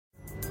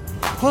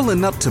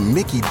Pulling up to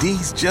Mickey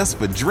D's just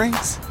for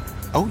drinks?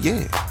 Oh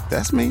yeah,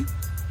 that's me.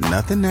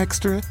 Nothing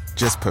extra,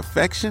 just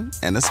perfection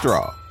and a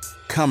straw.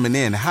 Coming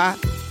in hot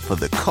for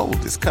the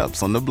coldest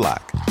cups on the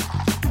block.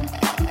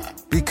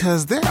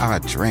 Because there are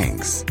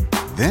drinks.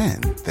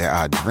 Then there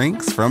are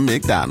drinks from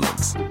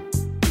McDonald's.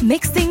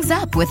 Mix things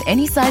up with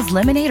any size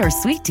lemonade or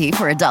sweet tea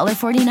for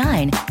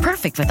 $1.49.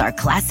 Perfect with our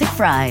classic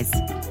fries.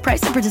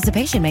 Price and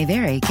participation may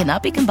vary.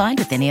 Cannot be combined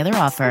with any other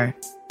offer.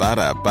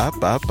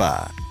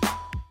 Ba-da-ba-ba-ba.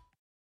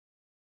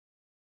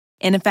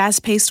 In a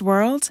fast-paced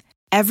world,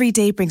 every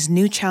day brings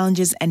new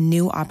challenges and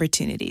new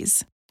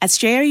opportunities. At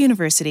Strayer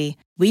University,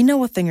 we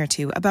know a thing or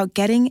two about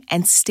getting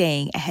and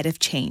staying ahead of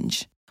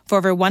change. For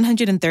over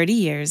 130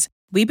 years,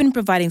 we've been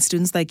providing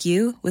students like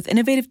you with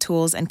innovative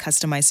tools and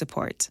customized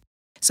support,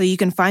 so you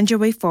can find your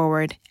way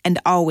forward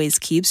and always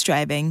keep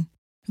striving.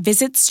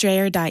 Visit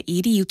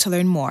strayer.edu to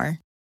learn more.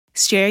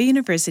 Strayer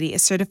University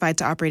is certified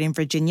to operate in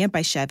Virginia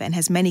by Chev and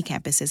has many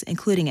campuses,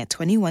 including at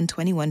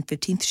 2121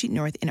 15th Street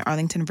North in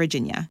Arlington,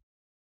 Virginia.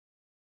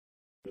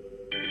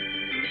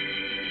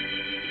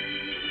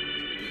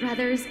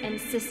 Brothers and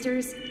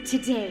sisters,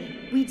 today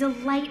we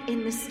delight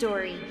in the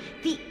story,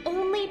 the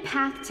only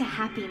path to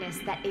happiness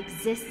that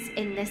exists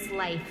in this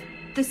life.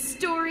 The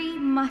story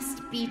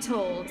must be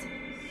told.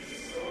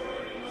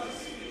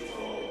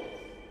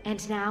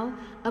 And now,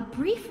 a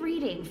brief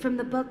reading from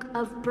the book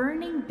of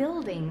Burning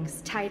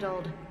Buildings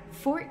titled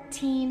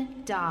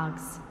 14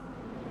 Dogs.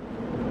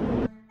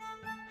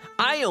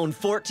 I own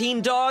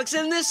 14 dogs,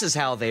 and this is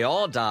how they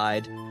all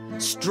died.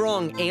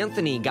 Strong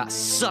Anthony got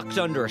sucked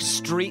under a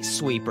street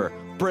sweeper.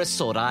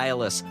 Bristled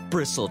Eyeless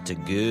bristled to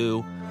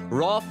goo.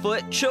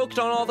 Rawfoot choked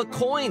on all the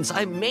coins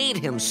I made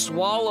him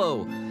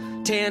swallow.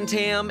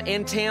 Tantam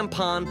and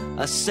Tampon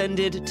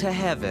ascended to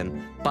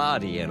heaven,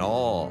 body and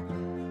all.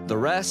 The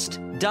rest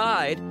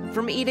died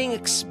from eating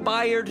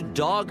expired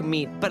dog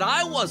meat, but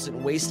I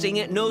wasn't wasting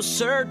it, no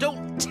sir.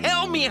 Don't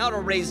tell me how to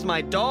raise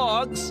my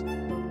dogs.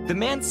 The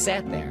man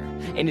sat there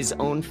in his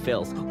own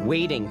filth,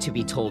 waiting to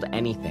be told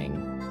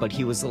anything, but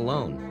he was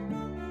alone.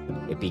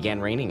 It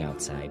began raining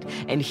outside,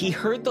 and he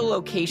heard the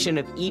location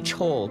of each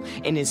hole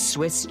in his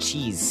Swiss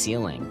cheese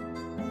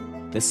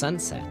ceiling. The sun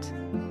set.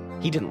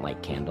 He didn't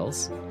like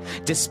candles.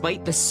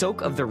 Despite the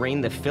soak of the rain,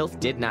 the filth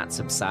did not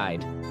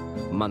subside.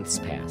 Months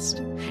passed,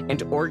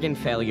 and organ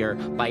failure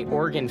by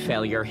organ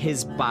failure,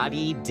 his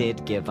body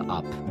did give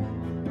up.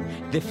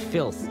 The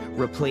filth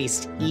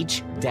replaced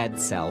each dead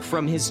cell,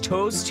 from his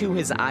toes to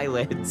his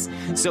eyelids,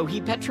 so he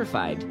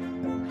petrified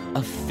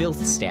a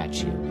filth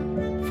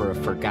statue for a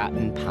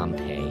forgotten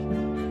Pompeii.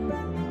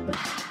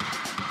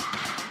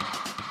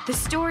 The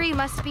story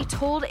must be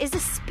told is a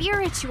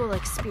spiritual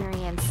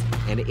experience.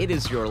 And it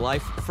is your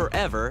life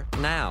forever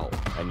now.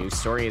 A new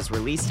story is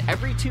released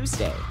every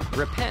Tuesday.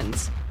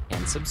 Repent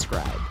and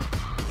subscribe.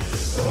 The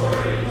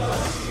story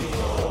must be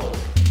told.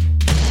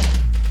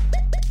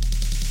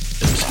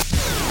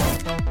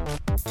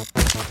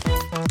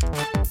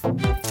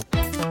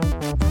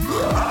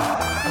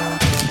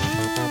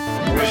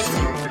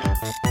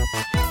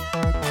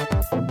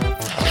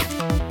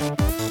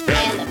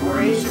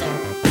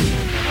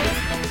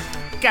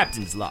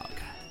 Captain's log.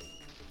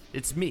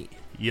 It's me,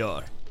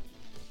 your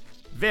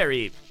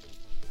very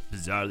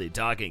bizarrely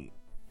talking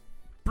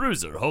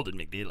Bruiser Holden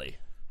McNeely.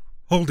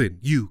 Holden,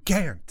 you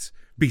can't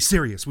be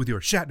serious with your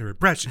Shatner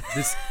impression.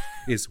 This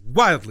is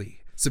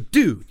wildly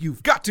subdued.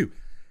 You've got to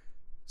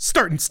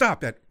start and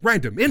stop at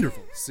random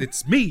intervals.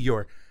 It's me,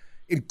 your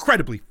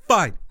incredibly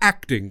fine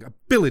acting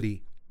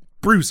ability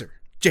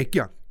Bruiser, Jake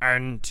Young.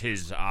 And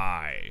 'tis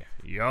I,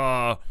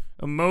 your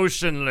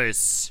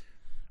emotionless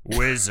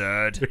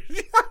wizard,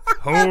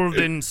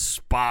 Holden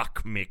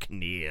Spock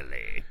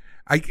McNeely.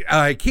 I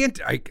can't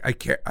do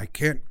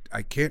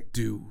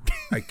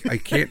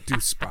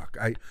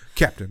Spock.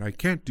 Captain, I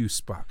can't do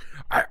Spock.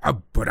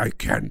 But I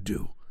can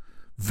do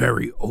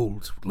very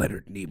old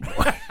Leonard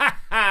Nimoy.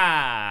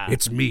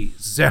 It's me,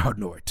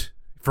 Xehanort,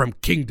 from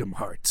Kingdom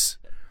Hearts.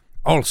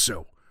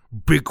 Also,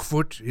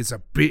 Bigfoot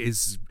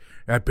is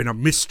been a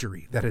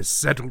mystery that has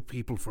settled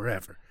people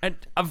forever. And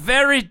a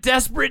very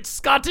desperate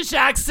Scottish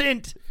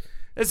accent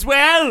as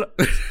well.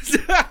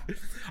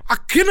 I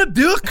cannot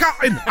do it,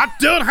 Captain. I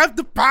don't have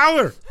the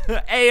power.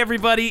 Hey,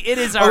 everybody, it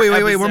is our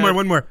wait,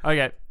 one more.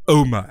 Okay.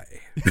 Oh, my.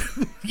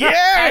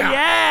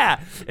 Yeah!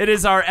 It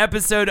is our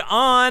episode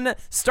on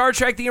Star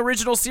Trek, the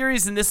original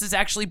series, and this is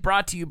actually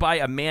brought to you by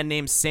a man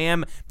named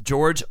Sam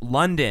George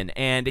London,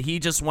 and he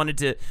just wanted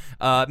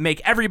to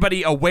make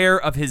everybody aware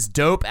of his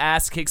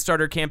dope-ass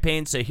Kickstarter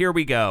campaign, so here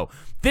we go.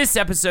 This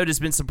episode has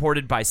been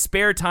supported by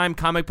spare time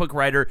comic book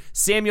writer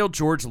Samuel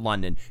George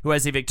London, who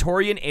has a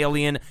Victorian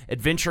alien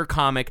adventure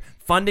comic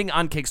funding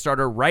on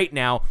Kickstarter right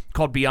now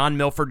called Beyond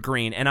Milford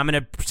Green. And I'm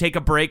going to take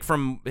a break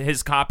from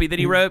his copy that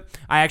he wrote.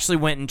 I actually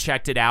went and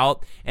checked it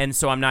out, and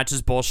so I'm not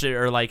just bullshit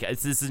or like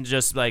this isn't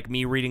just like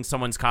me reading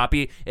someone's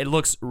copy. It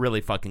looks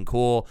really fucking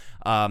cool.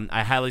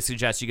 I highly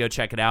suggest you go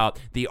check it out.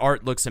 The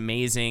art looks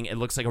amazing. It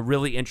looks like a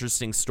really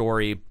interesting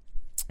story.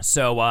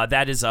 So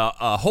that is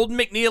a Holden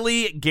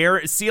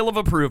McNeely seal of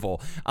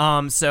approval.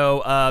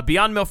 So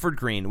Beyond Milford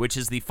Green, which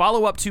is the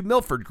follow-up to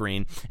Milford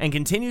Green, and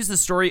continues the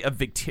story of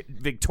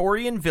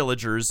Victorian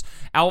villagers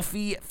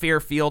Alfie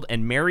Fairfield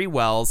and Mary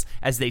Wells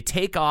as they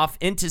take off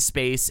into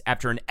space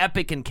after an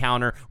epic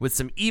encounter with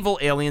some evil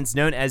aliens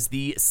known as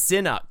the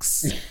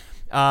Sinuks.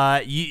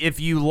 If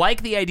you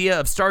like the idea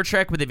of Star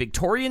Trek with a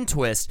Victorian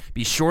twist,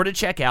 be sure to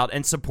check out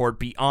and support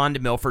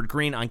Beyond Milford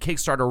Green on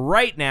Kickstarter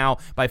right now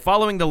by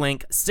following the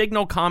link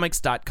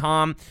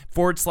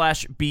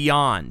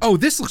signalcomics.com/beyond. Oh,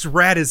 this looks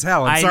rad as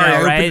hell. I'm sorry, know, I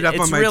opened right? it up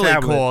It's on my really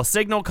tablet. cool.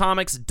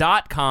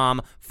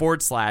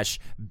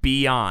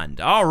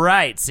 Signalcomics.com/beyond. All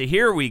right, so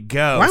here we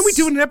go. Why are we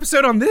doing an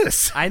episode on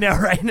this? I know,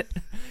 right?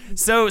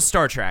 So,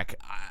 Star Trek.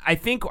 I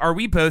think, are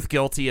we both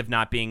guilty of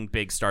not being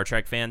big Star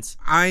Trek fans?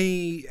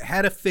 I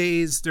had a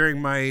phase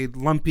during my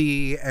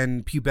lumpy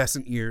and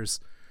pubescent years.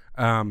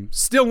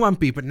 Still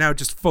lumpy, but now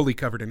just fully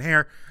covered in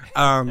hair.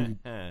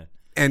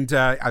 And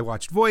I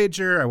watched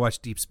Voyager. I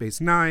watched Deep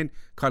Space Nine.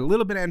 Caught a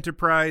little bit of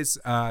Enterprise.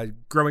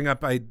 Growing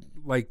up, I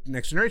liked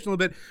Next Generation a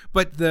little bit.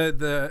 But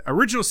the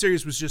original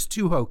series was just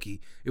too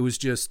hokey. It was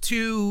just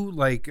too,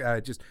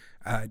 just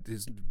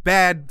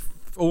bad.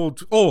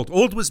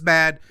 Old was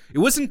bad. It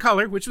was in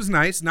color, which was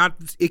nice, not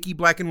icky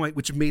black and white,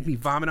 which made me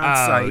vomit on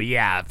sight. Oh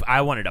yeah,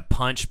 I wanted to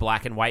punch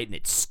black and white in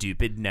its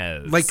stupid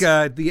nose. Like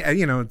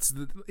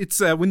it's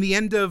when the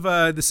end of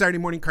the Saturday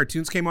morning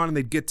cartoons came on and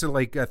they'd get to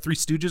Three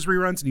Stooges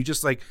reruns and you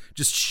just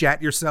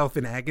shat yourself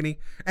in agony.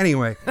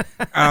 Anyway,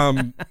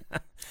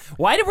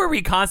 why were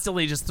we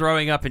constantly just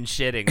throwing up and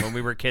shitting when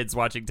we were kids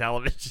watching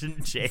television,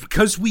 Jake?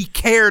 Because we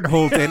cared,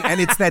 Holden, and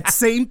it's that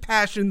same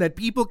passion that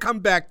people come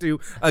back to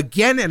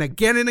again and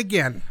again and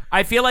again.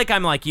 I feel like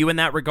I'm like you in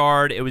that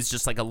regard. It was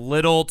just a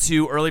little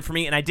too early for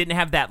me, and I didn't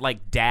have that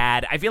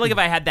dad. I feel like if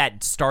I had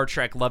that Star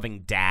Trek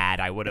loving dad,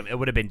 it would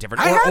have been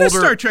different. I had a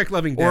Star Trek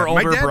loving dad. Or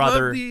older My dad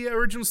brother. loved the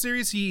original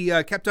series. He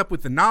kept up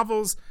with the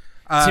novels.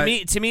 To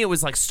me, it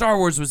was like Star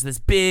Wars was this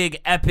big,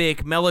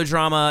 epic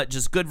melodrama,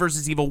 just good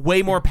versus evil,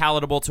 way more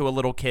palatable to a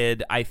little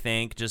kid, I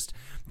think. Just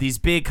these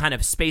big kind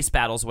of space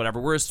battles,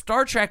 whatever. Whereas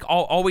Star Trek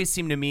always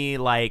seemed to me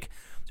like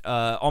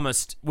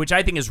almost, which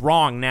I think is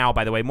wrong now,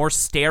 by the way, more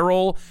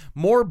sterile,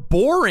 more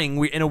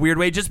boring in a weird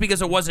way, just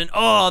because it wasn't,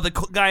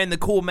 the guy in the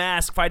cool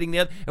mask fighting the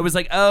other. It was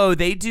like,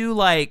 they do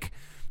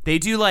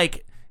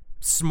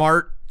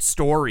smart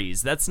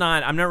stories. That's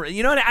not, I don't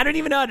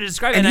even know how to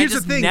describe it. And I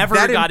just never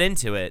got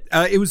into it.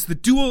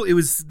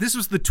 This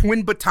was the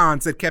twin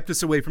batons that kept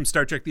us away from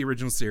Star Trek, the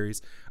original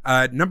series.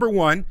 Number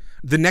one,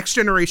 the Next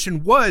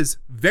Generation was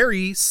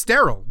very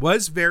sterile,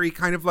 was very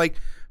kind of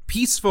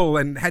peaceful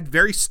and had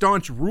very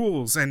staunch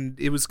rules, and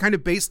it was kind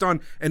of based on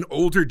an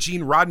older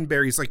Gene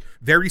Roddenberry's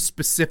very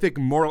specific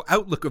moral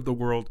outlook of the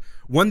world,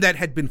 one that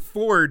had been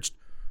forged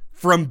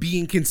from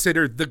being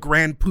considered the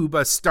Grand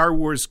Poobah, Star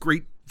Wars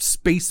great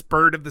space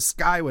bird of the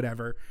sky,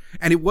 whatever.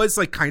 And it was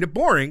kind of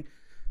boring.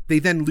 They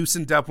then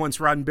loosened up once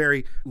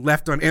Roddenberry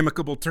left on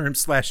amicable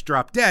terms /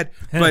 drop dead.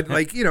 But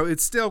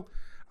it's still,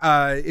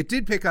 it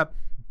did pick up.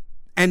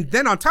 And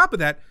then on top of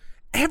that,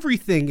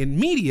 everything in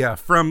media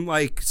from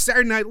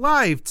Saturday Night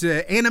Live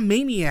to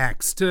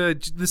Animaniacs to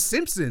The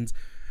Simpsons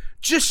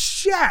just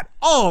shat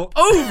all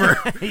over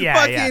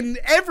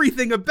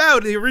everything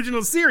about the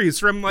original series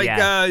from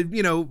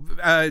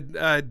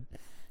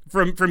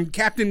from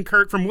Captain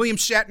Kirk, from William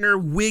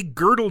Shatner wig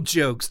girdle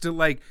jokes to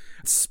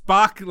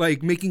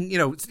Spock making,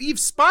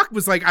 Spock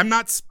was I'm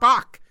not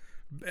Spock.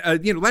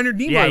 Leonard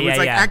Nimoy was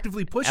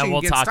actively pushing and we'll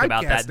against talk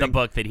about that, typecasting. the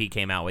book that he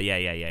came out with.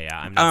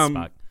 I'm not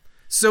Spock.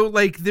 So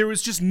there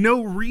was just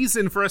no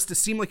reason for us to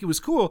seem like it was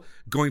cool.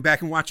 Going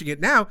back and watching it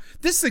now,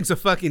 this thing's a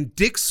fucking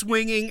dick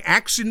swinging,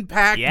 action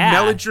packed,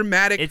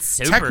 melodramatic, it's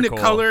super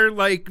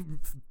Technicolor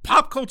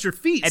pop culture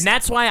feast. And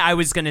that's why I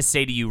was going to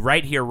say to you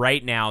right here,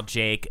 right now,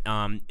 Jake,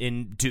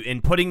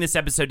 in putting this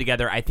episode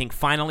together, I think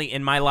finally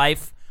in my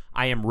life,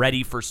 I am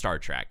ready for Star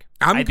Trek.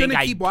 I'm going to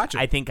keep watching.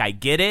 I think I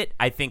get it.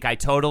 I think I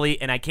totally,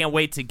 and I can't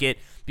wait to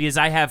because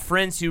I have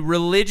friends who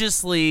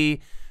religiously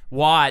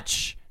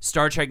watch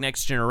Star Trek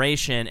Next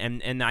Generation,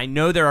 and I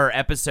know there are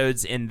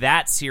episodes in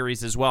that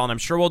series as well, and I'm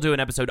sure we'll do an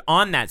episode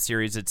on that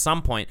series at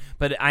some point,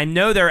 but I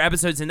know there are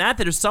episodes in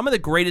that are some of the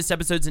greatest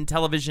episodes in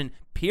television,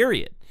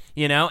 period.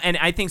 And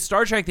I think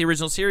Star Trek, the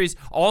original series,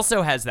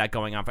 also has that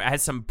going on. It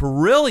has some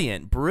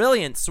brilliant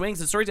swings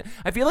and stories.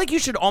 I feel like you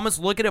should almost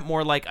look at it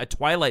more like a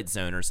Twilight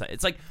Zone or something.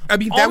 It's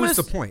that was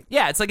the point.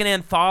 Yeah, it's like an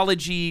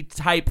anthology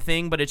type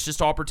thing, but it's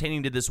just all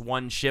pertaining to this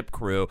one ship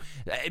crew.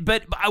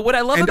 But what I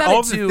love about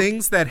all it, too... the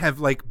things that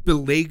have,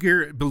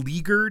 beleaguered...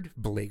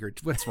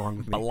 What's wrong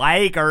with me?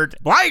 Beleaguered.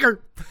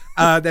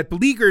 That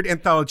beleaguered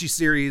anthology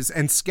series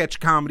and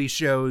sketch comedy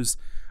shows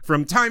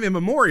from time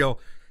immemorial...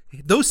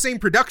 Those same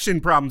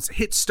production problems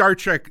hit Star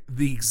Trek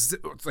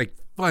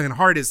fucking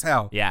hard as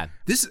hell. Yeah.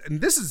 This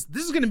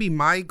is going to be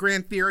my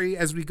grand theory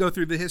as we go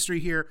through the history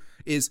here.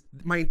 Is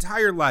my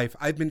entire life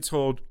I've been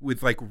told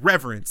with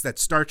reverence that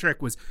Star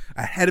Trek was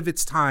ahead of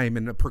its time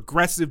and a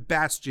progressive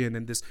bastion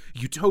and this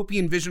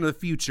utopian vision of the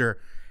future.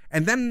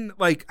 And then,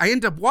 like, I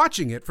end up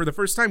watching it for the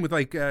first time with,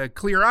 like,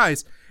 clear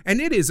eyes. And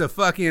it is a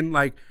fucking,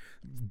 like,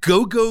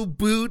 go-go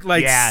boot,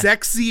 like,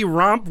 sexy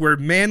romp where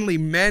manly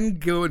men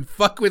go and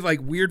fuck with, like,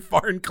 weird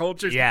foreign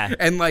cultures. Yeah.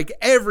 And, like,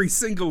 every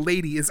single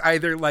lady is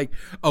either, like,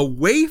 a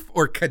waif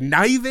or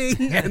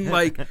conniving. And,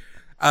 like,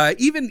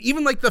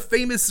 even, like, the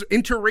famous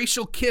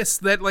interracial kiss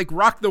that, like,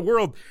 rocked the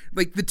world.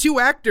 Like, the two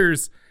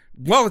actors,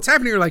 while it's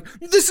happening, are like,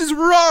 this is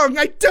wrong.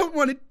 I don't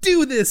want to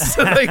do this.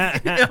 So,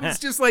 like, it was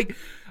just, like...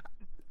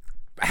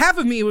 Half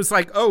of me was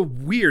like, oh,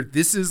 weird.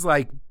 This is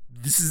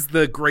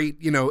the great,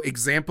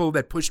 example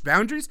that pushed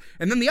boundaries.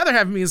 And then the other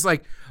half of me is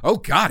like, oh,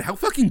 God, how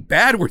fucking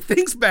bad were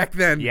things back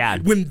then? Yeah.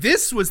 When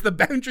this was the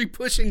boundary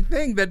pushing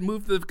thing that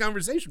moved the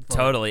conversation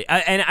forward. Totally.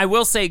 And I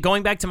will say,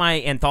 going back to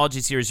my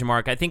anthology series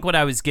remark, I think what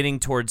I was getting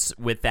towards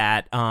with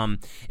that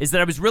is that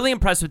I was really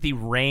impressed with the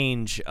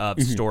range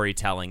of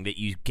storytelling that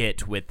you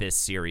get with this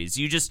series.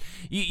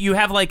 You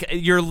have like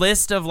your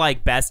list of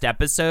like best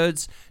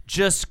episodes,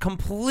 just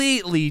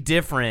completely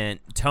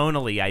different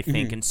tonally, I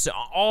think. And so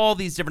all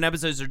these different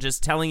episodes are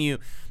just telling you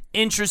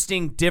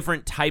interesting,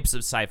 different types of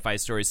sci-fi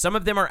stories. Some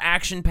of them are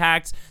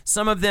action-packed.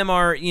 Some of them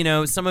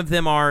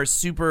are,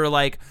 super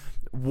like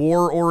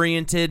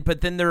war-oriented.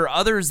 But then there are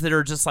others that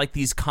are just like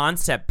these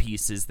concept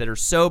pieces that are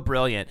so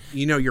brilliant.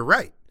 You're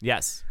right.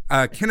 Yes.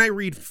 Can I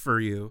read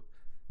for you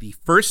the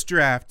first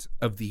draft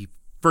of the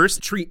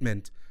first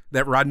treatment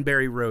that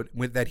Roddenberry wrote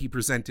that he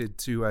presented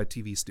to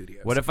TV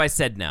studios? What if I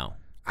said no?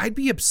 I'd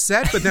be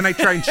upset, but then I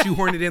try and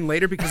shoehorn it in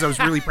later because I was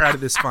really proud of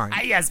this find.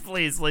 Yes,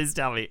 please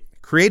tell me.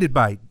 Created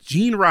by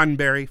Gene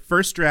Roddenberry,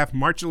 first draft,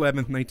 March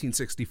 11th,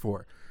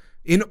 1964.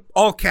 In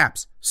all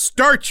caps,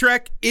 Star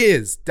Trek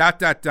is ...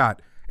 a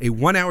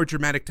 1-hour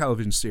dramatic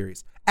television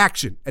series.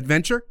 Action,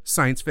 adventure,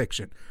 science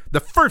fiction. The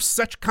first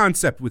such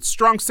concept with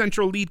strong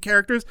central lead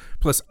characters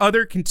plus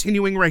other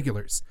continuing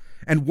regulars.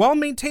 And while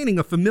maintaining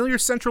a familiar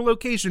central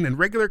location and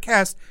regular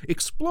cast,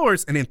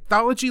 explores an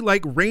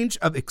anthology-like range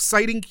of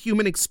exciting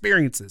human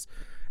experiences.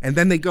 And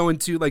then they go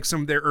into like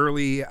some of their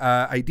early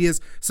ideas,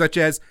 such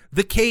as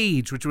The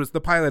Cage, which was the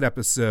pilot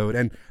episode,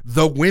 and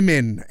The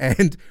Women,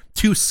 and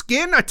To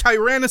Skin a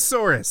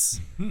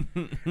Tyrannosaurus.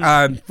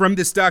 From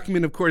this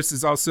document, of course,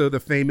 is also the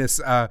famous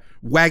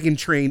Wagon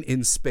Train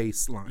in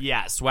Space line.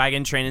 Yes,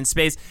 Wagon Train in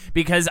Space,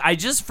 because I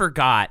just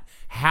forgot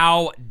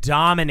how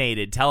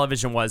dominated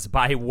television was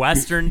by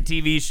Western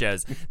TV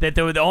shows, that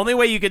the only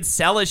way you could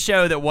sell a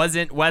show that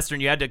wasn't Western,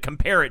 you had to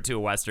compare it to a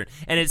Western.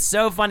 And it's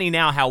so funny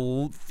now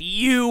how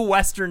few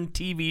Western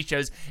TV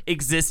shows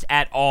exist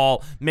at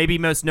all. Maybe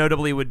most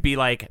notably would be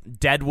like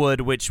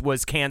Deadwood, which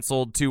was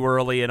canceled too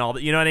early and all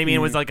that. You know what I mean?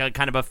 It was like a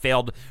kind of a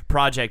failed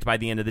project by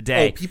the end of the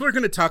day. Oh, people are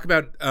going to talk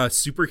about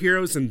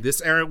superheroes in this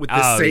era with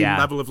the same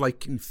level of like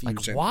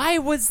confusion. Like, why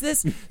was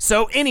this?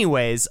 So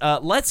anyways,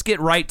 let's get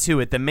right to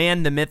it. The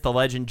man, the myth,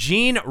 the legend,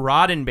 Gene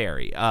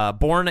Roddenberry,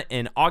 born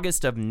in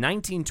August of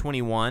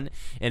 1921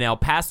 in El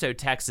Paso,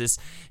 Texas.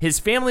 His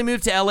family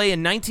moved to LA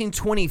in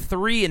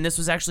 1923, and this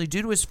was actually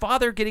due to his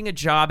father getting a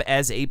job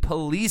as a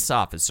police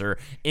officer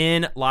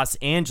in Los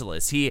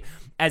Angeles. He,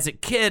 as a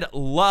kid,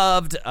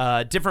 loved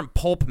different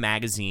pulp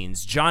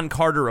magazines. John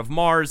Carter of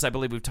Mars, I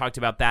believe we've talked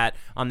about that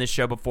on this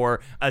show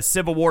before. A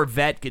Civil War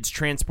vet gets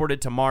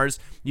transported to Mars.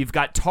 You've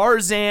got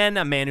Tarzan,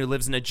 a man who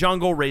lives in a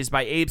jungle raised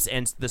by apes,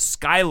 and the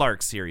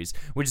Skylark series,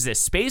 which is a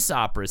space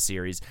opera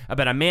series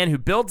about a man who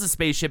builds a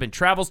spaceship and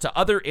travels to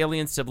other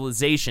alien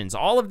civilizations.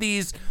 All of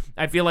these,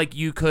 I feel like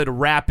you could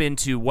wrap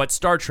into what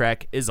Star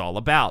Trek is all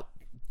about.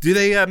 Do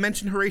they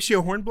mention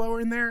Horatio Hornblower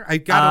in there? I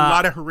got a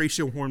lot of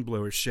Horatio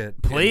Hornblower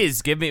shit.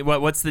 Please give me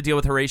what's the deal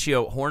with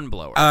Horatio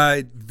Hornblower?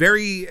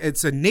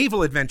 It's a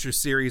naval adventure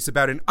series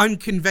about an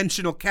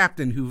unconventional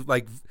captain who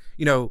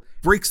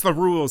breaks the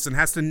rules and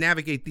has to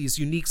navigate these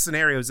unique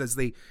scenarios as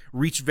they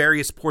reach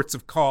various ports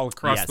of call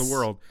across the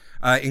world,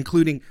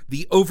 including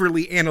the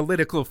overly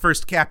analytical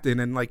first captain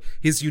and like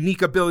his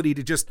unique ability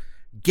to just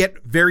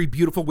get very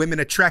beautiful women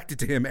attracted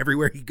to him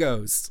everywhere he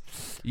goes.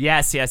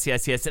 Yes.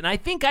 And I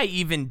think I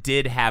even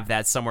did have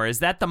that somewhere. Is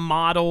that the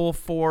model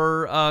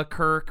for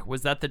Kirk?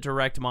 Was that the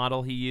direct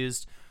model he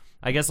used?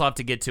 I guess I'll have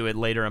to get to it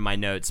later in my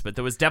notes, but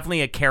there was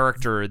definitely a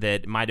character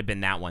that might have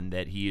been that one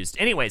that he used.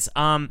 Anyways,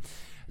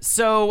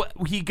 so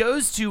he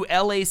goes to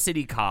LA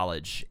City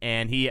College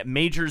and he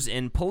majors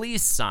in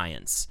police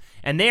science.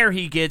 And there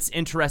he gets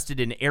interested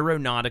in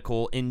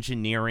aeronautical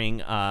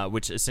engineering,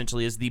 which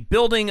essentially is the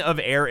building of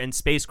air and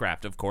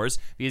spacecraft, of course,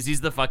 because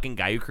he's the fucking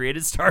guy who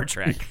created Star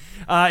Trek.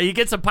 He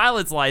gets a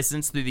pilot's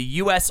license through the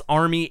U.S.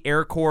 Army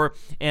Air Corps,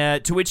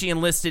 to which he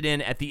enlisted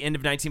in at the end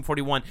of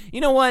 1941.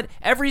 You know what?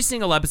 Every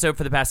single episode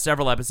for the past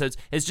several episodes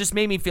has just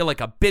made me feel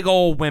like a big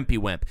old wimpy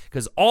wimp,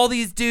 because all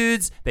these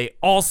dudes, they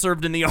all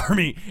served in the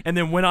Army and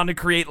then went went on to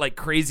create like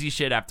crazy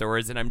shit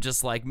afterwards, and I'm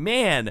just like,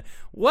 man,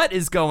 what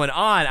is going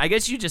on? I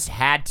guess you just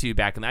had to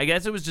back then. I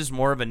guess it was just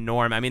more of a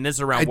norm. I mean, this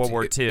is around World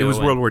War II. It was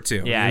World War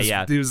II.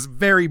 Yeah, It was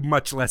very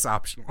much less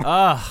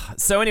optional.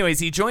 So anyways,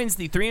 he joins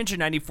the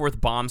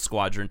 394th Bomb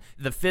Squadron,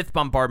 the 5th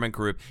Bombardment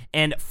Group,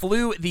 and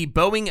flew the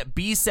Boeing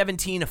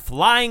B-17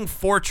 Flying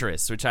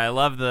Fortress, which I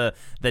love the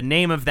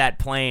name of that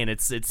plane.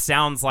 It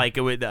sounds like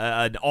it would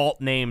an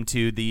alt name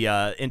to the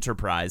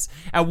Enterprise.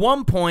 At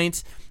one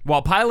point,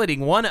 while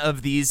piloting one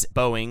of these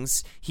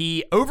Boeings,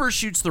 he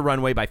overshoots the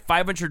runway by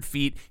 500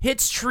 feet,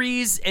 hits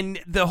trees, and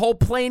the whole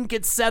plane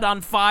gets set on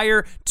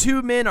fire.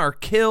 2 men are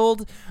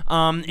killed.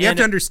 You have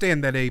to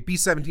understand that a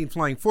B-17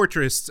 Flying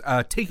Fortress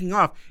taking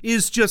off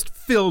is just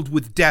filled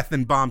with death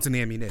and bombs and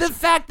ammunition. The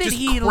fact that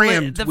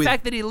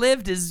fact that he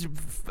lived is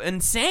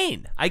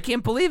insane. I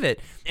can't believe it.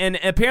 And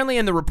apparently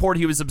in the report,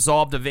 he was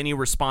absolved of any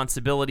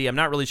responsibility. I'm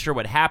not really sure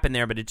what happened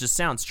there, but it just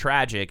sounds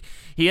tragic.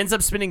 He ends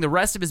up spending the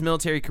rest of his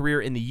military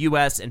career in the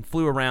U.S. and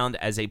flew around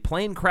as a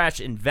plane crash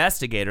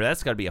investigator.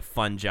 That's got to be a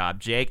fun job,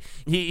 Jake.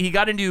 He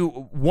got into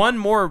one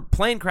more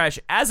plane crash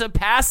as a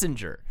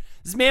passenger.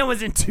 This man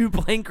was in 2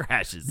 plane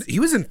crashes. He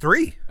was in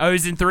 3. Oh, he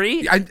was in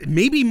 3?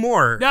 Maybe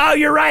more. No,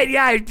 you're right.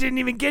 Yeah, I didn't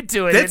even get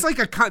to it. That's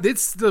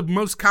that's the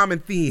most common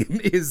theme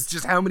is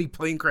just how many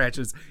plane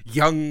crashes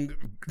young.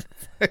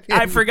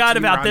 I forgot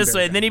about this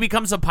one. And then he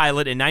becomes a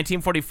pilot in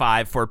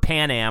 1945 for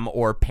Pan Am,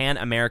 or Pan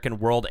American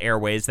World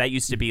Airways. That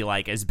used to be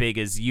like as big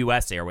as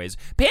U.S. Airways.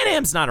 Pan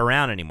Am's not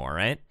around anymore,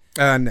 right?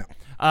 No.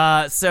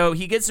 So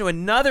he gets into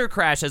another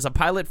crash as a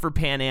pilot for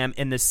Pan Am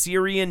in the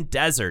Syrian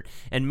desert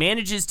and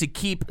manages to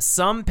keep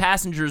some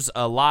passengers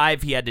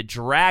alive. He had to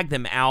drag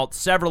them out,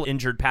 several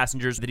injured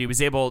passengers that he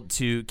was able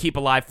to keep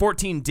alive.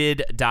 14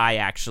 did die,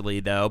 actually,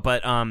 though,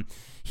 but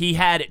he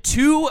had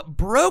 2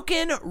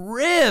 broken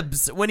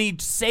ribs when he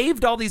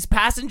saved all these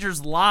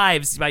passengers'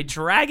 lives by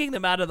dragging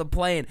them out of the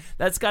plane.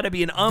 That's got to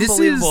be an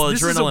unbelievable adrenaline rush.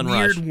 This is a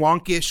weird,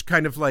 wonkish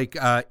kind of like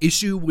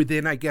issue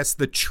within, I guess,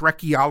 the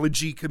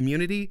Trekiology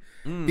community.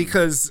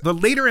 Because the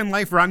later in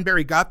life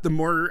Roddenberry got, the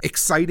more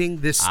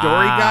exciting this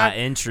story got.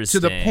 Interesting.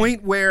 To the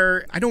point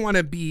where I don't want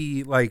to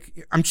be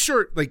like, I'm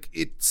sure like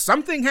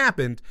something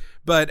happened,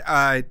 but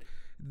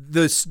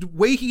the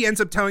way he ends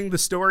up telling the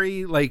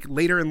story, like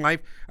later in life,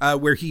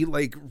 where he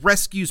like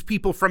rescues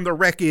people from the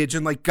wreckage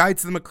and like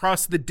guides them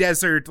across the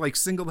desert, like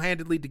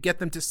single-handedly to get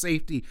them to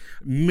safety,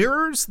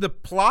 mirrors the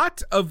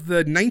plot of the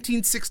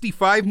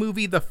 1965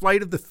 movie The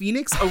Flight of the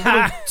Phoenix a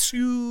little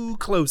too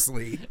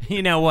closely.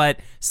 You know what?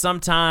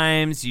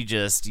 Sometimes you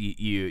just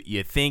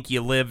you think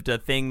you lived a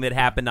thing that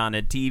happened on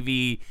a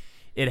TV.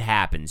 It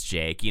happens,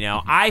 Jake. You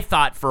know, I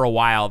thought for a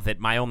while that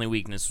my only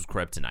weakness was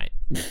kryptonite.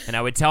 And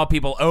I would tell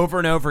people over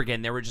and over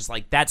again, they were just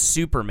like, that's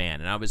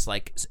Superman. And I was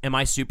like, am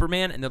I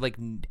Superman? And they're like,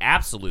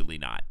 absolutely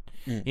not.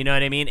 You know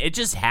what I mean? It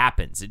just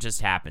happens. It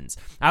just happens.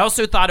 I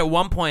also thought at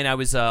one point I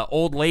was an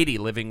old lady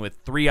living with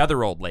 3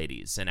 other old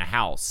ladies in a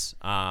house.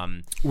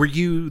 Were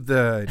you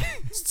the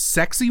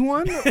sexy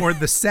one or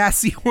the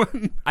sassy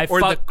one?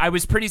 I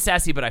was pretty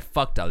sassy, but I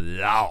fucked a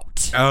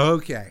lot. Oh,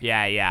 okay.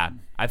 Yeah.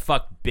 I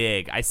fucked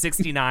big. I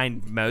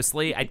 69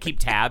 mostly. I'd keep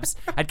tabs.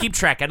 I'd keep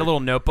track. I had a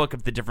little notebook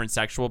of the different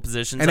sexual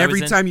positions. And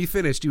every time you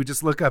finished, you would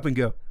just look up and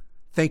go,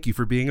 "Thank you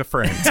for being a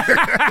friend."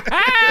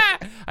 I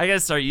gotta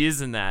start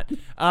using that.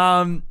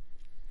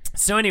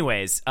 So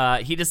anyways,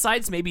 he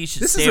decides maybe he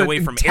should stay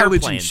away from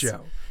airplanes.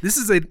 Show. This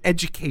is an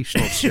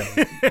educational show.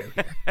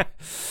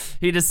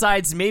 He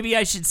decides maybe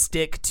I should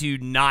stick to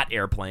not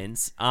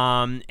airplanes,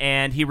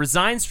 and he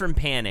resigns from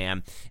Pan Am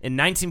in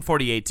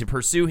 1948 to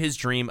pursue his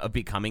dream of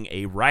becoming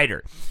a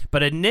writer.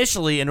 But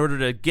initially, in order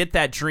to get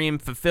that dream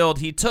fulfilled,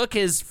 he took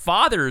his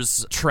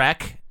father's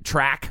track,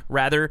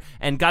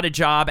 and got a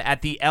job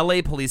at the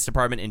LA Police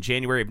Department in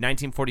January of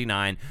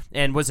 1949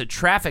 and was a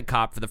traffic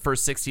cop for the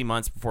first 16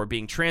 months before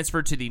being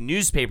transferred to the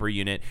newspaper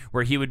unit,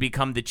 where he would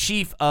become the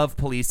chief of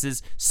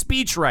police's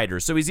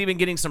speechwriter. So he's even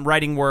getting some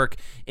writing work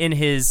in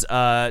his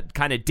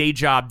kind of day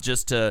job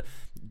just to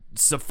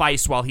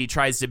suffice while he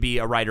tries to be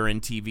a writer in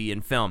TV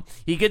and film.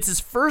 He gets his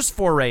first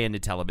foray into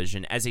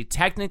television as a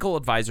technical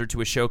advisor to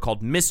a show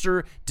called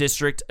Mr.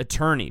 District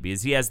Attorney,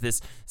 because he has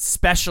this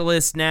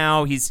specialist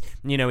now. He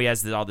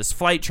has all this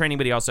flight training,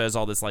 but he also has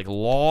all this like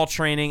law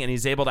training, and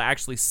he's able to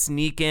actually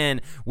sneak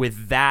in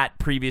with that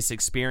previous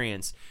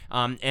experience.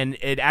 And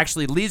it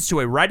actually leads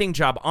to a writing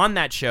job on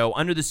that show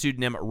under the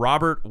pseudonym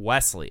Robert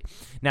Wesley.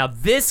 Now,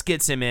 this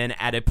gets him in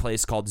at a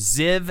place called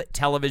Ziv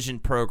Television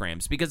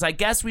Programs, because I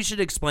guess we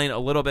should explain a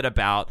little bit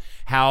about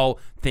how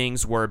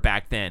things were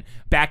back then.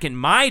 Back in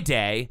my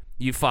day,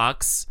 you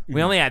fucks,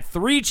 we only had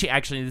 3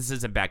 actually, this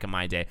isn't back in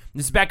my day.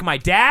 This is back in my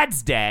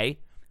dad's day.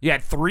 You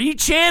had 3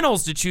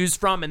 channels to choose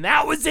from, and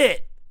that was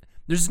it.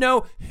 There's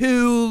no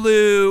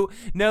Hulu,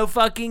 no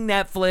fucking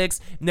Netflix,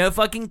 no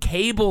fucking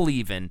cable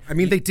even. I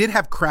mean, they did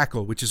have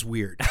Crackle, which is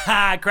weird.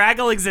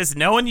 Crackle exists.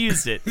 No one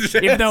used it.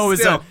 Even though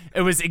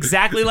it was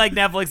exactly like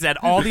Netflix. It had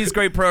all these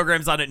great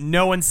programs on it.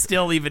 No one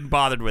still even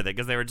bothered with it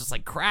because they were just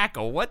like,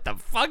 Crackle, what the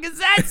fuck is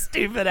that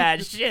stupid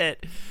ass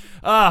shit?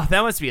 Oh,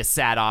 that must be a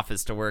sad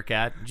office to work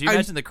at. Did you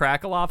imagine the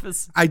Crackle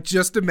office? I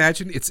just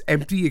imagine it's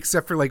empty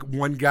except for like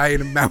one guy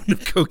and a mountain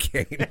of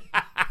cocaine.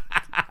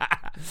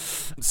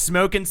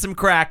 Smoking some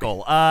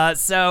crackle.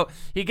 So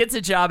he gets a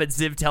job at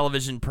Ziv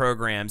Television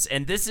Programs,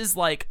 and this is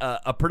like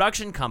a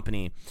production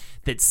company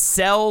that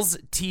sells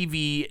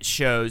TV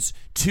shows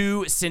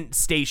to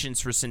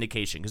stations for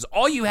syndication. Because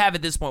all you have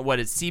at this point, what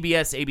is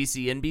CBS,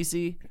 ABC,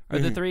 NBC are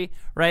the three,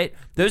 right?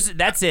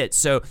 That's it.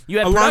 So you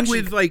have along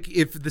with like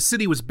if the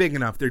city was big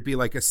enough, there'd be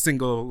like a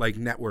single like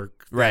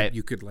network that right.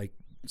 you could like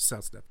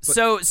sell stuff.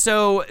 But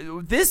So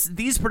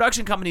these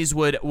production companies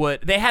would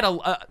they had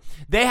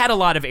a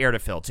lot of air to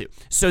fill too.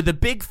 So the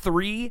big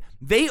three,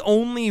 they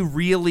only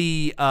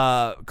really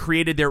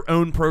created their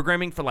own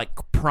programming for like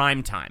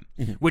prime time,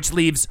 which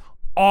leaves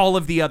all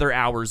of the other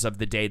hours of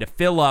the day to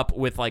fill up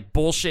with like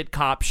bullshit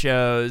cop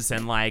shows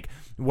and like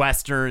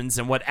westerns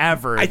and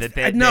whatever.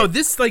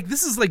 This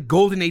is like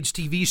golden age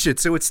TV shit.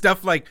 So it's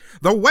stuff like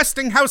the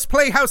Westinghouse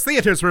Playhouse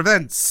Theaters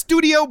presents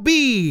Studio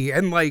B,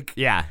 and like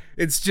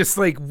it's just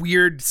like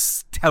weird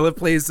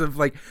teleplays of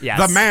like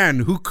the man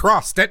who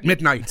crossed at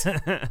midnight.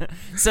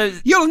 So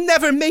you'll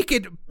never make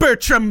it,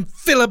 Bertram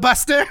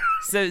Filibuster.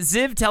 So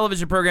Ziv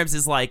Television Programs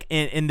is like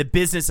in the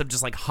business of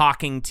just like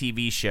hawking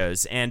TV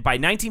shows, and by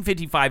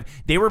 1955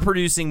 they were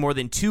producing more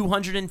than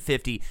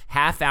 250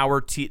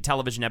 half-hour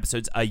television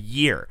episodes a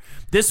year.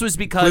 This was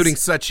because including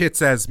such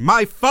hits as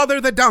My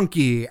Father the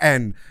Donkey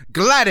and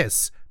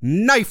Gladys,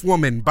 Knife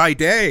Woman by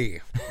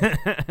Day.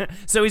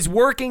 So he's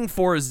working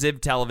for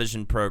Ziv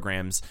Television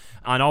Programs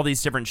on all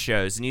these different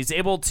shows, and he's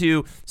able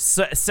to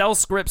sell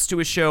scripts to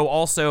a show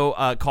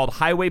also called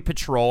Highway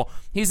Patrol.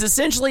 He's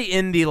essentially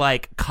in the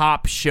like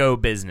cop show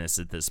business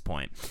at this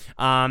point,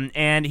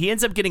 and he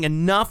ends up getting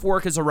enough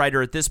work as a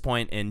writer at this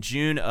point in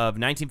June of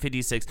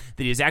 1956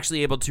 that he is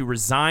actually able to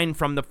resign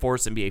from the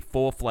force and be a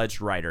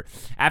full-fledged writer.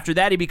 After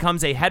that, he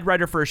becomes a head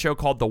writer for a show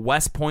called The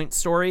West Point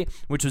Story,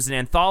 which was an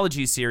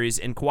anthology series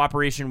in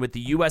cooperation with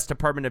the U.S.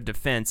 Department of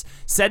Defense,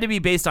 said to be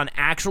based on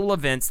actual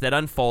events that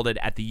unfolded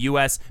at the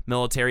U.S.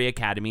 Military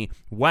Academy,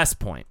 West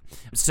Point.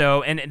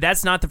 So, and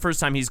that's not the first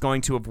time he's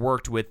going to have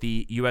worked with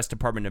the U.S.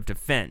 Department of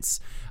Defense.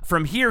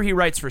 From here, he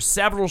writes for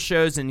several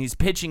shows, and he's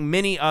pitching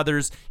many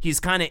others. He's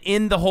kind of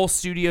in the whole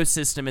studio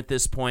system at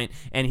this point,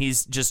 and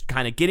he's just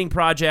kind of getting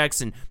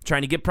projects and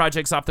trying to get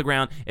projects off the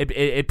ground.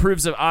 It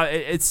proves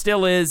it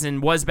still is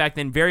and was back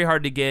then very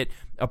hard to get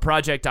a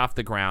project off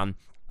the ground,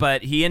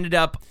 but he ended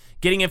up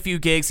getting a few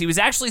gigs. He was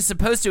actually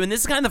supposed to, and this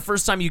is kind of the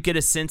first time you get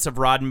a sense of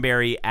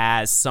Roddenberry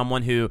as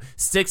someone who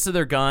sticks to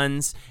their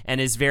guns and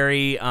is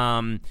very,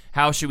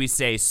 how should we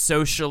say,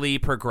 socially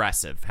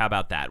progressive. How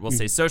about that? We'll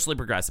say socially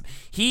progressive.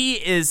 He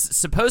is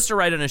supposed to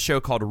write on a show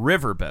called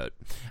Riverboat,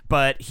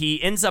 but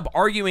he ends up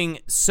arguing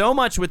so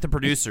much with the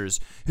producers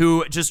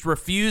who just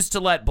refused to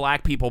let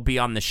black people be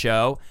on the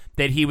show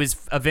that he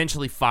was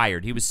eventually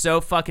fired. He was so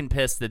fucking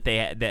pissed that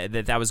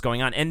that was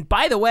going on. And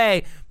by the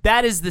way,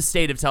 that is the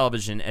state of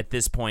television at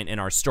this point in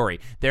our story.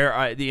 There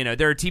are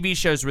TV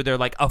shows where they're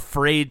like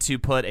afraid to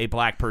put a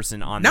black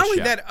person on the show. Not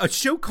only that, a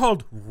show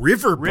called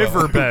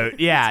Riverboat.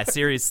 Yeah,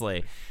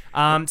 seriously.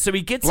 So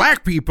he gets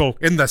black people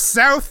in the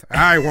South.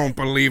 I won't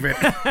believe it.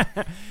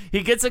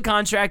 He gets a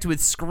contract with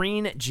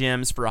Screen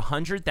Gems for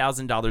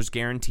 $100,000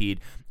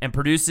 guaranteed and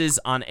produces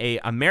on a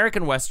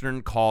American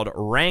Western called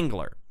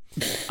Wrangler.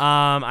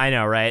 I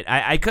know, right?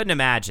 I couldn't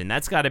imagine.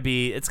 It's got to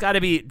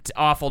be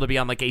awful to be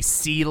on like a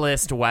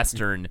C-list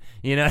Western.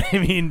 You know what I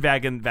mean?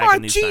 Back in these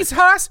times. Jeez,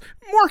 Haas,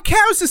 more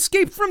cows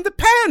escaped from the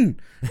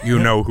pen. You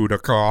know who to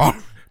call.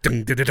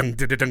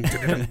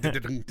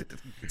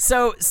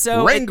 So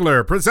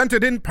Wrangler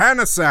presented in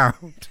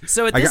Panasound.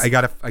 So I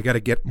gotta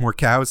get more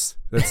cows.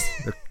 That's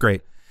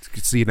great.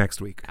 See you next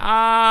week.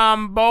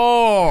 I'm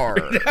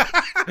bored.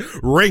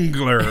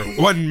 Wrangler,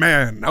 one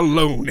man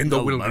alone in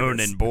the wilderness. Alone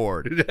and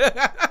bored.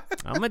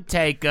 I'm gonna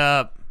take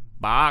up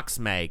box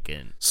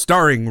making.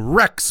 Starring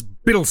Rex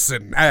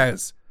Bilson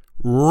as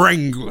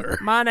Wrangler.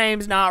 My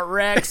name's not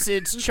Rex,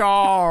 it's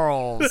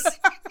Charles.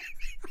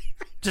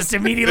 Just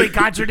immediately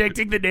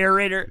contradicting the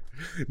narrator.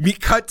 Me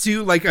cut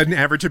to like an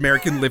average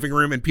American living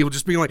room and people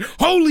just being like,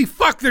 holy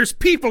fuck, there's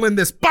people in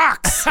this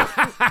box.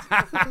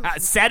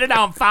 Set it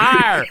on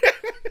fire.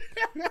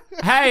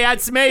 Hey,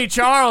 that's me,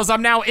 Charles.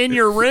 I'm now in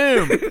your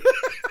room.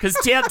 Because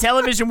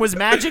television was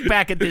magic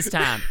back at this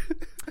time.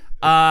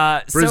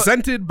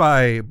 Presented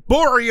by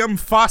Borium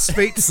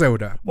Phosphate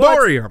Soda.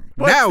 Borium,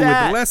 now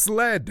that? With less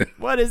lead.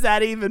 What does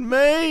that even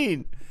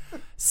mean?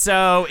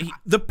 So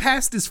the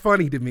past is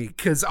funny to me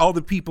because all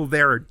the people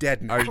there are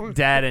dead now. Are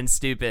dead and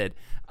stupid.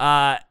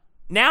 Now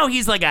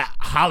he's like a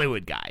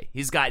Hollywood guy.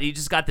 He just got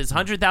this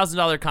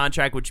 $100,000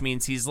 contract, which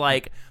means he's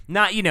like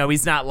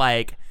he's not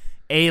like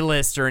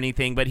A-list or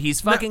anything, but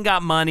he's fucking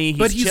got money.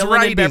 But He's he's chilling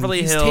writing. in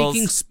Beverly He's Hills.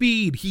 taking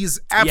speed. He's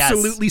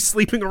absolutely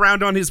sleeping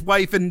around on his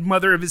wife and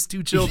mother of his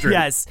 2 children.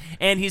 Yes,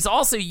 and he's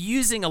also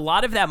using a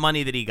lot of that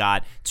money that he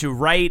got to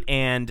write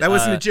and... That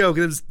wasn't a joke.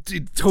 It was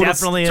total,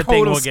 definitely a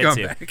thing we'll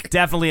scumbag. get to.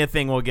 Definitely a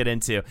thing we'll get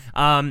into.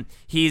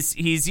 He's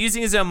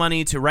using his own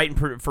money to write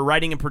for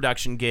writing and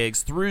production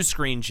gigs through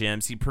Screen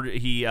Gems. He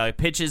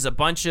pitches a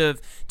bunch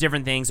of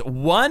different things.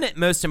 One,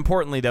 most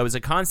importantly, though, is a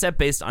concept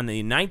based on the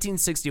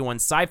 1961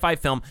 sci-fi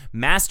film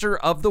Master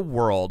of the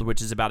World,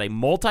 which is about a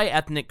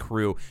multi-ethnic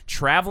crew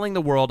traveling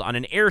the world on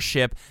an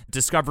airship,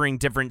 discovering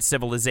different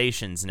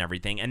civilizations and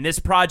everything. And this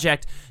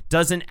project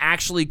doesn't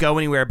actually go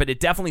anywhere, but it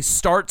definitely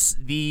starts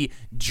the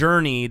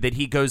journey that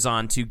he goes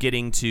on to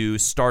getting to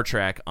Star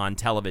Trek on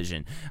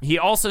television. He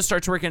also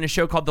starts working on a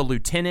show called The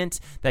Lieutenant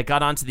that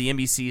got onto the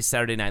NBC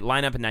Saturday Night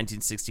lineup in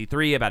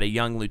 1963 about a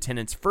young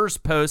lieutenant's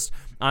first post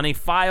on a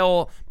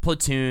file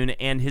platoon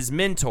and his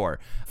mentor.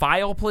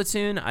 File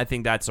platoon? I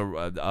think that's a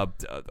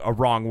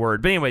wrong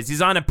word. But anyways,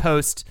 he's on a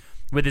post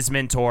with his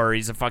mentor.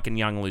 He's a fucking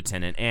young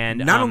lieutenant. And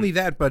not only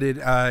that, but it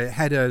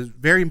had a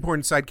very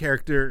important side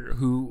character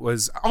who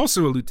was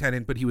also a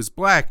lieutenant, but he was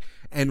black.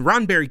 And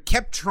Roddenberry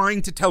kept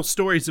trying to tell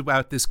stories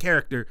about this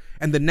character,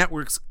 and the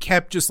networks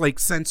kept just like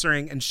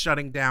censoring and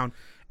shutting down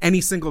any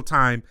single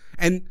time.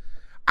 And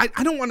I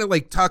don't want to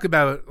like talk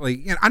about like,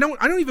 you know, I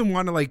don't even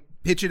want to like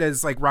pitch it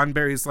as like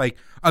Roddenberry's like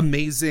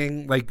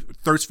amazing like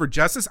thirst for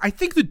justice. I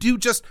think the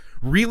dude just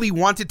really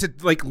wanted to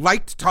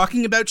liked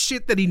talking about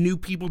shit that he knew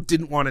people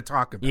didn't want to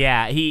talk about.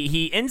 Yeah,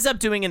 he ends up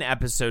doing an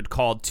episode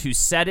called To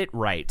Set It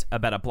Right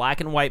about a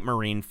black and white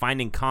Marine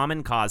finding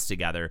common cause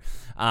together,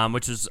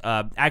 which was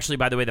actually,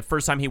 by the way, the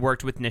first time he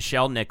worked with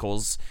Nichelle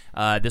Nichols.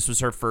 This was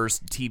her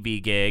first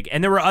TV gig.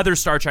 And there were other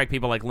Star Trek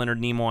people like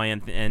Leonard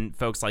Nimoy and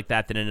folks like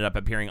that ended up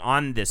appearing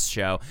on this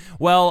show.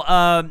 Well,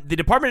 the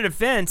Department of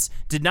Defense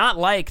did not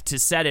like To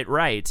Set It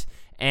Right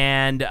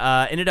and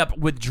ended up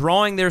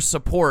withdrawing their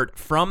support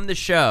from the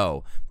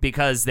show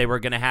because they were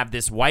going to have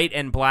this white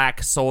and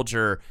black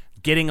soldier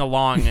getting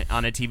along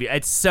on a TV.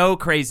 It's so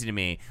crazy to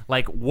me.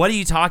 Like, what are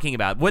you talking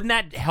about? Wouldn't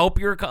that help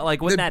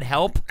wouldn't that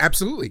help?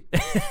 Absolutely.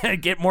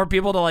 Get more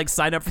people to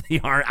sign up for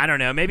the army. I don't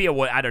know. Maybe it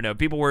would. I don't know.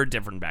 People were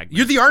different back then.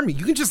 You're the army.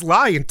 You can just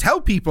lie and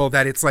tell people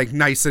that it's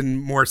nice and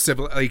more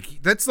civil.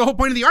 That's the whole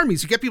point of the army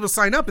is you get people to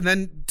sign up and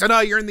then ta-da,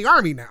 you're in the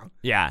army now.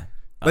 Yeah.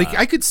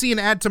 I could see an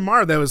ad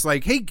tomorrow that was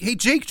like, hey,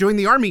 Jake, join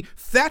the army.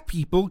 Fat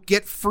people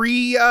get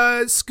free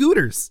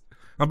scooters.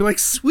 I'll be like,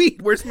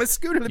 sweet, where's my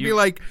scooter? They'd be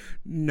like,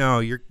 no,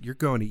 you're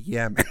going to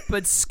Yemen.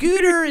 But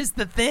scooter is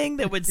the thing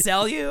that would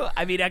sell you?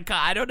 I mean,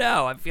 I don't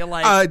know. I feel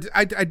like...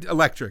 I'd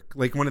electric,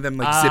 like one of them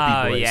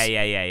zippy boys.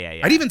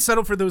 Yeah. I'd even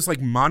settle for those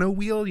mono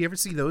wheel. You ever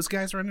see those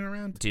guys running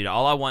around? Dude,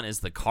 all I want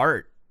is the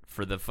cart.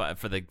 For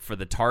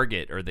the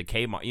Target or the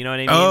Kmart, you know what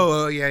I mean?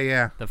 Oh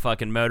yeah. The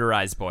fucking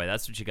motorized boy.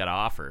 That's what you got to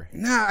offer.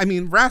 Nah, I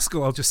mean,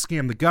 rascal. I'll just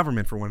scam the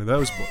government for one of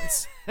those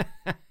boys.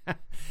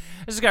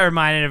 I just got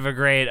reminded of a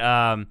great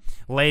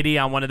lady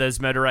on one of those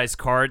motorized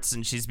carts,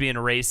 and she's being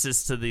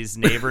racist to these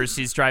neighbors.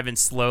 She's driving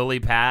slowly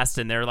past,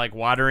 and they're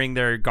watering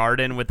their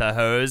garden with a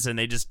hose, and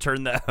they just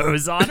turn the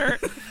hose on her,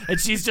 and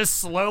she's just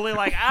slowly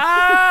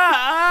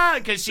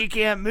because she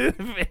can't move,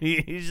 and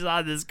he's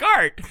on this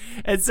cart,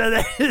 and so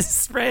they just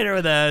sprayed her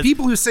with a hose.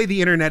 People who say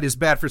the internet is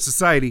bad for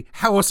society,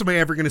 how else am I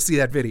ever going to see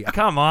that video?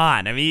 Come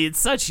on. I mean, it's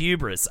such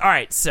hubris. All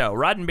right, so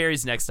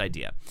Roddenberry's next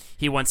idea.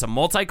 He wants a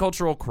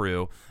multicultural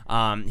crew.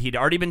 He'd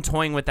already been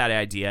toying with that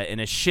idea in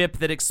a ship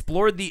that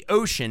explored the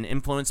ocean,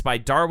 influenced by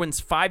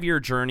Darwin's 5-year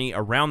journey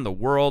around the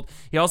world.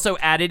 He also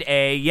added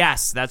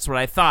yes, that's what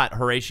I thought,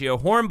 Horatio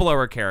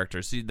Hornblower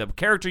character. So the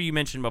character you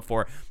mentioned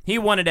before, he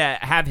wanted to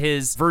have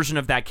his version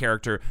of that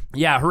character.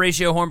 Yeah,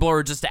 Horatio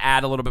Hornblower, just to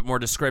add a little bit more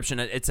description,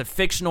 it's a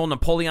fictional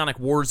Napoleonic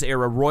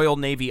Wars-era Royal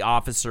Navy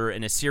officer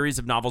in a series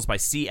of novels by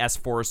C.S.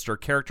 Forester,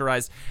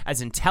 characterized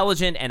as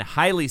intelligent and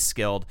highly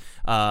skilled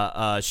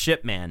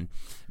shipman,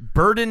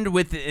 burdened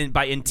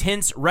by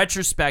intense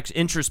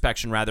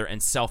introspection,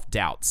 and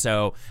self-doubt.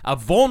 So a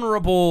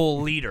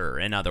vulnerable leader,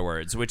 in other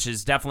words, which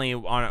is definitely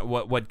on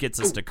what gets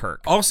us to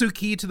Kirk. Also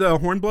key to the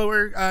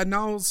Hornblower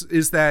novels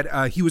is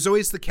that he was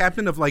always the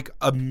captain of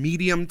a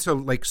medium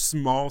to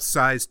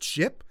small-sized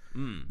ship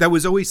that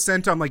was always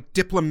sent on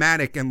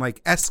diplomatic and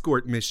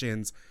escort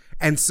missions.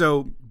 And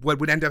so what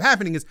would end up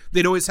happening is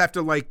they'd always have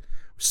to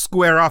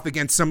square off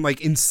against some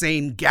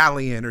insane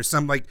galleon or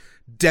some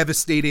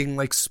devastating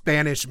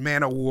Spanish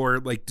man-o'-war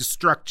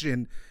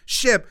destruction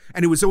ship,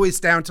 and it was always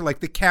down to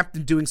the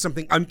captain doing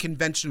something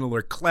unconventional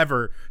or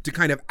clever to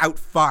kind of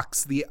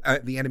outfox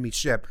the enemy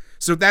ship.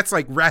 So that's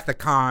Wrath of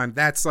Khan.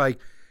 That's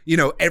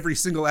every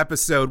single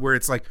episode where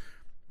it's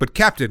but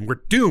Captain, we're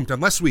doomed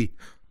unless we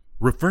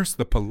reverse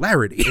the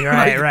polarity.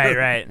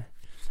 Right.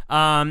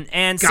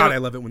 And God, so, I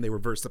love it when they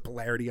reverse the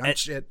polarity on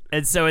shit.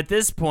 And so at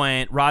this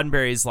point,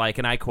 Roddenberry's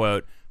and I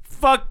quote,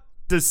 "Fuck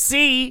the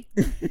sea.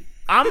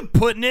 I'm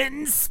putting it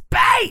in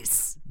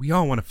space." We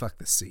all want to fuck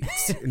the sea.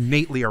 It's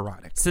innately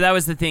erotic. So that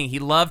was the thing. He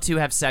loved to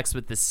have sex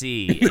with the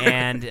sea,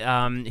 and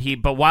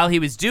but while he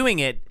was doing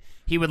it,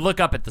 he would look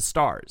up at the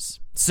stars.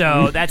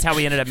 So that's how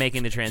we ended up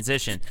making the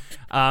transition.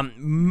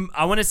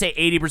 I want to say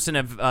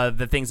 80% of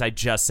the things I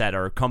just said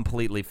are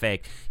completely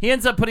fake. He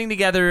ends up putting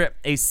together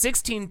a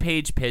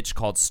 16-page pitch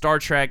called Star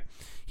Trek.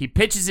 He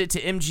pitches it to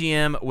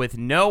MGM with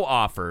no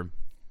offer,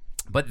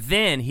 but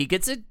then he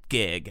gets a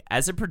gig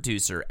as a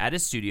producer at a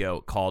studio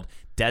called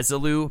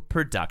Desilu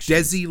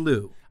Productions.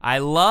 Desilu. I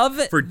love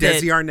for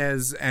Desi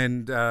Arnaz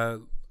and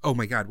oh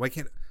my God, why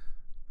can't?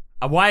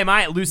 Why am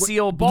I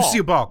Lucille Ball?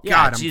 Lucille Ball.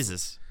 Yeah, God,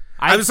 Jesus.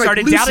 I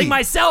started like, doubting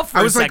myself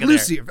for a second. I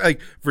was like, Lucy,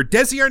 like for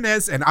Desi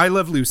Arnaz and I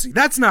Love Lucy.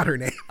 That's not her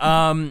name.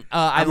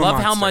 I love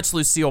how much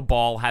Lucille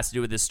Ball has to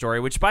do with this story,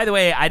 which, by the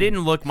way, I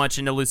didn't look much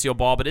into Lucille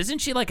Ball, but isn't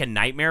she like a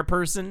nightmare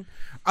person?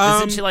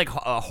 Isn't she like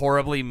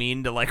horribly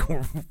mean to like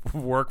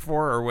work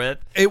for or with?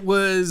 It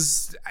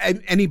was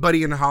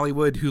anybody in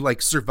Hollywood who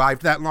like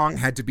survived that long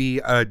had to be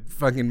a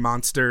fucking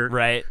monster,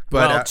 right?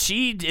 But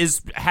she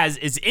is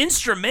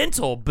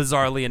instrumental,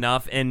 bizarrely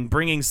enough, in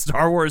bringing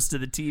Star Wars to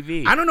the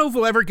TV. I don't know if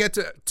we'll ever get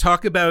to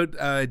talk about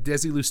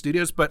Desilu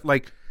Studios, but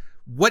like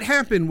what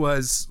happened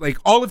was like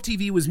all of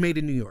TV was made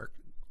in New York.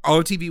 All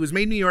of TV was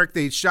made in New York.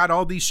 They shot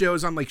all these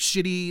shows on like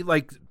shitty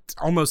like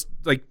almost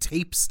like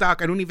tape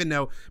stock. I don't even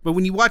know. But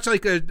when you watch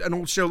like an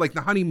old show like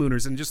The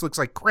Honeymooners and it just looks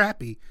like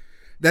crappy,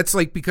 that's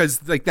like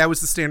because like that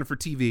was the standard for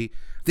TV.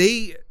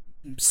 They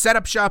set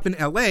up shop in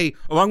LA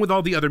along with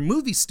all the other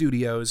movie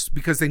studios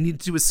because they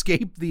needed to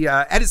escape the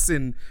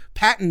Edison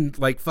patent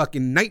like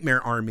fucking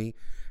nightmare army.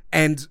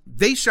 And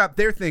they shot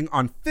their thing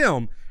on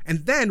film.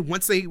 And then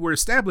once they were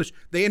established,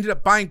 they ended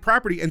up buying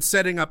property and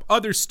setting up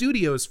other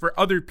studios for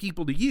other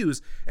people to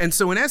use. And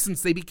so in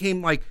essence, they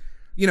became like,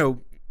 you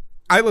know,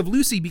 I Love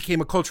Lucy became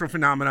a cultural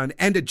phenomenon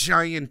and a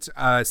giant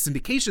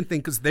syndication thing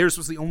because theirs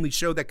was the only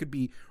show that could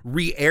be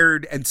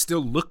re-aired and still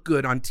look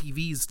good on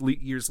TVs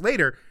years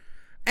later.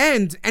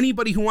 And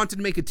anybody who wanted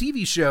to make a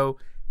TV show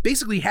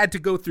basically had to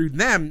go through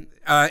them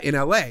in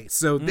LA.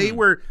 So they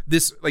were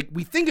this, like,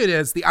 we think it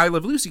as the I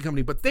Love Lucy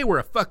company, but they were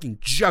a fucking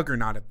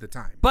juggernaut at the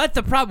time. But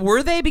the problem,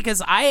 were they?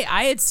 Because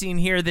I had seen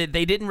here that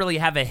they didn't really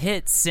have a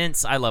hit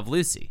since I Love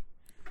Lucy.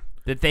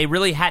 That they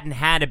really hadn't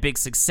had a big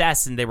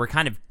success and they were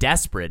kind of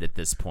desperate at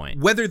this point.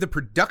 Whether the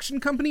production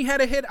company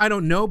had a hit, I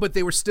don't know, but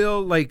they were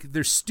still like,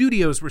 their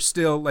studios were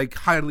still like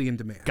highly in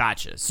demand.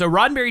 Gotcha. So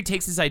Roddenberry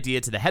takes his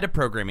idea to the head of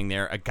programming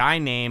there, a guy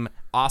named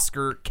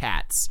Oscar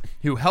Katz,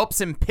 who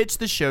helps him pitch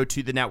the show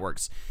to the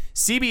networks.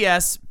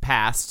 CBS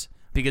passed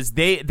because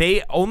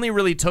they only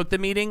really took the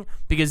meeting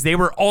because they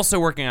were also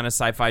working on a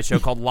sci-fi show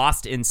called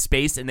Lost in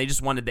Space, and they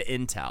just wanted the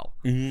intel.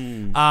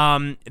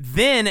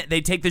 Then they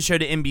take the show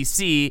to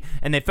NBC,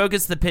 and they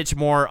focus the pitch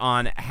more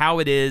on how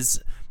it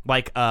is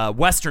like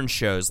Western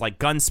shows like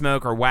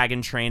Gunsmoke or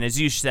Wagon Train,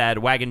 as you said,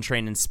 Wagon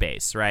Train in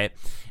Space, right?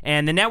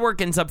 And the network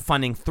ends up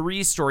funding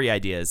 3 story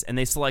ideas, and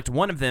they select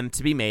one of them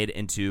to be made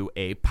into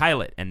a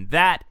pilot, and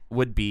that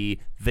would be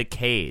The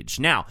Cage.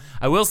 Now,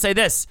 I will say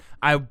this.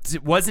 I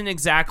wasn't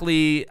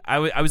exactly... I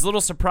was a little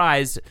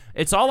surprised.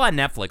 It's all on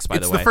Netflix, by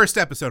the way. It's the first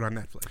episode on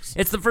Netflix.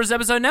 It's the first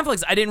episode on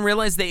Netflix. I didn't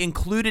realize they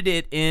included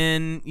it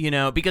in, you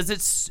know, because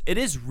it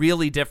is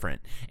really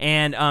different.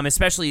 And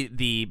especially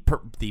the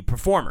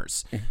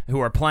performers who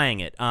are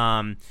playing it.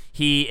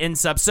 He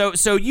ends up...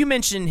 So you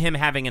mentioned him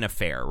having an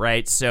affair,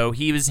 right? So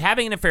he was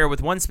having an affair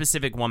with one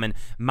specific woman,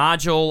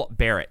 Majel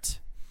Barrett.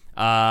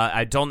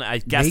 I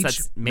guess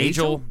that's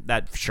Majel.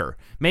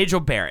 Majel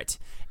Barrett.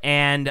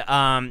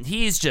 And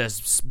he's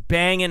just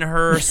banging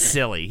her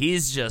silly.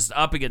 He's just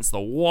up against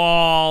the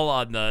wall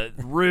on the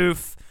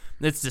roof.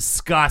 It's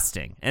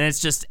disgusting. And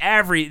it's just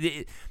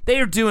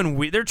they're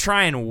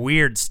trying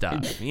weird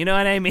stuff. You know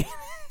what I mean?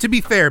 To be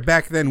fair,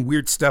 back then,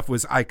 weird stuff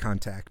was eye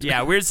contact.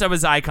 Yeah, weird stuff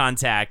was eye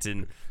contact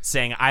and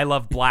saying, I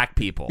love black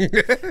people.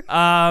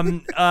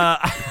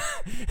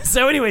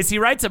 So anyways, he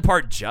writes a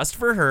part just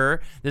for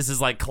her. This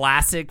is like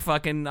classic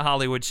fucking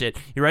Hollywood shit.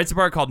 He writes a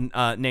part called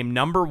named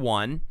Number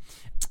One.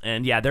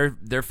 And yeah,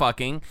 they're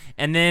fucking.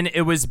 And then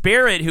it was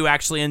Barrett who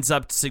actually ends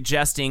up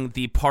suggesting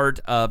the part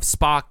of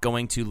Spock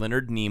going to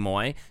Leonard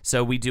Nimoy.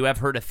 So we do have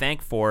her to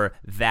thank for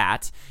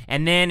that.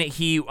 And then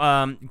he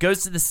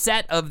goes to the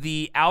set of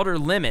the Outer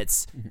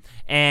Limits,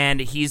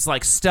 and he's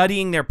like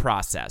studying their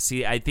process.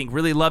 He, I think,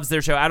 really loves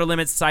their show, Outer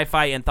Limits,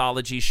 sci-fi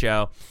anthology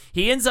show.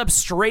 He ends up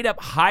straight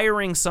up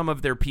hiring some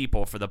of their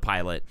people for the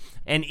pilot,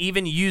 and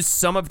even used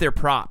some of their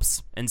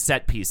props and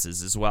set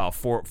pieces as well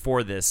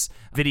for this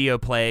video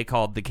play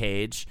called The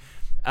Cage.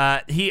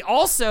 He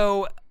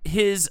also,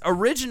 his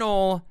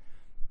original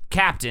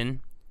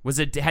captain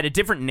had a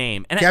different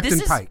name, and Captain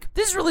Pike.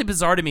 This is really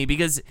bizarre to me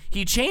because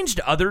he changed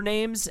other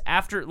names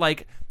after,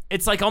 like,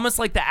 it's like almost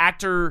like the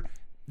actor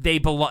they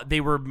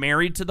were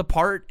married to the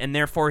part, and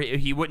therefore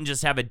he wouldn't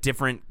just have a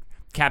different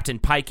Captain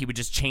Pike, he would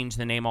just change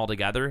the name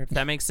altogether, if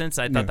that makes sense.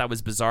 I thought that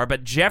was bizarre.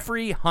 But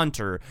Jeffrey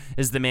Hunter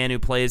is the man who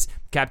plays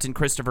Captain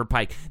Christopher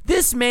Pike.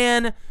 This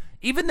man,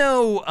 even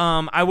though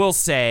I will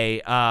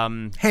say...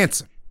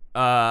 handsome.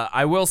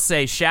 I will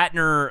say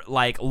Shatner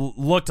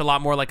looked a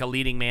lot more like a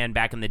leading man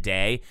back in the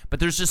day, but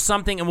there's just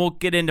something, and we'll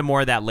get into more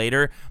of that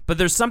later, but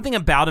there's something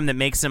about him that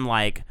makes him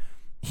like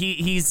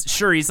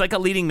he's like a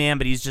leading man,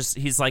 but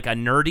he's like a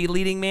nerdy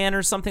leading man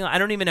or something. I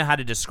don't even know how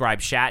to describe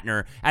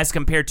Shatner as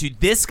compared to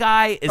this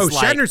guy.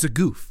 Shatner's a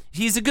goof.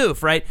 He's a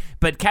goof, right?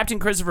 But Captain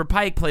Christopher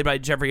Pike, played by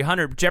Jeffrey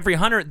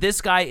Hunter,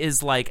 this guy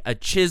is like a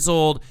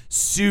chiseled,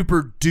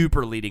 super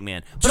duper leading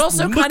man, but Just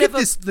also look kind at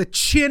of the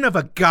chin of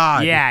a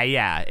god.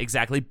 Yeah,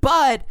 exactly.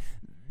 But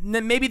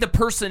maybe the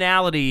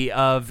personality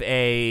of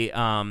a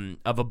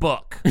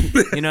book.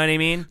 You know what I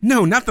mean?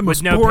 No, not the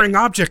most boring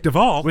object of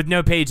all. With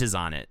no pages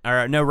on it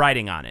or no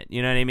writing on it.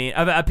 You know what I mean?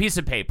 A piece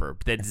of paper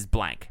that is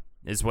blank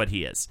is what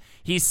he is.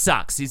 He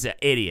sucks. He's an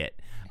idiot.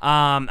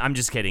 I'm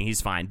just kidding.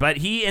 He's fine. But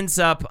he ends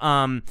up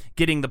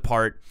getting the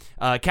part.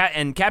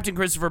 And Captain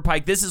Christopher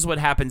Pike, this is what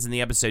happens in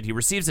the episode. He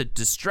receives a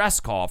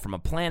distress call from a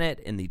planet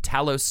in the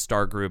Talos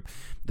star group.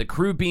 The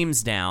crew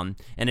beams down,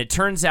 and it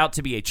turns out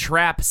to be a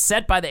trap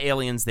set by the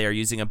aliens there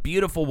using a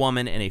beautiful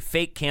woman and a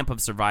fake camp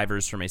of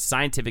survivors from a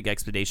scientific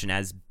expedition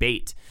as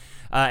bait.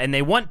 And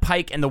they want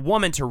Pike and the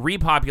woman to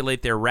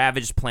repopulate their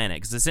ravaged planet,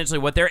 because essentially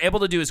what they're able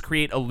to do is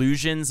create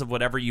illusions of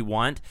whatever you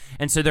want,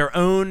 and so their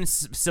own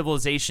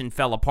civilization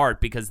fell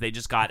apart because they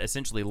just got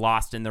essentially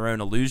lost in their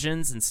own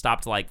illusions and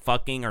stopped like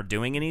fucking or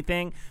doing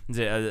anything.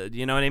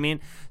 You know what I mean?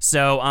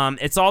 So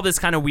it's all this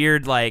kind of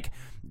weird like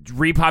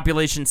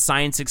repopulation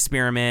science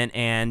experiment,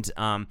 and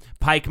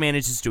Pike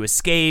manages to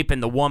escape,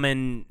 and the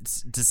woman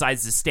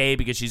decides to stay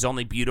because she's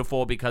only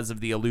beautiful because of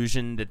the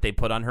illusion that they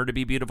put on her to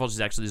be beautiful.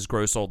 She's actually this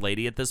gross old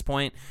lady at this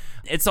point.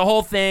 It's a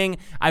whole thing.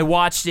 I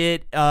watched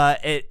it,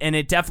 and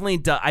it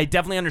definitely I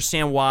definitely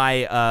understand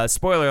why,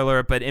 spoiler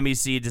alert, but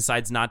NBC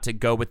decides not to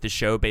go with the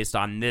show based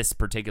on this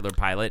particular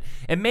pilot.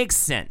 It makes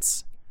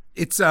sense.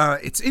 It's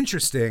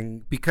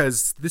interesting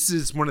because this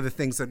is one of the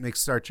things that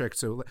makes Star Trek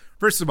so.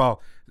 First of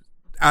all,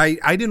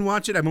 I didn't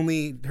watch it. I've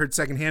only heard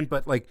secondhand,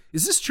 but like,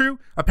 is this true?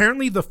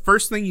 Apparently, the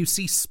first thing you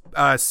see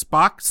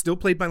Spock, still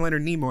played by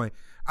Leonard Nimoy,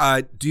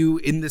 do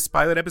in this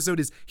pilot episode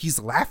is he's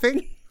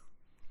laughing.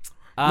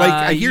 Like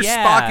I hear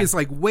Spock is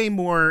like way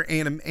more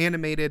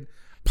animated.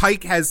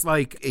 Pike has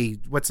like a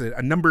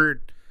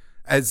number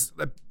as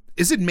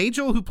is it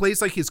Majel who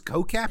plays like his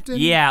co-captain?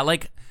 Yeah,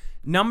 like.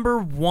 Number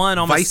one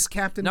almost vice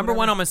captain. Number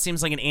one almost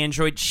seems like an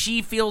android.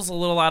 She feels a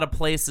little out of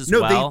place as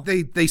well.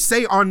 No, they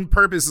say on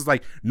purpose is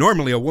like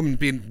normally a woman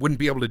wouldn't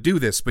be able to do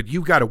this, but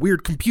you got a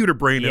weird computer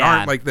brain and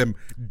aren't like them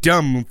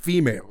dumb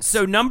females.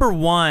 So number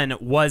one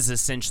was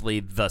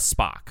essentially the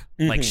Spock.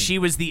 Mm-hmm. Like she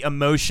was the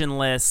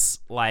emotionless,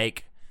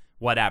 like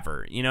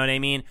whatever. You know what I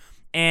mean?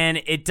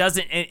 And it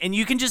doesn't, and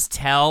you can just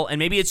tell, and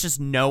maybe it's just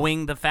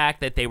knowing the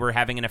fact that they were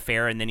having an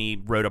affair and then he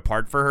wrote a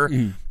part for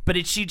her,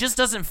 but she just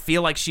doesn't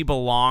feel like she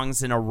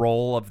belongs in a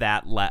role of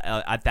that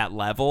at that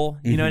level.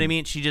 You know what I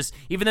mean? She just,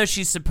 even though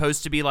she's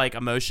supposed to be like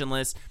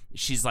emotionless,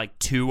 she's like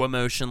too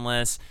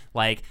emotionless.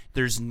 Like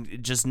there's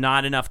just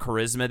not enough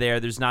charisma there.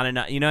 There's not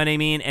enough, you know what I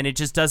mean? And it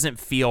just doesn't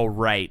feel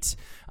right.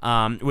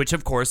 Which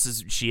of course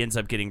is she ends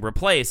up getting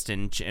replaced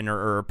and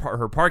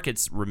her part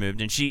gets removed,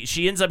 and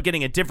she ends up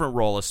getting a different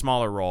role, a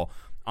smaller role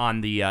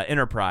on the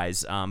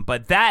Enterprise.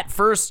 But that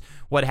first,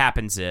 what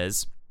happens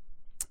is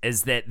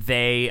that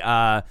they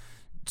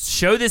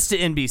show this to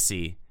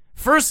NBC.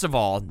 First of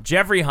all,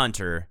 Jeffrey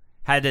Hunter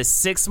had a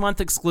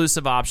 6-month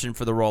exclusive option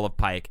for the role of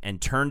Pike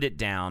and turned it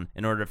down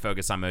in order to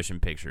focus on motion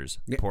pictures.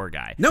 Yeah. Poor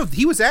guy. No,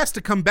 he was asked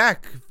to come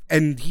back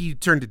and he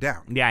turned it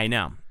down. Yeah, I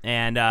know.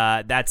 And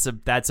that's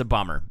a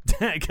bummer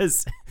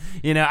because,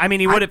 you know, I mean,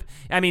 he would have,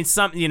 I mean,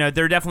 some, you know,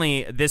 they're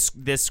definitely,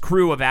 this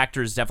crew of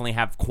actors definitely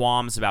have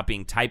qualms about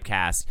being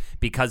typecast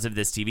because of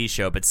this TV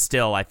show, but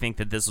still, I think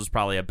that this was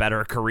probably a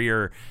better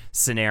career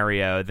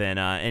scenario than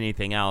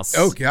anything else.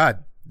 Oh,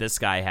 God. This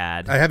guy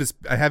had. I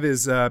have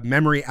his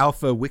Memory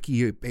Alpha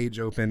wiki page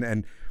open,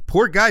 and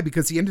poor guy,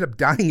 because he ended up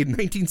dying in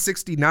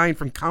 1969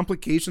 from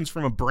complications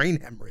from a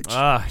brain hemorrhage.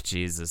 Oh,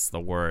 Jesus,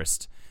 the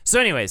worst. So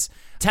anyways,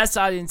 test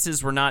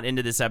audiences were not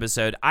into this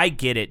episode. I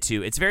get it,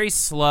 too. It's very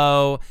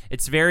slow.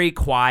 It's very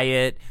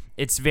quiet.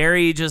 It's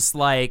very just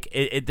like,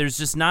 there's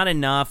just not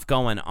enough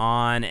going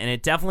on, and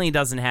it definitely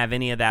doesn't have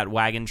any of that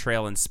wagon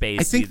trail in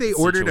space. I think they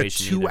ordered a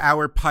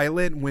 2-hour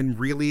pilot when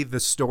really the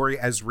story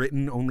as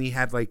written only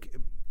had like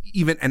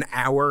even an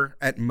hour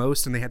at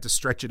most, and they had to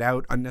stretch it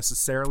out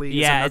unnecessarily.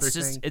 Yeah,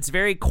 it's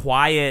very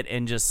quiet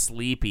and just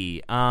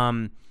sleepy.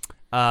 And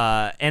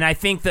I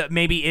think that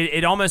maybe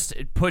it almost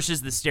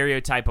pushes the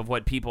stereotype of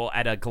what people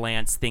at a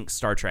glance think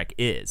Star Trek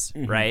is,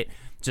 right?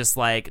 Just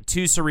like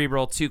too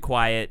cerebral, too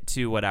quiet,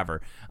 too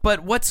whatever.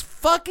 But what's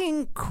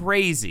fucking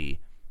crazy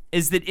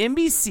is that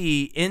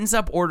NBC ends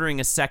up ordering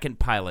a second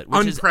pilot,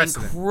 which is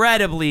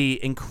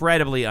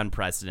incredibly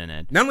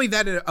unprecedented. Not only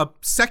that, a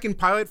second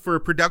pilot for a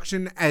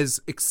production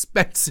as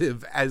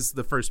expensive as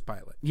the first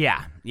pilot.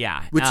 Yeah.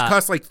 Which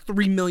costs like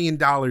 $3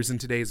 million in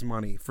today's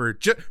money for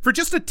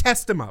just to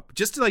test them up,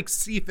 just to like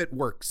see if it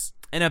works.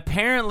 And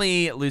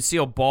apparently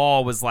Lucille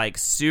Ball was like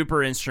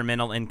super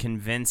instrumental in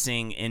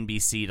convincing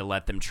NBC to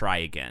let them try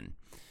again.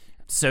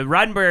 So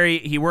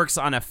Roddenberry, he works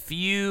on a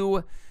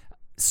few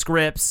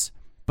scripts,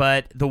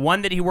 but the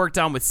one that he worked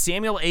on with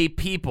Samuel A.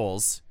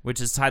 Peoples,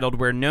 which is titled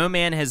Where No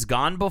Man Has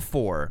Gone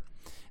Before,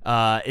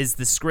 is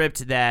the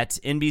script that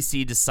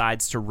NBC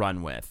decides to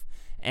run with.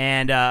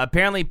 And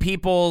apparently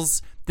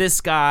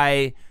this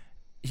guy,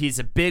 he's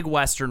a big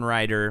Western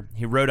writer.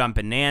 He wrote on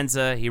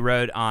Bonanza. He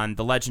wrote on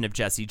The Legend of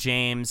Jesse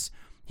James.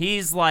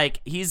 He's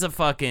the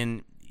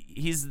fucking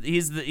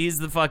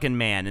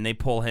man, and they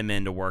pull him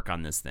in to work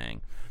on this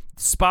thing.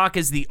 Spock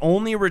is the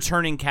only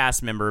returning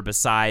cast member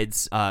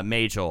besides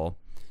Majel,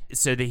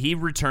 so that he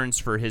returns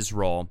for his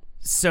role.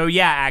 So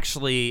yeah,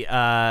 actually,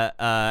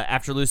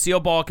 after Lucille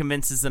Ball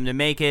convinces them to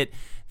make it,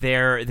 they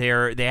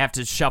have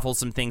to shuffle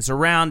some things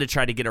around to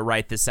try to get it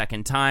right the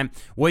second time.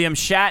 William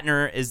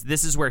Shatner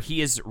this is where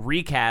he is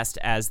recast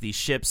as the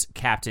ship's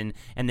captain,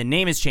 and the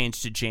name is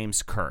changed to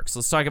James Kirk. So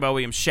let's talk about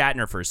William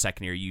Shatner for a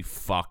second here, you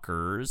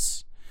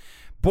fuckers.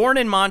 Born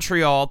in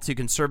Montreal to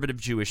conservative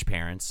Jewish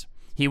parents,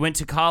 he went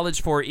to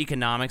college for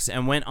economics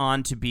and went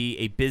on to be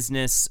a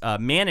business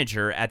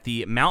manager at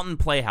the Mountain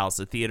Playhouse,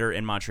 a theater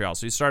in Montreal.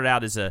 So he started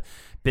out as a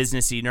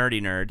businessy, nerdy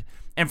nerd.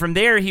 And from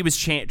there, he was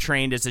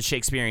trained as a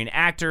Shakespearean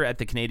actor at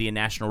the Canadian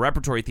National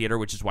Repertory Theatre,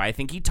 which is why I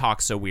think he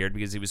talks so weird,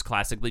 because he was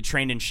classically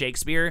trained in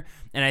Shakespeare.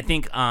 And I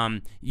think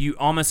you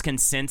almost can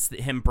sense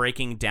him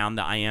breaking down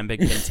the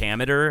iambic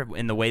pentameter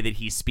in the way that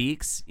he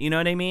speaks. You know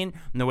what I mean?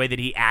 In the way that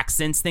he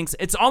accents things.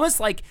 It's almost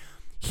like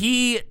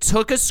he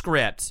took a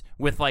script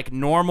with like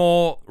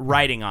normal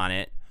writing on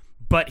it,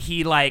 but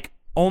he like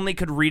only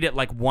could read it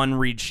like one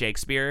reads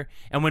Shakespeare.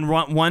 And when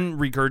one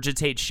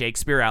regurgitates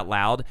Shakespeare out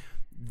loud,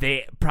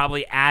 they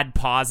probably add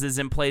pauses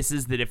in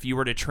places that if you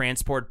were to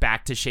transport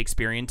back to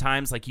Shakespearean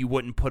times, like you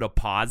wouldn't put a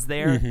pause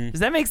there. Does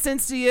that make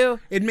sense to you?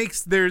 It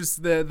makes, there's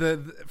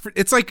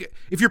it's like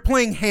if you're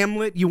playing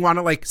Hamlet, you want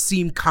to like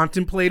seem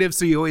contemplative,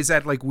 so you always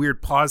add like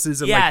weird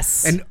pauses and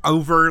yes, like, and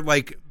over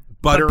like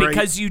butter. But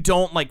because you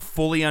don't like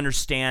fully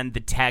understand the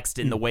text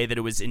in the way that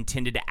it was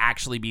intended to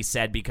actually be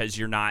said, because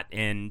you're not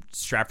in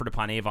Stratford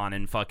upon Avon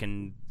in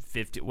fucking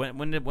 50.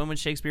 When was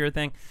Shakespeare a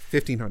thing?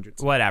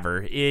 1500s.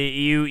 Whatever.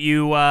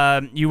 You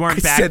weren't I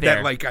back said there.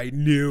 that like I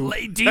knew.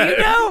 Do you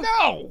know?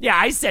 No. Yeah,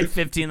 I said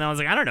 15. And I was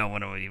like, I don't know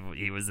when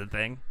he was a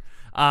thing.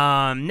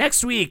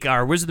 Next week,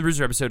 our Wizard of the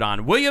Bruiser episode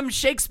on William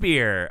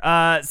Shakespeare.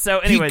 So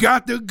anyway, he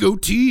got the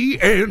goatee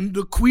and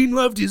the queen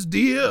loved his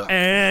deer.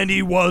 And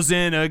he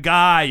wasn't a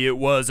guy. It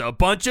was a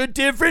bunch of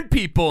different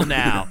people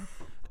now.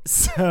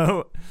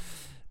 So,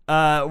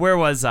 where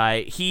was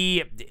I?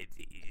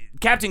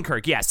 Captain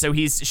Kirk, yeah. So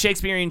he's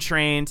Shakespearean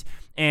trained,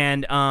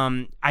 and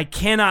I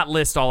cannot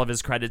list all of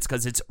his credits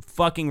because it's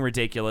fucking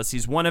ridiculous.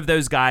 He's one of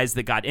those guys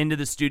that got into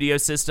the studio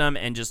system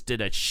and just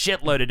did a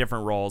shitload of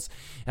different roles.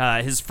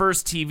 His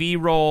first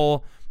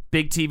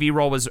big TV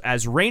role was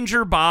as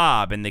Ranger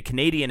Bob in the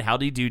Canadian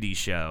Howdy Doody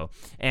show,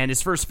 and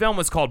his first film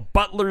was called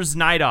Butler's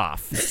Night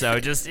Off. So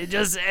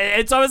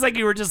it's always like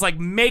you were just like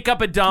make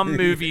up a dumb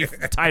movie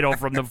title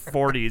from the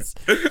 40s.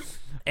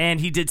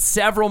 And he did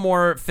several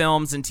more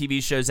films and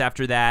TV shows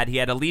after that. He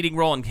had a leading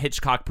role in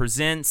Hitchcock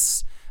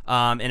Presents in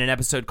an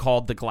episode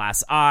called The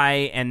Glass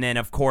Eye. And then,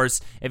 of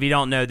course, if you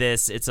don't know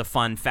this, it's a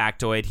fun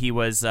factoid. He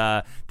was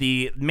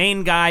the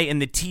main guy in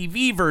the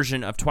TV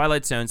version of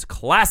Twilight Zone's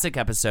classic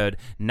episode,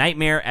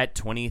 Nightmare at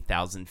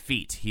 20,000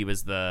 Feet. He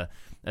was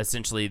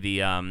essentially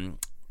the... I'm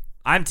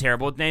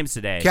terrible with names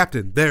today.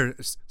 Captain,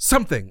 there's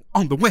something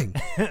on the wing.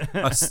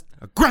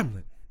 a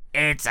gremlin.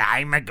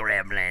 I'm a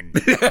gremlin.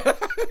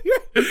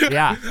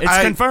 Yeah,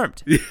 it's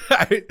confirmed.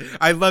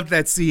 I loved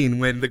that scene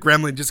when the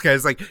gremlin just kind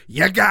of like,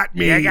 you got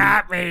me.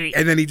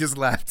 And then he just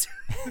left.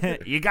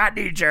 You got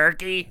any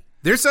jerky?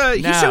 He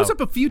shows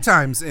up a few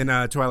times in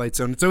Twilight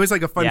Zone. It's always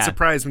like a fun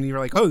surprise when you're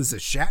like, oh, this is a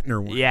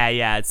Shatner one.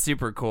 Yeah, it's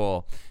super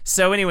cool.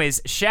 So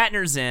anyways,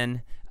 Shatner's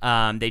in.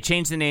 They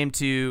changed the name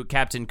to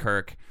Captain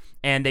Kirk,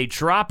 and they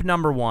drop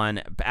number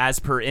 1 as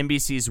per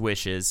NBC's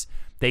wishes.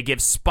 They give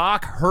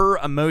Spock her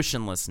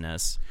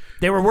emotionlessness.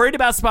 They were worried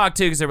about Spock,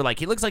 too, because they were like,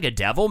 he looks like a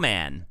devil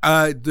man.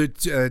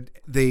 The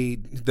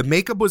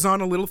makeup was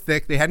on a little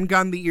thick. They hadn't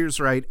gotten the ears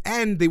right.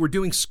 And they were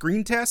doing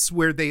screen tests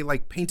where they,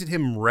 like, painted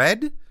him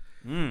red.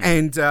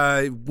 And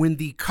when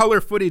the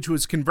color footage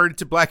was converted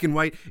to black and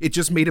white, it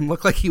just made him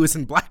look like he was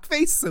in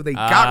blackface, so they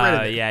got rid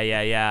of it.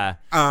 Yeah.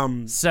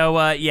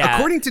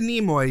 According to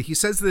Nimoy, he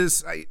says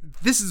this.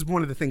 This is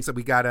one of the things that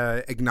we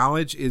gotta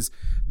acknowledge is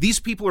these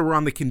people are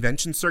on the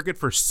convention circuit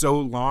for so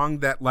long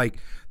that like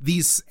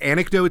these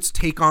anecdotes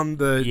take on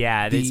the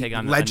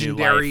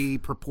legendary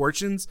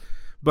proportions.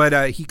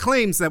 But he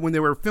claims that when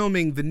they were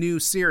filming the new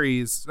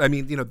series,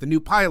 the new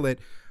pilot.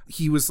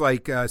 He was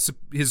like, this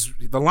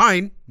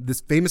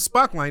famous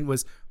Spock line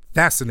was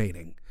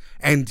fascinating.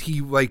 And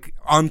he like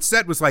on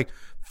set was like,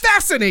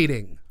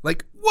 fascinating.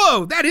 Like,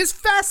 whoa, that is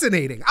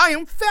fascinating. I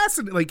am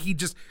fascinated. Like he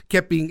just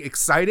kept being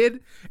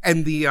excited.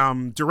 And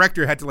the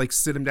director had to like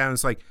sit him down and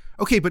was like,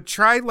 okay, but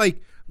try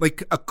like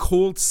a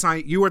cold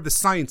science. You are the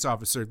science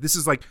officer. This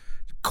is like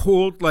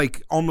cold,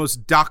 like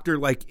almost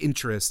doctor-like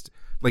interest.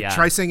 Like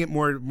try saying it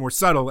more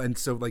subtle. And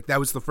so like that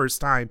was the first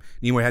time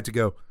Nimoy had to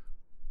go,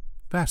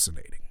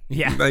 fascinating.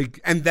 Yeah.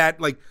 And that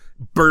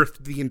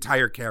birthed the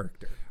entire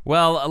character.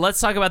 Well,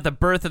 let's talk about the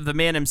birth of the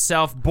man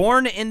himself.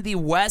 Born in the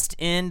West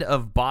End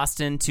of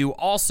Boston to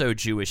also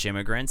Jewish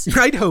immigrants.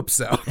 I'd hope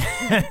so.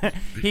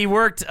 He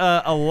worked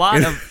a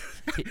lot of...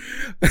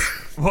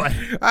 What?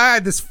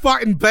 This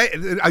fucking...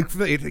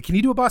 Can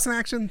you do a Boston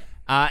accent?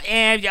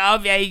 Fucking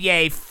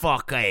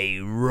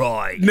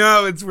right.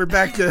 No, we're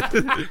back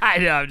to... I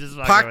know, I'm just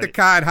fucking Park with the it.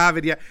 car,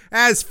 Harvard, yeah.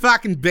 As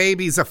fucking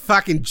baby's a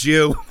fucking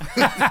Jew.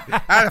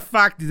 How the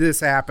fuck did this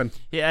happen?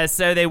 Yeah,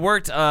 so he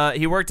worked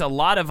a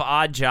lot of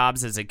odd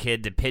jobs as a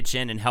kid to pitch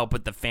in and help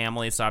with the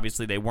family, so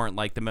obviously they weren't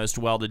like the most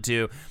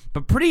well-to-do.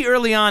 But pretty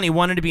early on, he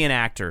wanted to be an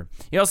actor.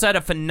 He also had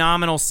a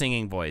phenomenal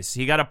singing voice.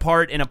 He got a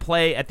part in a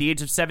play at the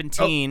age of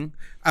 17.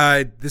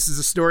 This is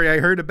a story I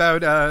heard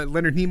about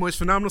Leonard Nimoy's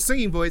phenomenal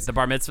singing voice. The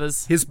bar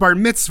mitzvahs? His bar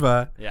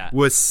mitzvah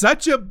was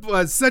such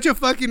a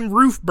fucking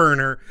roof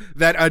burner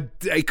that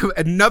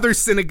another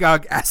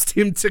synagogue asked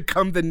him to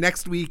come the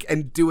next week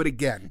and do it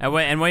again.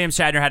 And William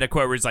Shatner had a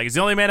quote where he's like, "He's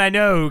the only man I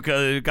know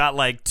who got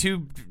like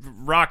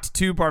rocked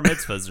two bar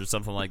mitzvahs or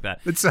something like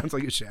that." It sounds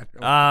like a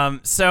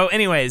Shatner. So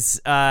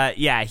anyways,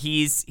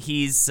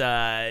 he's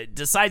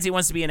decides he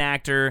wants to be an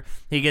actor.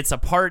 He gets a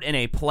part in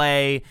a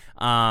play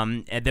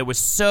that was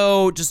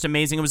so just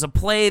amazing. It was a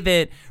play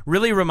that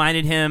really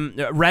resonated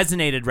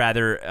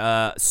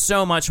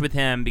so much with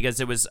him because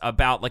it was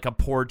about like a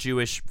poor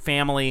Jewish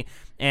family.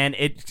 And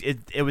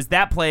it was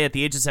that play at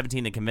the age of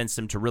 17 that convinced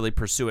him to really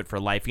pursue it for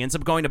life. He ends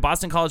up going to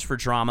Boston College for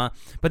drama,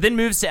 but then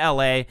moves to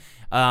L.A.,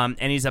 and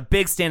he's a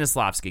big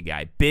Stanislavski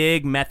guy,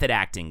 big method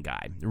acting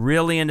guy,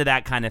 really into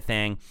that kind of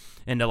thing,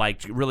 into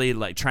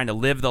really trying to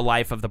live the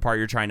life of the part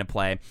you're trying to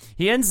play.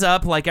 He ends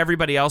up, like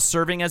everybody else,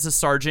 serving as a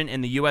sergeant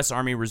in the U.S.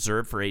 Army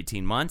Reserve for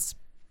 18 months.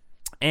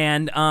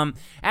 And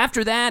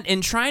after that,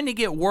 in trying to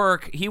get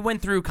work, he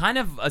went through kind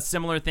of a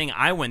similar thing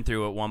I went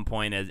through at one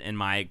point in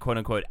my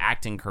quote-unquote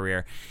acting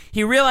career.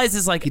 He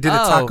realizes, like, he did a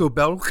Taco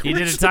Bell commercial. He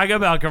did a Taco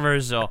Bell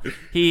commercial.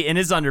 He in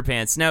his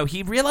underpants. No,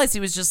 he realized he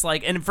was just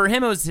like, and for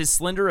him it was his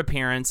slender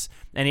appearance,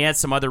 and he had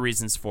some other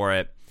reasons for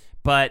it.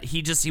 But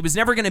he was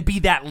never going to be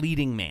that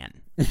leading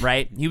man,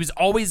 right? He was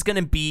always going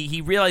to be, he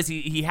realized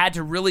he had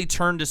to really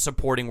turn to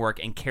supporting work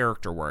and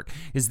character work,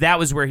 because that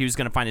was where he was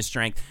going to find his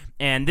strength.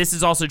 And this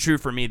is also true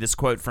for me, this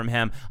quote from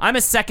him. "I'm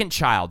a second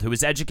child who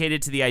was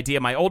educated to the idea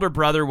my older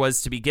brother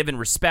was to be given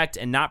respect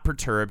and not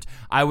perturbed.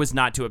 I was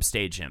not to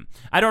upstage him."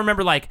 I don't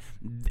remember,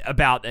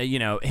 about,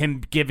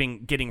 him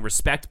getting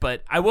respect,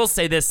 but I will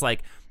say this,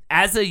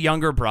 as a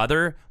younger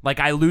brother,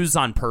 I lose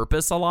on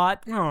purpose a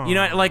lot. Aww. You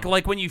know,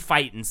 like when you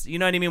fight and you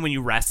know what I mean, when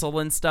you wrestle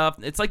and stuff,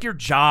 it's like your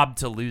job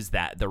to lose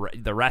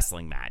the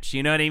wrestling match.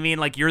 You know what I mean?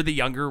 Like you're the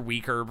younger,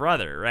 weaker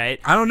brother, right?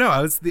 I don't know.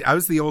 I was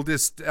the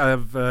oldest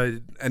of,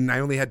 and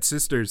I only had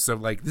sisters, so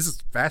this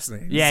is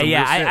fascinating.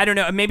 Yeah. I don't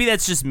know. Maybe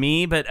that's just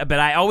me, but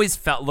I always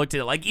looked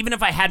at it even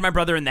if I had my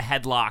brother in the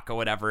headlock or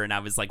whatever, and I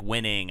was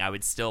winning, I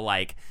would still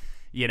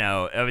it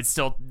would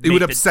still it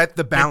would upset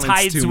the balance. The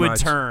tides too would much.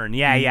 turn.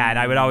 Yeah, and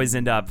I would always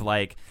end up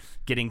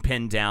getting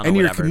pinned down. And or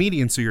you're whatever. a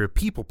comedian, so you're a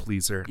people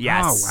pleaser.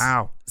 Yes. Oh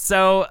wow.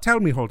 So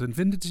tell me, Holden,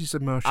 vintage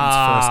emotions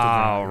first.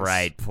 All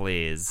right,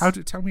 please.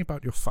 Tell me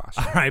about your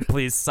foster? All right,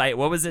 please.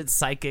 What was it?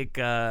 Psychic.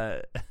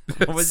 What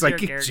was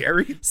Psychic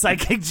Jerry?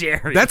 Psychic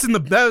Jerry. That's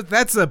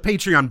that's a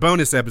Patreon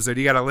bonus episode.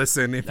 You got to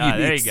listen if you need.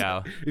 There you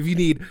go. If you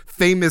need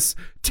famous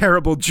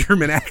terrible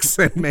German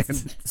accent man.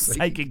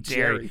 Psychic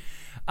Jerry.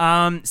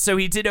 So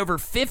he did over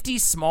 50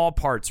 small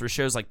parts for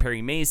shows like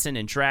Perry Mason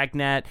and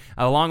Dragnet,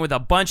 along with a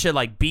bunch of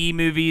B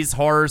movies,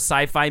 horror,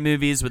 sci-fi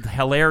movies with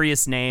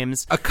hilarious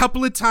names. A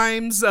couple of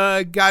times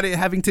got it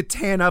having to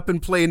tan up and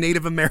play a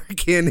Native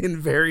American in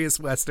various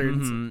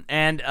westerns. Mm-hmm.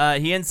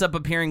 And he ends up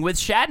appearing with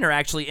Shatner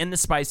actually in the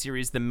spy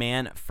series The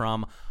Man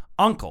from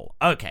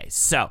U.N.C.L.E. Okay,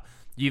 so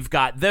you've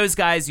got those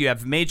guys. You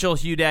have Majel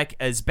Hudek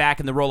as back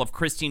in the role of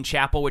Christine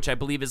Chappell, which I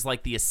believe is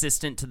the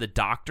assistant to the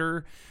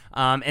doctor.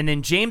 And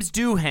then James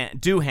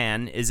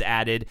Doohan is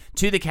added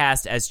to the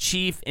cast as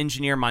Chief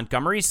Engineer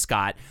Montgomery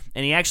Scott,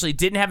 and he actually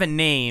didn't have a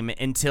name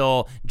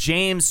until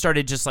James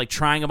started just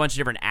trying a bunch of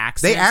different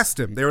accents. They asked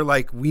him. They were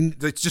like,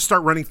 let's just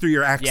start running through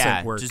your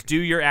accent work. Just do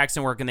your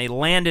accent work, and they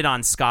landed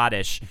on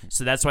Scottish,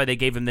 so that's why they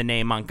gave him the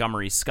name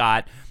Montgomery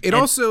Scott.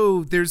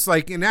 Also, there's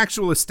an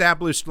actual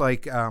established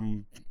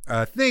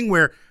thing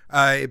where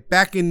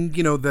back in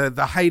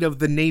the height of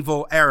the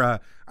naval era,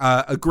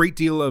 a great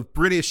deal of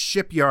British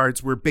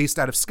shipyards were based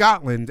out of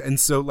Scotland, and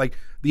so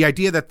the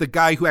idea that the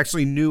guy who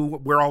actually knew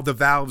where all the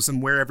valves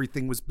and where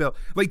everything was built,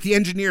 the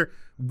engineer,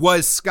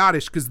 was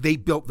Scottish because they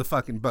built the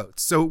fucking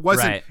boats. So it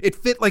wasn't. Right. It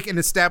fit an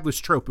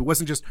established trope. It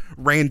wasn't just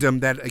random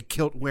that a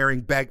kilt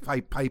wearing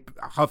bagpipe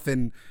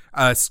huffing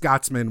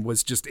Scotsman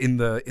was just in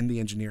the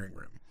engineering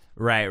room.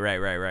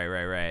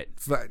 Right.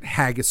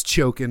 Haggis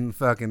choking,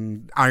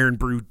 fucking iron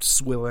brew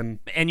swilling.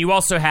 And you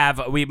also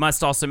we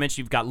must also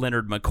mention, you've got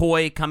Leonard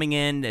McCoy coming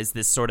in as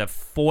this sort of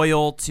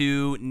foil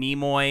to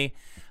Nimoy.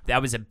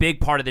 That was a big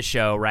part of the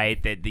show,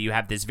 right? That you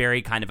have this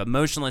very kind of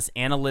emotionless,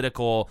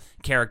 analytical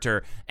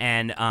character.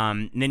 And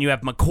then you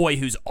have McCoy,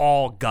 who's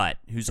all gut,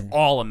 who's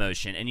all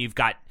emotion. And you've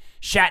got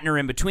Shatner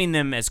in between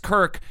them as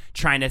Kirk,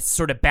 trying to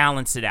sort of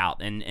balance it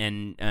out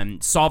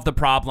and solve the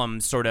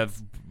problem sort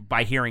of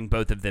by hearing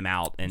both of them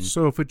out. And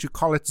so would you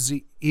call it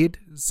the id,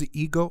 the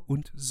ego,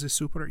 and the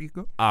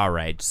superego? All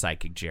right,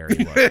 Psychic Jerry.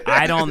 Look,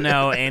 I don't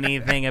know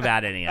anything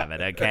about any of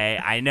it, okay?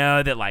 I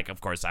know that, like, of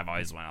course, I've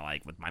always wanted,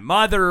 like, with my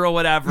mother or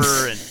whatever.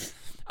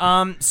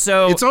 And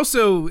so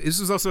this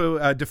is also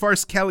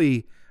DeForest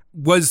Kelley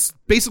was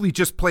basically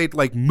just played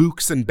like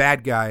mooks and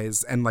bad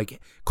guys and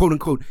like quote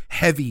unquote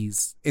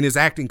heavies in his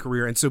acting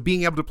career. And so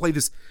being able to play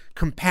this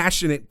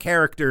compassionate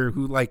character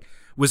who like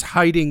was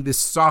hiding this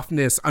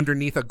softness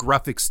underneath a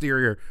gruff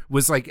exterior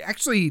was like,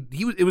 actually,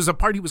 it was a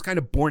part he was kind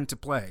of born to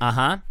play.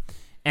 Uh-huh.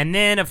 And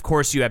then, of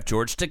course, you have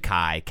George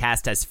Takei,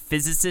 cast as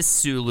physicist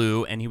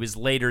Sulu, and he was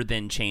later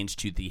then changed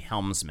to the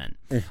helmsman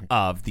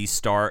of the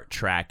Star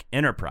Trek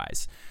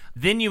Enterprise.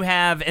 Then you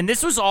have, and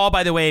this was all,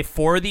 by the way,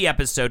 for the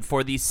episode,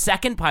 for the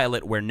second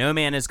pilot, Where No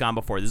Man Has Gone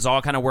Before. This is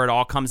all kind of where it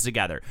all comes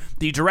together.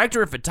 The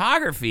director of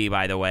photography,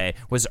 by the way,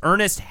 was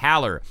Ernest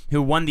Haller,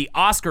 who won the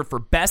Oscar for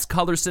Best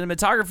Color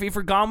Cinematography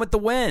for Gone with the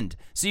Wind.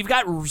 So you've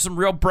got some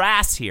real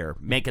brass here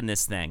making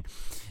this thing.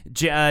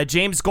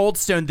 James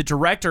Goldstone, the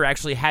director,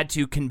 actually had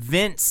to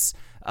convince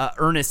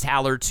Ernest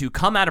Haller to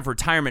come out of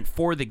retirement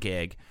for the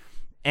gig.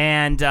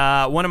 And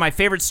one of my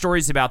favorite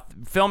stories about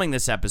filming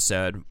this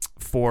episode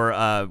for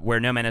Where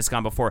No Man Has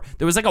Gone Before,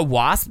 there was like a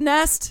wasp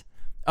nest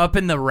up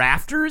in the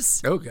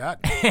rafters. Oh, God.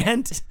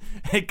 And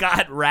it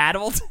got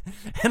rattled.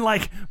 And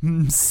like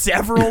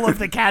several of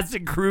the cast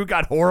and crew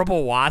got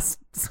horrible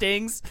wasp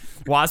stings.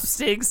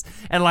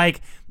 And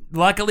like,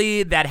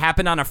 luckily, that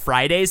happened on a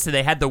Friday, so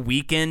they had the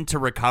weekend to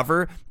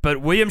recover. But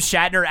William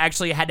Shatner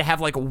actually had to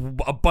have like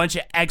a bunch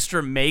of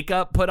extra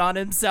makeup put on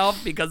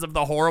himself because of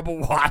the horrible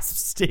wasp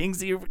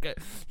stings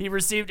he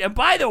received. And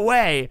by the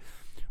way,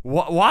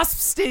 wasp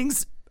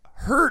stings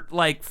hurt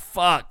like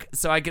fuck.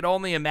 So I could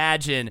only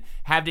imagine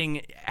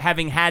having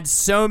had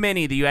so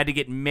many that you had to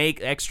get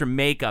extra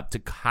makeup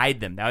to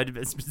hide them. That would have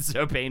been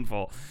so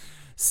painful.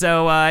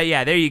 So,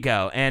 yeah, there you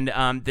go. And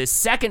the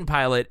second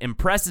pilot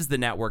impresses the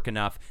network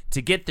enough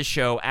to get the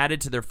show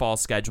added to their fall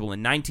schedule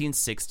in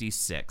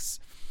 1966.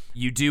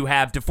 You do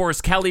have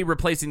DeForest Kelley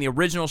replacing the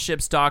original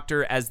ship's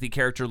doctor as the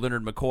character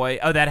Leonard McCoy.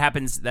 Oh, that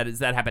happened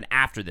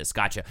after this.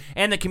 Gotcha.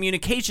 And the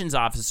communications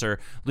officer,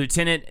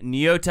 Lieutenant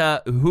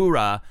Nyota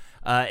Uhura,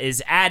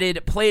 is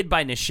added, played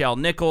by Nichelle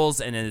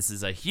Nichols, and this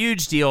is a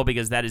huge deal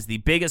because that is the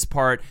biggest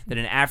part that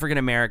an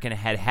African-American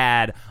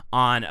had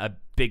on a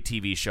big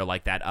TV show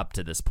like that up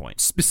to this point.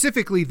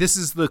 Specifically, this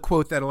is the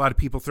quote that a lot of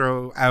people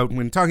throw out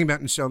when talking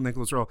about Nichelle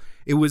Nichols' role.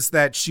 It was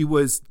that she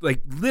was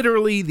like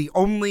literally the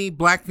only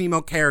black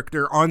female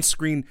character on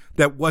screen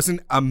that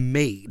wasn't a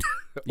maid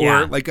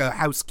or like a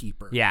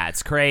housekeeper. Yeah,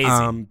 it's crazy.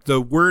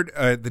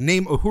 The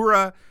name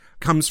Uhura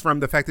comes from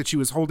the fact that she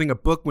was holding a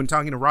book when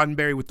talking to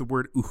Roddenberry with the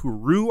word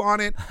uhuru on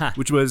it,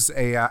 which was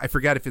I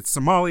forgot if it's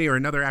Somali or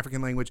another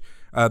African language,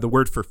 the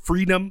word for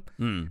freedom.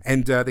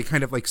 And they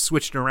kind of like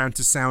switched it around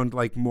to sound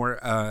like more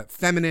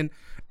feminine.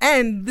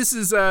 And this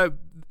is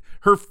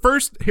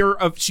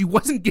she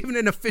wasn't given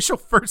an official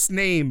first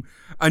name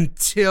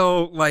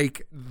until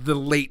like the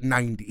late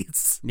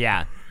 90s.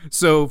 Yeah.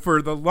 So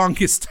for the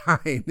longest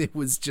time, she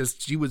was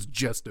just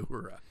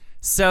Uhura.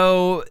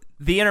 So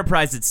the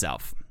Enterprise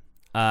itself.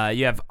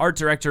 You have art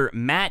director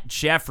Matt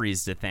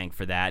Jeffries to thank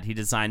for that. He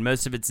designed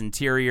most of its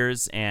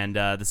interiors and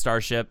the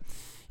starship.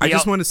 I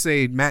just want to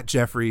say, Matt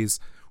Jeffries,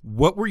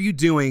 what were you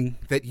doing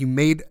that you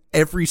made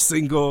every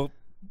single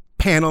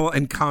panel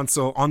and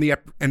console on the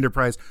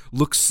Enterprise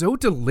look so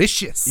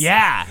delicious?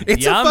 Yeah.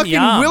 It's a fucking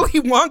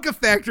Willy Wonka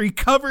factory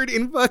covered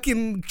in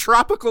fucking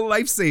tropical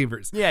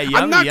lifesavers. Yeah,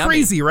 I'm not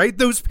crazy, right?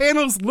 Those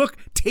panels look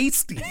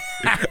tasty.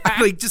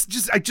 I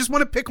just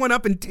want to pick one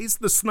up and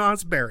taste the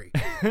snozzberry.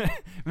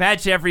 Matt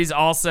Jeffries,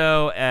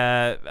 also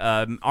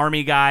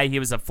Army guy. He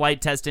was a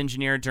flight test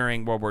engineer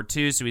during World War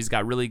II, so he's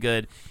got really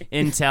good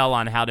intel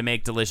on how to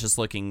make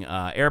delicious-looking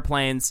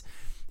airplanes.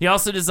 He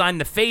also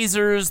designed the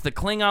phasers, the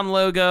Klingon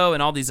logo,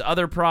 and all these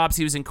other props.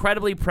 He was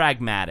incredibly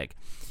pragmatic.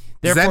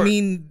 Does that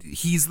mean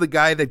he's the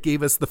guy that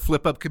gave us the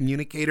flip-up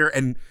communicator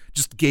and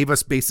just gave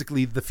us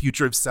basically the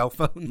future of cell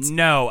phones?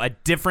 No, a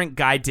different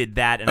guy did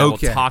that, and I will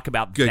talk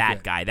about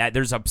that guy.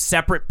 There's a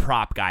separate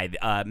prop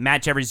guy.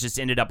 Matt Jeffries just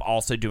ended up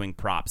also doing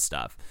prop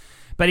stuff.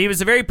 But he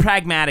was a very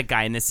pragmatic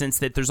guy in the sense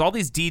that there's all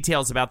these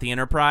details about the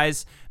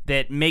Enterprise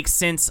that make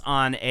sense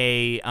on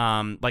a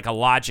like a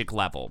logic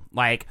level,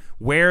 like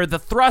where the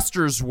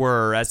thrusters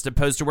were as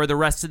opposed to where the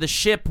rest of the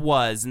ship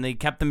was, and they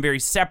kept them very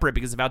separate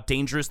because of how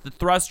dangerous the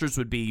thrusters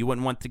would be. You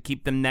wouldn't want to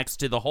keep them next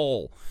to the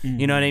hull,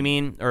 you know what I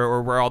mean,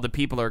 or where all the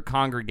people are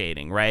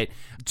congregating, right?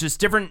 Just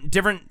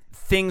different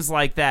things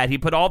like that. He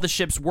put all the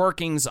ship's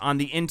workings on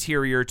the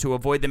interior to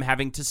avoid them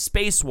having to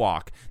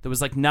spacewalk. There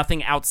was like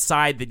nothing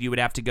outside that you would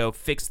have to go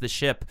fix the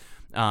ship.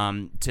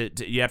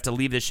 You have to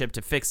leave the ship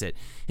to fix it.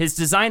 His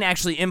design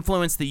actually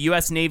influenced the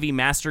U.S. Navy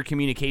Master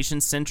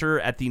Communications Center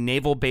at the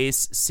Naval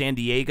Base San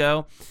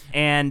Diego,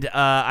 and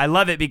I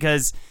love it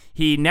because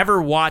he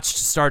never watched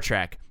Star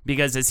Trek,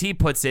 because, as he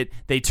puts it,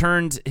 they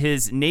turned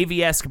his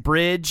Navy-esque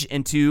bridge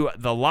into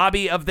the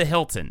lobby of the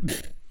Hilton.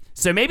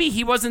 So maybe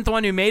he wasn't the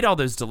one who made all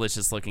those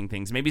delicious-looking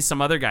things. Maybe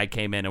some other guy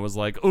came in and was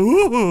like,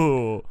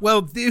 ooh.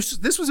 Well,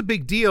 this was a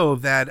big deal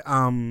that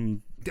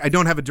I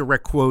don't have a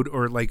direct quote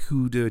or like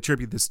who to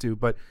attribute this to,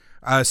 but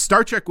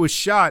Star Trek was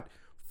shot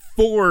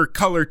for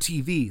color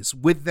TVs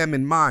with them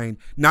in mind,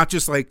 not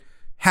just like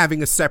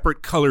having a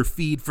separate color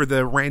feed for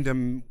the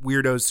random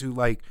weirdos who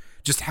like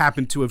just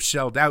happened to have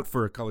shelled out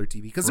for a color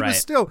TV, because it was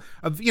still,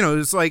 it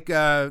was like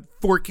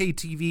 4K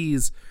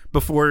TVs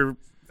before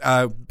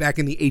back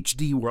in the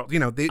HD world.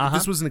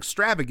 This was an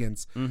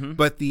extravagance,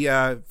 but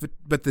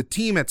the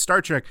team at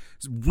Star Trek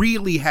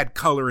really had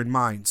color in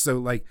mind. So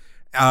like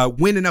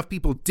when enough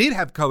people did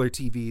have color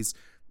TVs,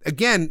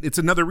 again, it's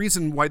another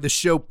reason why the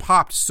show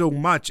popped so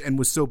much and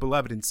was so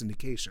beloved in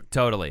syndication.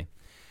 Totally.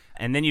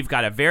 And then you've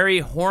got a very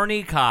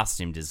horny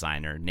costume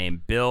designer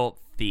named Bill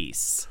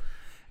Thies.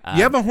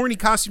 You have a horny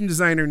costume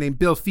designer named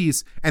Bill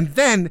Thies, and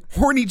then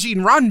horny Gene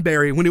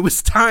Roddenberry when it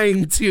was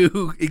time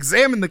to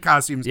examine the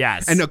costumes.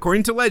 Yes. And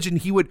according to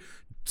legend, he would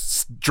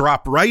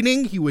drop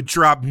writing, he would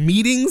drop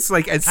meetings,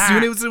 like as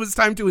soon as it was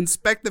time to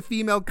inspect the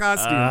female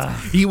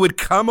costumes, he would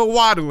come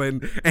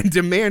a-waddling and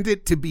demand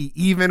it to be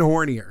even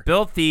hornier.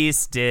 Bill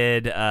Thies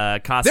did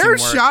costume There are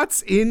work.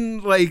 shots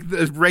in like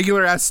the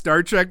regular ass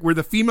Star Trek where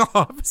the female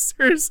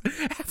officers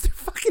have their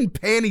fucking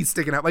panties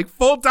sticking out, like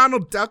full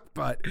Donald Duck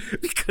butt,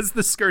 because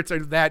the skirts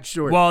are that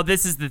short. Well,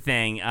 this is the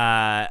thing.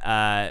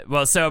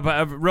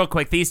 Real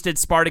quick, Thies did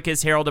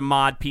Spartacus, Harold and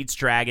Maude, Pete's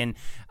Dragon,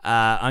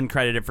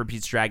 uncredited for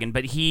Pete's Dragon,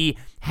 but he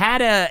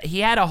had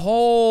a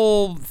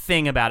whole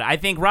thing about it. I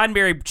think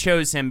Roddenberry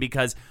chose him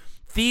because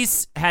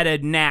Thies had a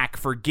knack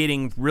for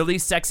getting really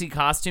sexy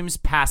costumes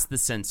past the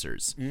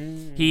censors.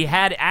 He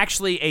had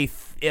actually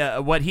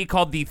what he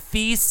called the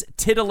Thies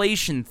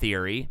titillation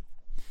theory.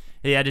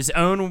 He had his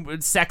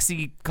own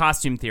sexy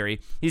costume theory.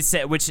 He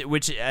said,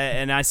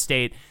 and I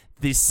state,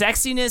 the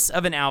sexiness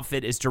of an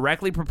outfit is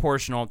directly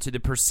proportional to the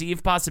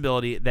perceived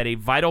possibility that a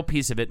vital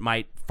piece of it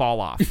might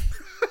fall off.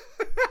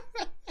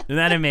 Isn't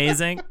that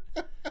amazing?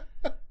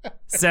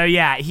 So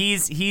yeah,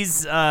 he's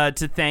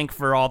to thank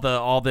for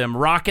all them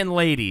rockin'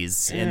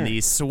 ladies in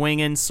the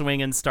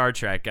swingin' Star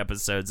Trek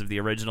episodes of the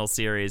original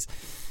series.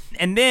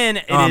 And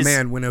then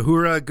man, when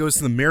Uhura goes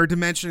to the mirror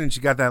dimension and she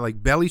got that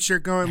like belly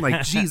shirt going,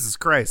 like Jesus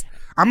Christ,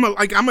 I'm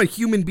a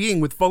human being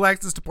with full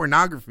access to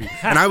pornography,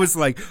 and I was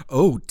like,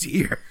 oh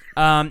dear.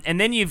 And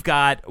then you've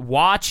got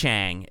Hua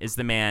Chang is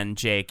the man,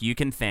 Jake, you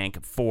can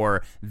thank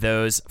for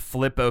those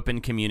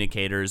flip-open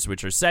communicators,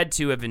 which are said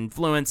to have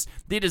influenced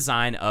the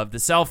design of the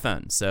cell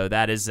phone. So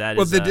that is.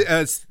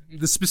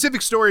 The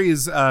specific story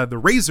is the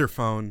Razor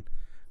phone.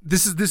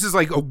 This is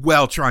like a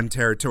Weltron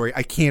territory.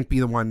 I can't be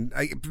the one.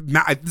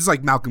 This is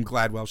like Malcolm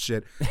Gladwell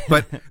shit.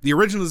 But the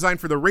original design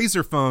for the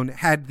Razor phone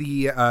had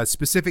the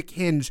specific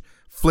hinge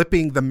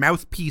flipping the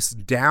mouthpiece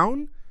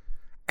down,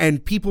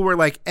 and people were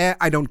like,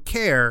 I don't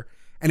care.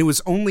 And it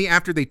was only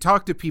after they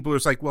talked to people, it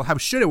was like, well, how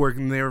should it work?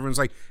 And everyone's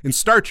like, in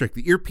Star Trek,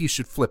 the earpiece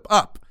should flip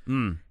up.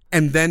 And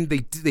then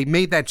they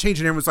made that change,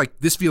 and everyone's like,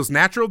 this feels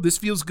natural, this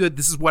feels good,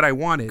 this is what I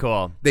wanted.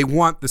 Cool. They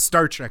want the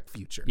Star Trek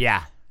future.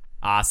 Yeah.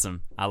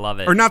 Awesome. I love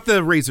it. Or not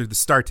the Razor, the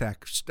Star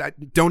Trek.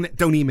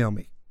 Don't email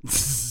me.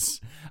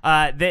 This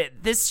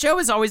show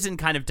is always in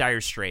kind of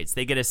dire straits.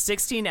 They get a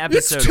 16-episode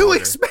It's too order.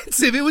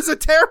 expensive. It was a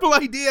terrible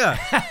idea.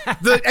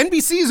 The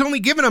NBC is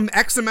only giving them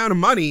X amount of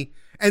money.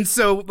 And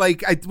so, like,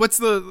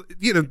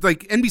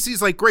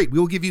 NBC's like, great, we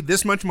will give you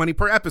this much money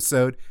per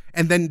episode.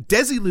 And then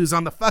Desilu's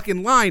on the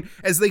fucking line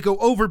as they go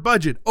over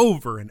budget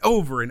over and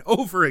over and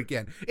over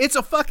again. It's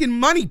a fucking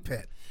money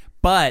pit.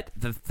 But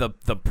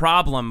the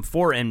problem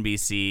for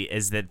NBC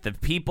is that the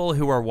people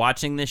who are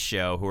watching this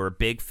show, who are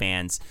big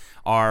fans,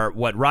 are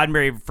what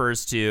Roddenberry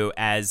refers to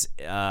as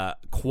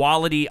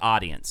quality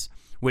audience,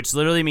 which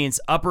literally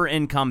means upper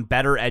income,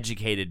 better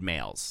educated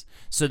males.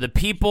 So the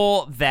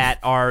people that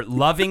are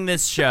loving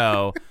this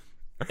show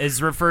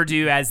is referred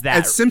to as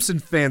that. As Simpson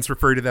fans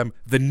refer to them,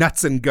 the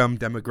nuts and gum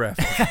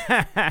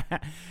demographic.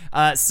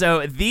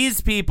 So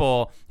these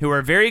people who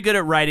are very good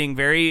at writing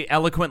very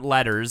eloquent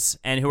letters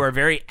and who are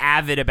very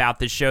avid about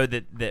the show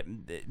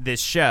this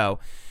show,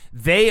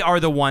 they are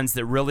the ones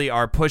that really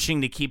are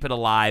pushing to keep it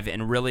alive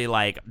and really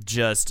like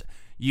just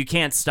you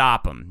can't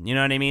stop them. You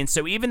know what I mean?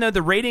 So even though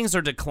the ratings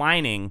are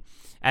declining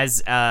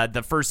as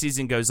the first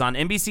season goes on,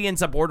 NBC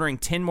ends up ordering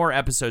 10 more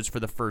episodes for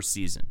the first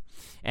season.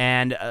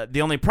 And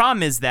the only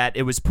problem is that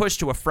it was pushed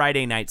to a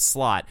Friday night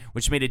slot,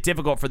 which made it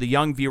difficult for the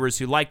young viewers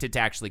who liked it to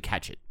actually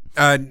catch it.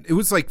 It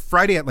was like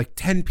Friday at like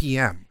 10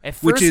 p.m.,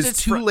 which is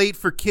too late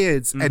for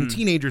kids, and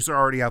teenagers are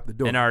already out the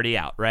door. And already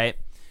out, right?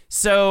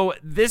 So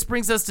this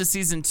brings us to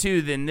season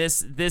 2. Then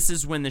this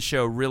is when the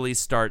show really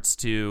starts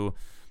to,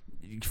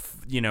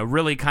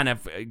 really kind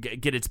of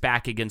get its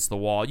back against the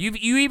wall.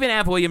 You even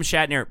have William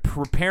Shatner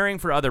preparing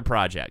for other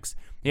projects.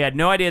 He had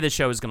no idea the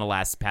show was going to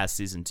last past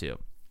season 2.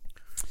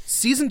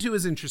 Season 2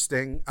 is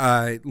interesting.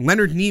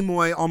 Leonard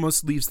Nimoy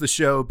almost leaves the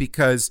show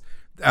because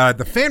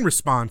the fan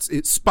response,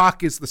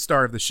 Spock is the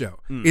star of the show.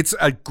 It's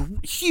a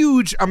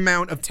huge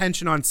amount of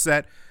tension on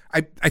set.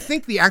 I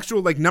think the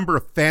actual like number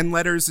of fan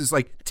letters is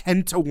like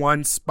 10-1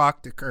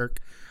 Spock to Kirk,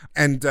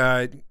 and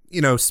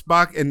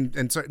Spock and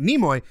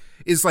Nimoy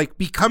is like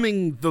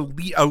becoming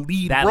a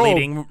lead that role,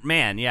 leading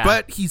man, yeah.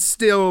 But he's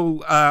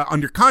still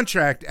under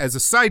contract as a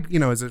side,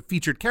 as a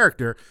featured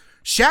character.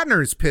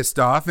 Shatner is pissed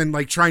off and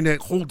like trying to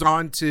hold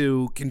on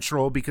to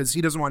control because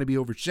he doesn't want to be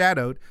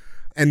overshadowed,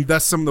 and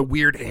thus some of the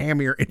weird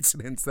hammer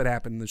incidents that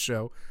happen in the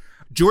show.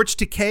 George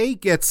Takei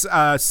gets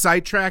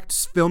sidetracked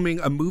filming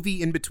a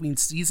movie in between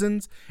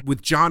seasons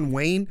with John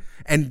Wayne,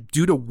 and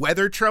due to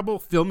weather trouble,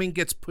 filming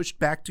gets pushed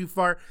back too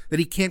far that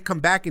he can't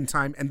come back in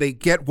time, and they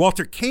get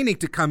Walter Koenig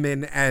to come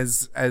in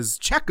as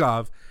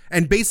Chekhov,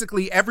 and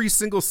basically every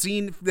single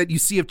scene that you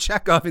see of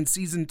Chekhov in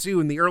season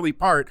 2 in the early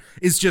part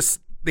is just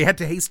they had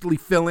to hastily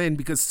fill in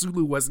because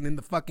Sulu wasn't in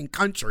the fucking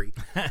country.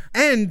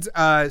 And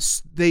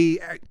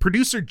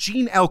producer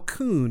Gene L.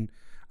 Kuhn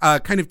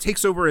kind of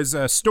takes over as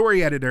a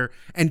story editor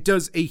and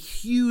does a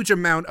huge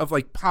amount of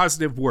like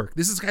positive work.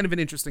 This is kind of an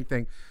interesting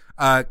thing.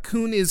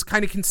 Kuhn is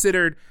kind of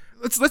considered,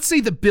 let's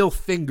say, the Bill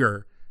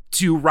Finger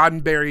to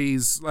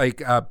Roddenberry's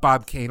like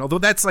Bob Kane, although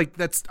that's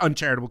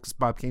uncharitable because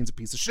Bob Kane's a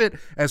piece of shit,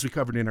 as we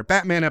covered in our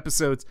Batman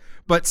episodes.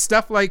 But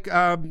stuff like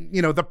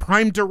the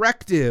Prime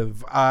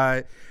Directive,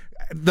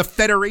 the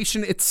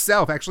Federation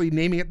itself, actually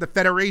naming it the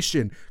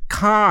Federation,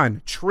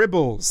 Khan,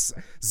 Tribbles,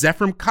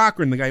 Zephram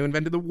Cochrane, the guy who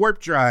invented the warp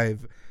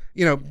drive.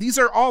 These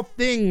are all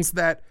things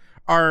that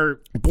are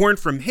born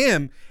from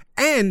him.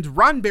 And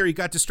Roddenberry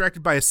got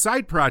distracted by a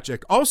side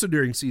project also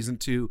during season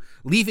 2,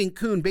 leaving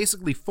Kuhn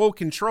basically full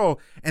control.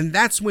 And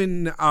that's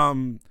when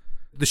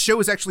the show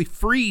is actually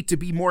free to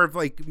be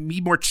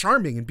more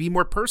charming and be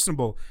more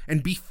personable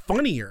and be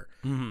funnier.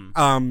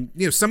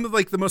 Mm-hmm. Some of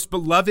like the most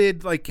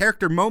beloved like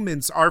character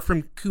moments are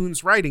from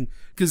Kuhn's writing,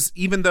 because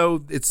even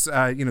though it's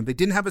they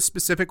didn't have a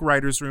specific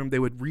writer's room, they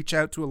would reach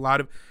out to a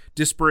lot of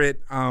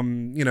disparate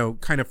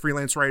kind of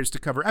freelance writers to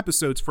cover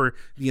episodes for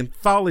the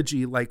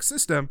anthology like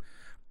system.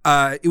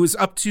 It was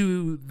up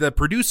to the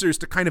producers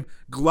to kind of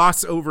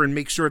gloss over and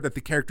make sure that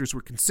the characters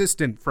were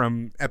consistent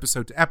from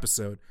episode to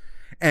episode.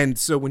 And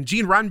so when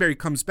Gene Roddenberry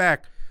comes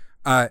back,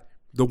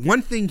 the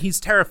one thing he's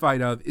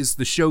terrified of is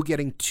the show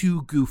getting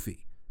too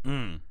goofy.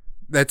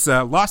 That's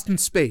Lost in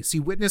Space. He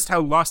witnessed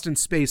how Lost in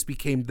Space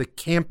became the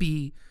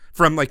campy,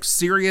 from like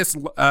serious,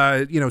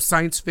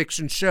 science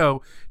fiction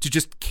show to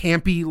just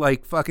campy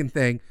like fucking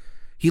thing.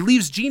 He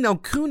leaves Gene L.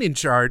 Kuhn in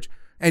charge,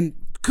 and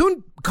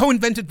Kuhn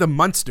co-invented the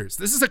Munsters.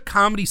 This is a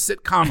comedy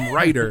sitcom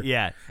writer.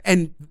 Yeah.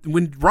 And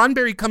when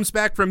Roddenberry comes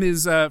back from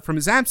his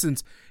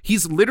absence,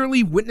 he's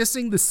literally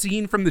witnessing the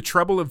scene from The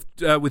Trouble with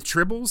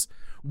Tribbles,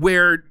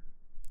 where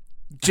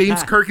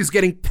James Kirk is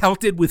getting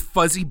pelted with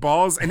fuzzy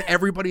balls and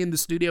everybody in the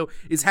studio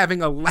is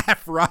having a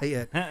laugh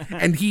riot.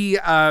 And he,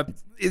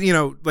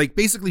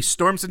 basically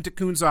storms into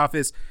Kuhn's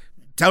office,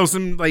 tells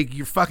him, like,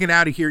 you're fucking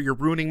out of here. You're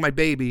ruining my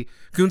baby.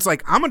 Kuhn's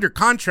like, I'm under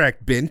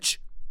contract, bitch.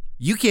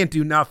 You can't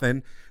do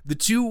nothing. The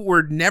two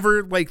were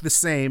never like the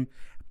same,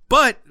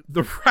 but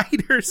the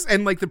writers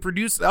and like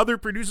the other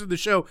producer of the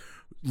show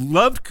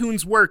loved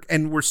Kuhn's work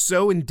and were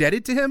so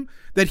indebted to him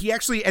that he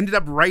actually ended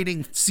up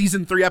writing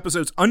season 3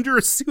 episodes under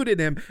a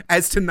pseudonym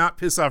as to not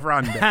piss off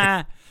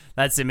Roddenberry.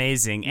 That's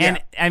amazing. Yeah.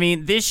 And I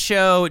mean, this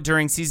show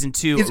during season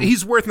 2,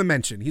 he's worth a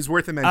mention.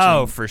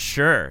 Oh, for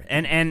sure.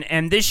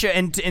 And this show,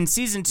 and in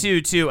season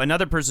 2 too,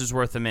 another person's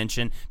worth a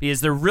mention, because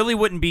there really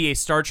wouldn't be a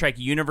Star Trek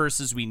universe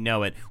as we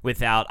know it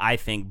without, I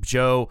think,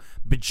 Joe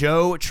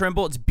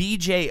Trimble. It's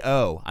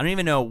BJO. I don't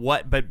even know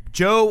what, but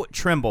Joe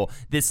Trimble,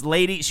 this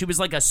lady, she was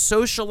like a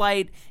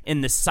socialite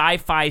in the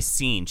sci-fi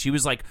scene. She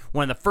was like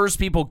one of the first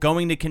people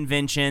going to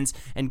conventions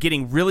and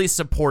getting really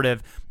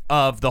supportive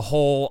of the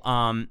whole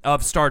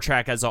of Star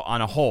Trek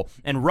on a whole.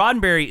 And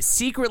Roddenberry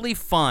secretly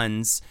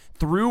funds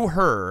through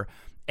her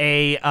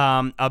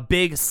a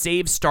big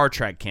Save Star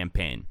Trek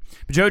campaign.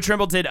 Joe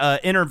Trimble did an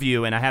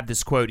interview, and I have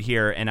this quote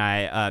here,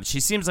 and she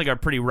seems like a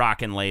pretty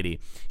rockin'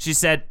 lady. She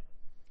said,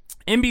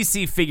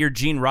 NBC figured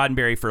Gene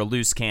Roddenberry for a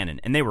loose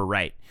cannon, and they were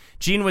right.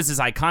 Gene was as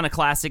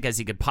iconoclastic as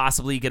he could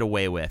possibly get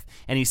away with,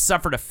 and he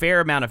suffered a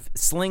fair amount of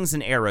slings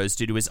and arrows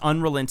due to his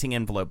unrelenting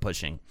envelope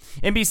pushing.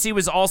 NBC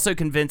was also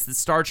convinced that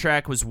Star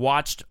Trek was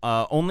watched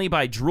only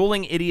by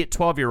drooling idiot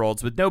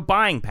 12-year-olds with no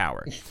buying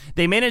power.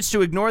 They managed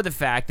to ignore the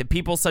fact that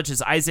people such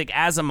as Isaac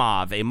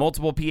Asimov, a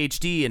multiple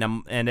PhD,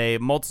 and a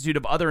multitude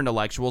of other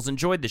intellectuals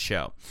enjoyed the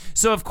show.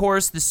 So, of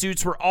course, the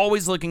suits were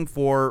always looking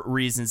for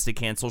reasons to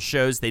cancel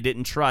shows they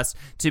didn't trust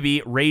to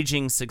be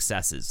raging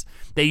successes.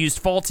 They used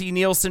faulty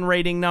Nielsen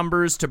rating numbers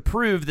to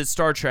prove that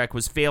Star Trek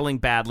was failing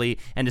badly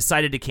and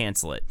decided to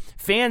cancel it.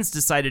 Fans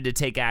decided to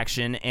take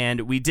action,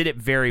 and we did it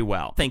very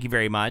well. Thank you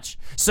very much.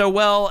 So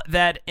well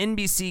that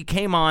NBC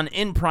came on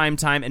in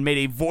primetime and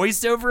made a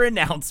voiceover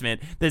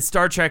announcement that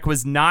Star Trek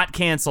was not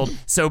canceled,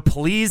 so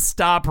please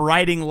stop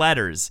writing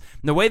letters.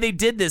 And the way they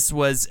did this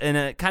was in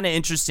a kind of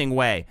interesting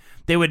way.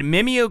 They would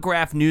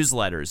mimeograph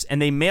newsletters,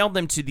 and they mailed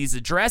them to these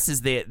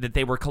addresses that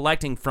they were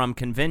collecting from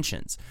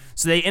conventions.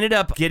 So they ended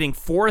up getting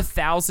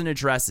 4,000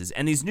 addresses.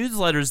 And these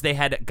newsletters, they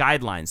had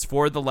guidelines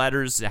for the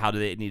letters, how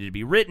they needed to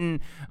be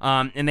written,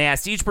 and they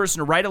asked each person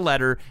to write a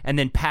letter and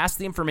then pass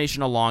the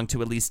information along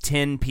to at least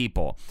 10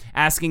 people,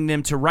 asking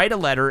them to write a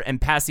letter and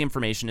pass the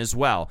information as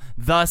well.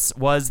 Thus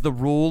was the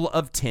rule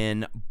of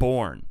 10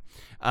 born.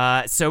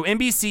 So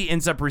NBC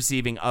ends up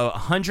receiving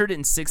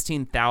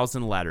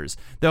 116,000 letters,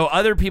 though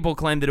other people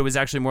claim that it was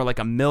actually more like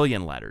 1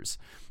 million letters.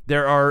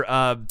 There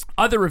are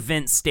other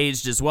events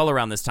staged as well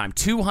around this time.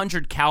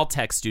 200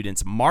 Caltech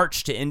students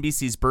marched to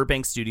NBC's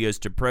Burbank studios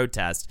to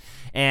protest,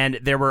 and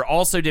there were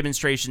also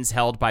demonstrations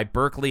held by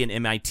Berkeley and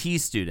MIT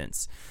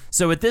students.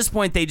 So at this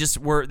point,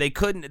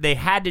 they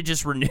had to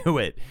just renew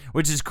it,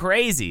 which is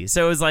crazy.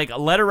 So it was like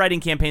letter writing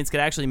campaigns could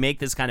actually make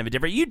this kind of a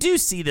difference. You do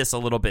see this a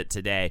little bit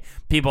today.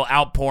 People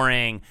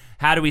outpouring,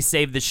 how do we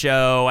save the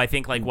show? I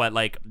think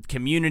like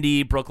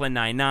Community, Brooklyn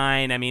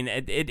Nine-Nine. I mean,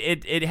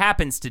 it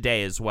happens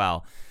today as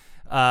well.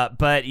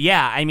 But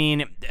yeah, I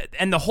mean,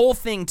 and the whole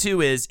thing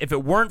too is if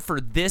it weren't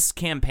for this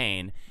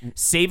campaign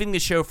saving the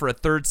show for a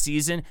third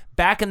season,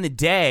 back in the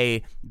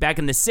day, back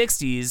in the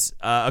 60s,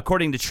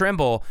 according to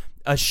Trimble,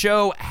 a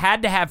show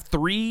had to have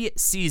 3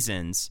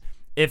 seasons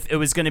if it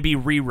was going to be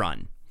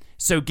rerun.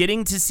 So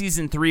getting to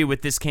season 3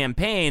 with this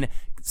campaign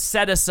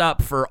set us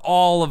up for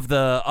all of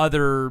the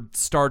other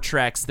Star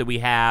Treks that we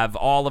have,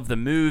 all of the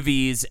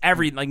movies,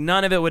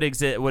 none of it would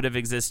have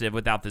existed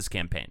without this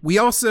campaign. We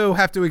also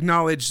have to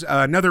acknowledge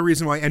another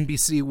reason why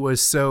NBC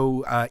was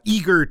so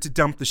eager to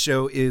dump the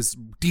show is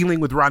dealing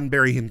with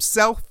Roddenberry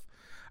himself.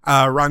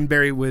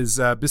 Roddenberry was,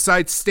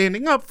 besides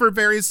standing up for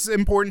various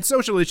important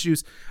social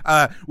issues,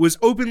 was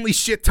openly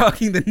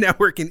shit-talking the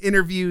network in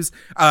interviews.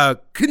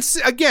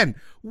 Again,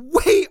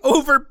 way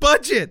over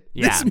budget.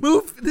 Yeah.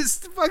 This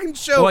fucking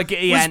show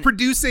was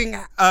producing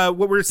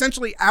what were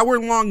essentially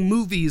hour-long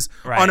movies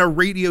on a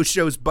radio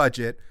show's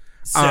budget.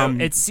 So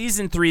it's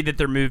season 3 that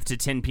they're moved to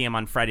 10 p.m.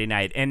 on Friday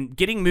night. And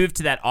getting moved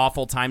to that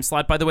awful time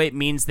slot, by the way, it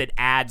means that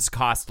ads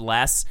cost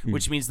less,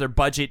 which means their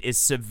budget is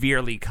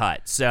severely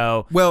cut.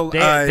 So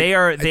they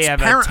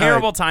have a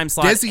terrible time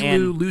slot.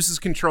 Desilu loses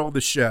control of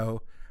the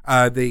show.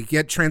 They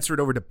get transferred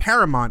over to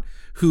Paramount,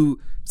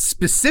 who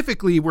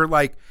specifically were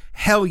like,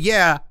 hell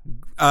yeah,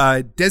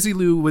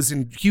 Desilu was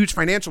in huge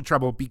financial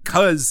trouble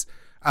because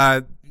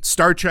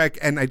Star Trek,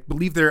 and I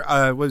believe there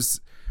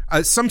was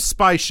some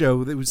spy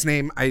show that whose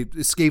name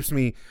escapes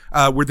me,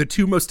 were the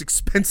 2 most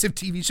expensive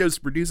TV shows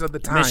to produce at the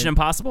time. Mission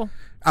Impossible?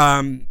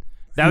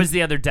 That was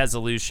the other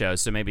Desilu show,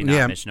 so maybe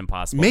not Mission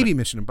Impossible. Maybe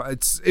Mission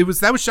Impossible.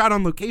 That was shot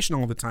on location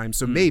all the time,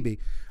 so maybe.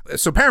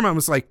 So Paramount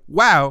was like,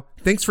 wow,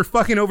 thanks for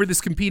fucking over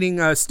this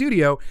competing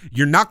studio.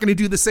 You're not going to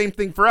do the same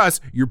thing for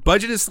us. Your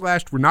budget is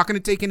slashed. We're not going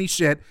to take any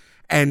shit.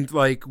 And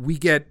we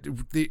get,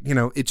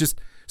 it just,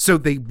 so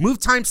they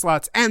moved time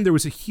slots and there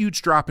was a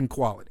huge drop in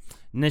quality.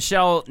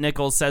 Nichelle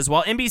Nichols says,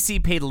 while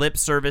NBC paid lip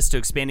service to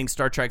expanding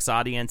Star Trek's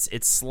audience,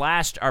 it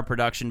slashed our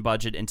production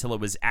budget until it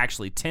was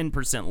actually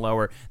 10%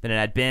 lower than it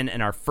had been in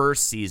our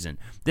first season.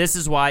 This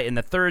is why in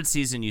the 3rd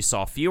season you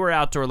saw fewer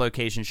outdoor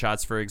location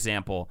shots, for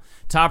example.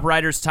 Top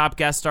writers, top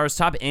guest stars,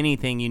 top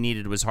anything you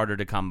needed was harder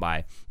to come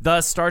by.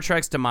 Thus, Star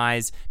Trek's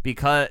demise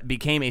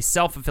became a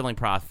self-fulfilling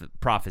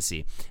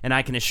prophecy, and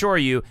I can assure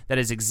you that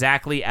is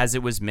exactly as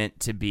it was meant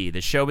to be.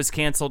 The show was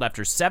canceled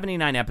after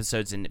 79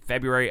 episodes in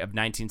February of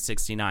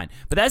 1969.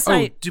 But that's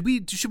not.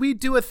 Should we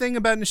do a thing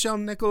about Nichelle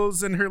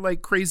Nichols and her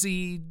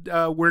crazy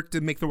work to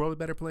make the world a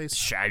better place?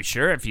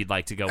 Sure, if you'd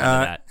like to go into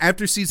that.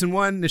 After season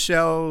 1,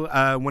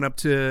 Nichelle went up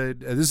to.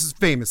 This is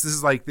famous. This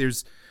is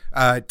there's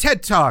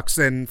TED Talks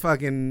and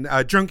fucking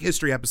drunk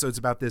history episodes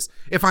about this.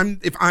 If I'm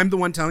the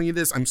one telling you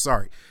this, I'm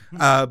sorry.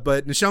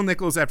 But Nichelle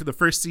Nichols, after the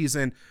first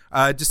season,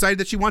 decided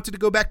that she wanted to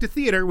go back to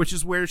theater, which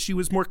is where she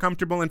was more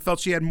comfortable and felt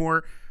she had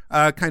more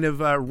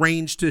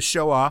range to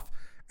show off.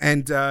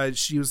 And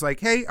she was like,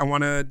 hey, I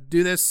want to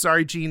do this.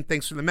 Sorry, Gene.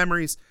 Thanks for the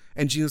memories.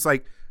 And Gene was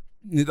like,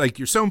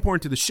 you're so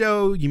important to the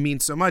show. You mean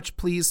so much.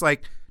 Please,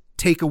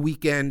 take a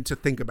weekend to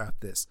think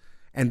about this.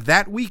 And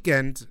that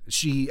weekend,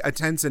 she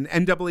attends an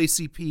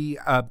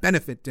NAACP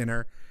benefit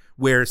dinner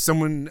where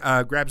someone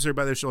grabs her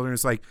by the shoulder and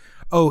is like,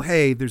 oh,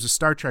 hey, there's a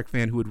Star Trek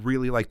fan who would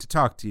really like to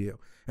talk to you.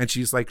 And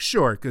she's like,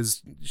 sure,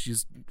 because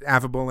she's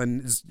affable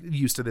and is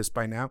used to this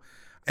by now.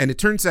 And it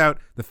turns out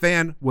the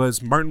fan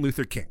was Martin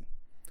Luther King,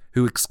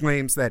 who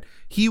exclaims that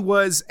he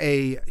was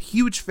a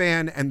huge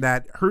fan and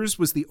that hers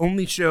was the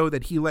only show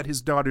that he let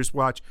his daughters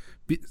watch.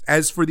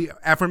 As for the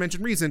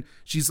aforementioned reason,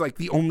 she's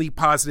the only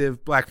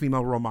positive black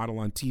female role model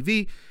on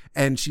TV.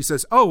 And she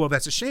says, oh, well,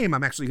 that's a shame.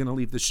 I'm actually going to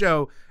leave the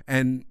show.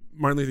 And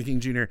Martin Luther King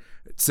Jr.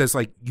 says,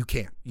 you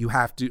can't. You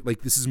have to,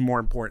 this is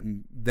more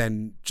important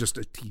than just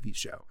a TV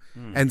show.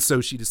 And so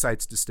she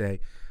decides to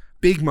stay.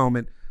 Big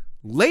moment.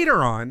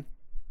 Later on,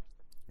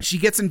 she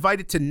gets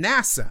invited to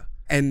NASA.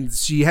 And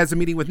she has a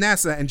meeting with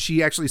NASA, and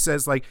she actually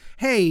says,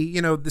 hey,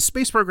 the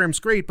space program's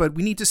great, but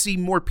we need to see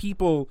more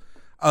people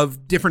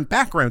of different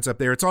backgrounds up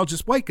there. It's all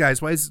just white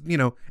guys. Why is,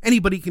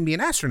 anybody can be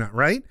an astronaut,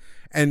 right?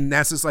 And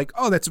NASA's like,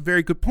 oh, that's a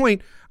very good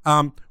point.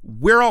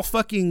 We're all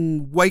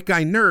fucking white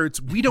guy nerds.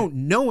 We don't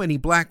know any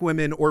black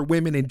women or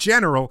women in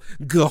general.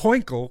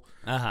 Gahoinkle.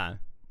 Uh-huh.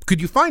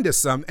 Could you find us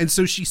some? And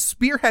so she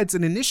spearheads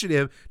an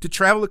initiative to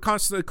travel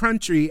across the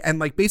country and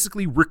like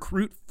basically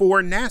recruit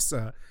for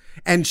NASA.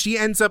 And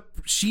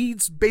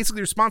she's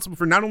basically responsible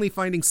for not only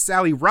finding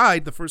Sally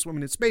Ride, the first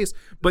woman in space,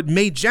 but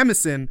Mae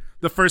Jemison,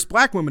 the first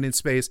black woman in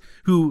space,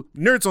 who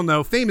nerds will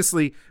know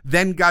famously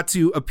then got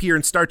to appear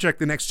in Star Trek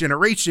The Next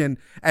Generation.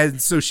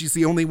 And so she's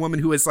the only woman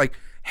who has like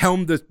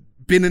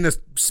been in a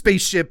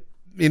spaceship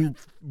in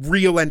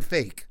real and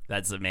fake.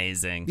 That's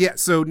amazing. Yeah,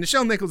 so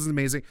Nichelle Nichols is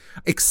amazing.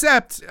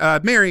 Except,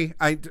 Mary,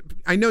 I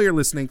know you're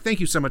listening. Thank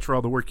you so much for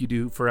all the work you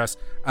do for us.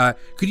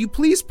 Could you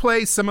please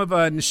play some of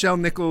Nichelle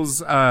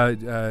Nichols'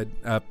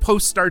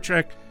 post-Star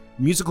Trek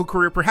musical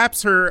career?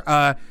 Perhaps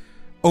her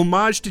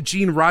homage to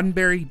Gene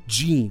Roddenberry,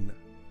 Gene.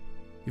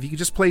 If you could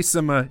just play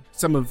some of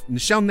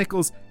Nichelle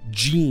Nichols'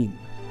 Gene.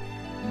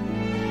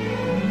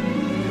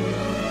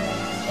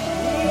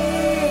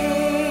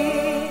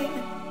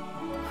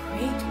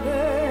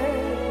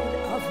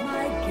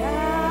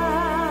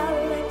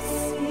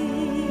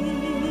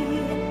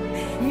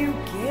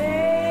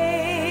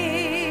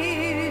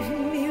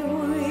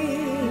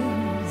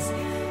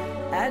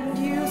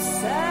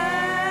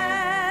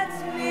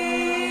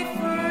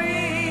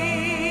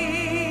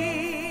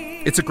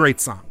 It's a great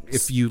song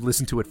if you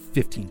listen to it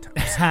 15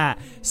 times.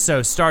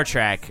 So Star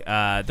Trek,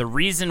 the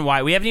reason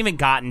why we haven't even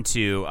gotten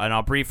to, and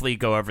I'll briefly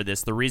go over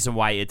this, the reason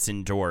why it's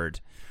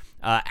endured.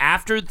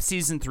 After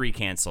season 3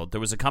 canceled,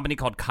 there was a company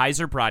called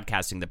Kaiser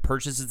Broadcasting that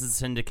purchases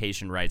the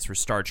syndication rights for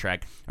Star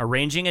Trek,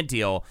 arranging a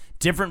deal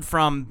different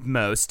from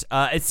most.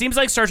 It seems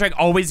like Star Trek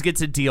always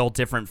gets a deal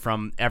different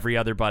from every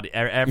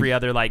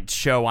other like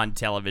show on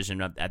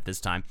television at this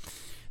time.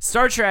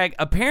 Star Trek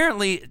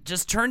apparently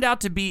just turned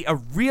out to be a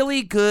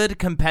really good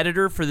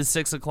competitor for the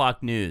 6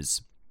 o'clock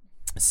news.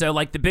 So,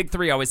 like, the big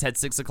three always had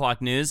 6 o'clock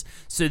news,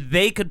 so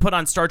they could put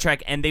on Star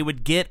Trek, and they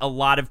would get a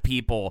lot of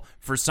people,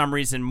 for some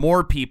reason,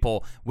 more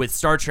people with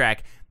Star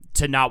Trek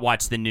to not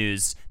watch the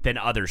news than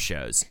other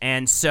shows.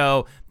 And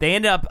so they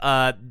end up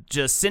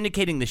just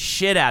syndicating the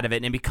shit out of it,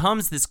 and it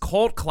becomes this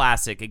cult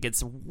classic. It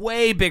gets a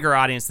way bigger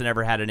audience than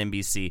ever had at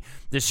NBC.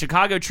 The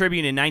Chicago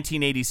Tribune in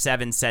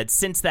 1987 said,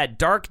 since that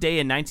dark day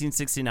in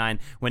 1969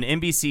 when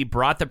NBC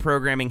brought the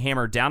programming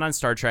hammer down on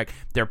Star Trek,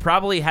 there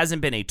probably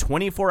hasn't been a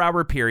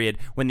 24-hour period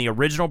when the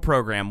original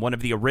program, one of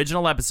the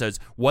original episodes,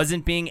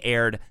 wasn't being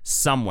aired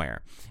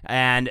somewhere.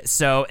 And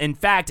so, in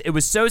fact, it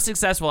was so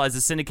successful as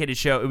a syndicated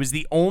show, it was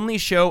the only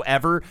show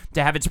ever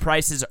to have its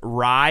prices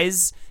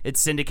rise,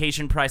 its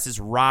syndication prices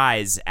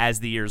rise as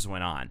the years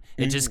went on.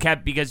 It just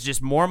kept, because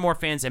just more and more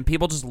fans, and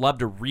people just love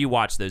to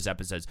rewatch those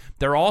episodes.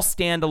 They're all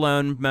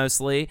standalone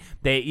mostly.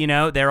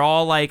 They're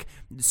all like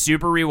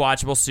super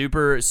rewatchable,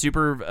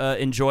 super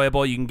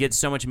enjoyable. You can get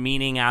so much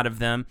meaning out of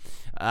them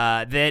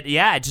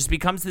it just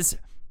becomes this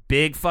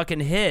big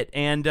fucking hit.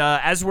 And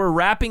as we're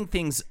wrapping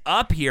things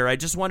up here, I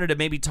just wanted to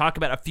maybe talk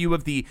about a few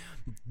of the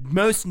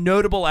most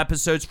notable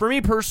episodes. For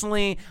me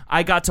personally,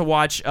 I got to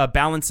watch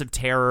Balance of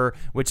Terror,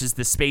 which is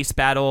the space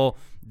battle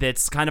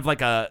that's kind of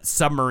like a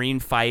submarine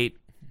fight.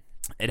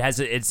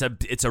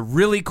 It's a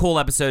really cool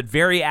episode,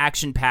 very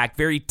action-packed,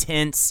 very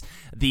tense.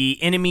 The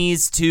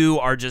enemies, too,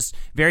 are just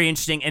very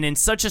interesting, and in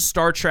such a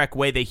Star Trek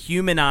way, they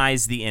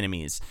humanize the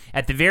enemies.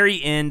 At the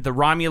very end, the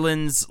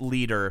Romulans'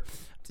 leader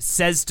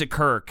says to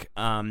Kirk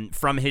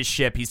from his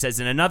ship, he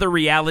says, in another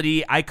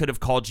reality, I could have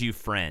called you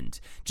friend.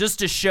 Just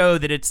to show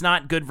that it's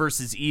not good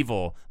versus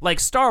evil. Like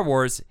Star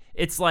Wars,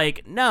 it's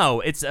like, no,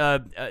 it's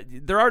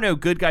there are no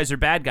good guys or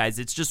bad guys.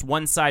 It's just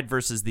one side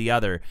versus the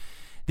other.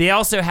 They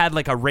also had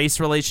like a race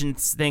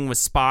relations thing with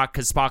Spock,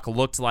 because Spock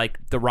looked like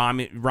the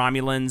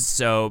Romulans,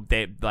 so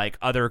they like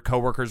other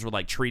coworkers were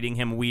like treating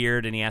him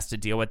weird, and he has to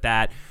deal with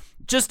that.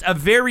 Just a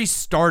very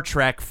Star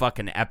Trek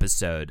fucking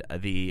episode,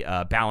 the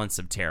Balance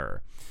of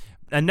Terror.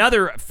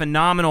 Another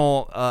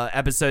phenomenal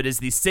episode is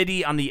The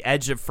City on the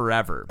Edge of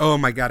Forever. Oh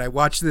my god, I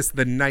watched this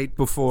the night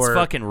before. It's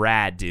fucking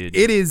rad, dude.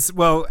 It is,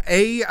 well,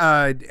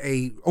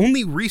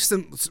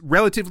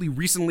 relatively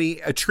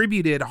recently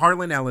attributed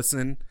Harlan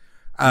Ellison,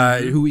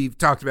 who we've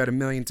talked about a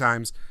million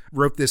times,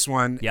 wrote this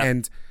one. Yep.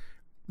 And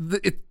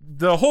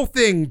the whole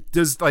thing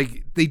does,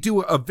 like, they do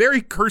a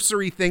very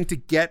cursory thing to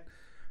get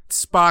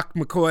Spock,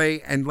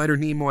 McCoy, and Leonard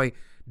Nimoy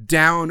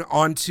down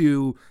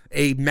onto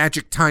a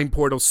magic time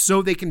portal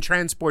so they can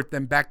transport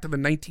them back to the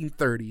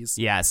 1930s.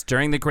 Yes,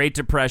 during the Great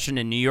Depression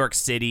in New York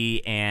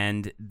City,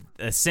 and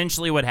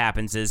essentially what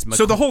happens is...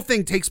 So the whole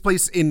thing takes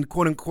place in,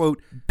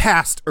 quote-unquote,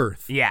 past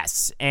Earth.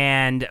 Yes,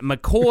 and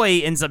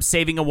McCoy ends up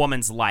saving a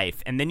woman's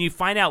life, and then you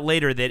find out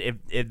later that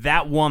if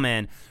that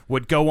woman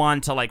would go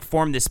on to like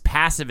form this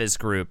pacifist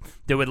group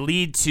that would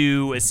lead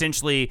to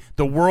essentially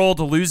the world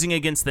losing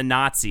against the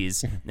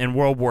Nazis in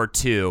World War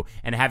II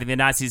and having the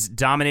Nazis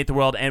dominate the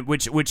world, and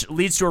which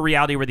leads to a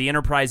reality where the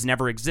Enterprise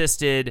never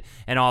existed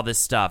and all this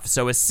stuff.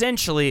 So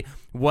essentially,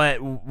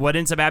 what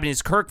ends up happening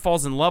is Kirk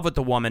falls in love with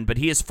the woman, but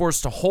he is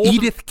forced to hold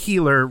Edith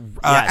Keeler,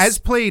 as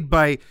played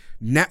by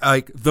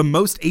the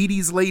most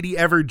 80s lady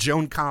ever,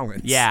 Joan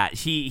Collins. Yeah,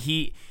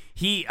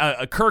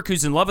 Kirk,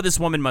 who's in love with this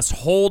woman, must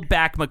hold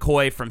back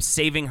McCoy from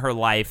saving her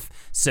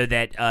life so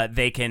that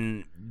they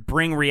can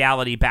bring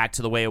reality back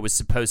to the way it was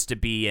supposed to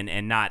be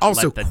and not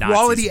also let the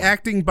quality Nazis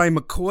acting by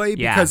McCoy,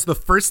 because the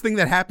first thing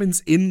that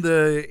happens in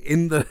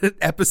the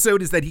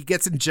episode is that he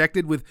gets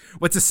injected with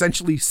what's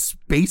essentially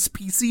space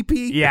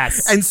PCP.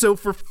 Yes. And so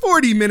for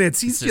 40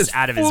 minutes he's just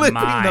out of his flipping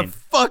mind. the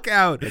fuck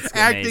out,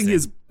 acting amazing.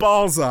 his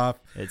balls off.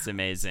 It's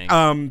amazing.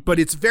 But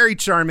it's very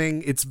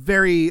charming. It's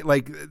very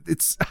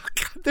there's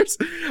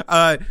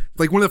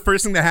like one of the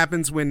first things that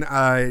happens when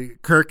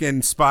Kirk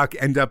and Spock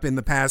end up in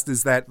the past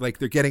is that like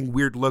they're getting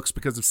weird looks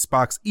because of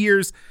Spock's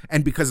ears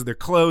and because of their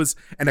clothes,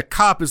 and a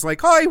cop is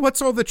like, "Hi,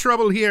 what's all the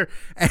trouble here?"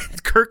 And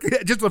Kirk,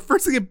 just the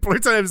first thing it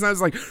blurts out of his mouth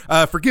is like,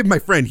 "Forgive my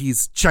friend,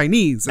 he's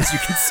Chinese, as you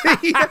can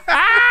see."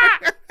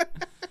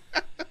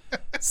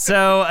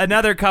 So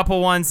another couple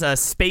ones,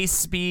 Space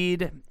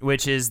Speed,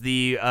 which is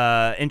the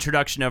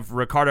introduction of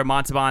Ricardo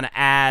Montalban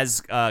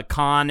as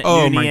Khan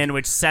Noonien,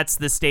 which sets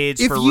the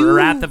stage for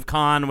Wrath of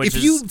Khan, which is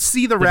if you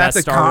see the Wrath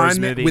of Star Wars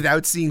Khan movie.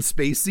 without seeing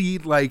Space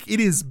Seed, like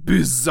it is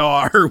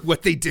bizarre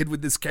what they did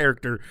with this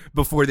character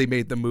before they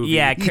made the movie.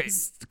 Yeah,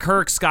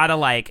 Kirk's got to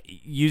like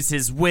use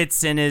his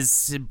wits and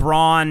his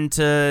brawn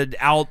to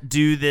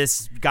outdo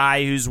this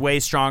guy who's way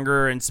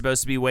stronger and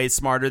supposed to be way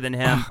smarter than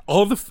him.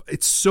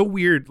 It's so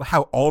weird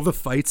how all the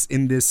fights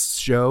in this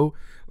show,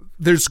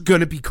 there's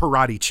gonna be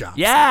karate chops.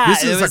 Yeah,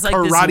 this is was a like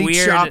karate this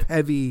weird, chop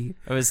heavy.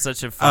 It was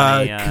such a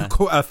funny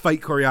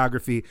fight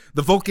choreography.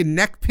 The Vulcan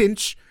neck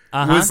pinch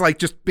was like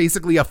just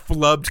basically a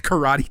flubbed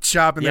karate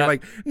chop, and they're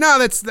like, "No,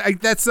 that's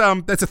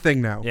a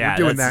thing now. Yeah, we're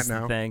doing that's that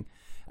now." The thing.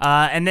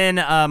 And then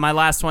my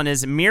last one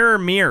is Mirror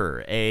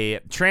Mirror. A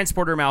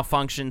transporter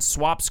malfunction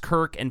swaps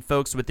Kirk and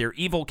folks with their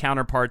evil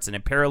counterparts in a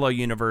parallel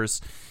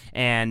universe.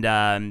 And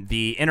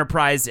the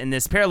Enterprise in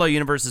this parallel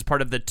universe is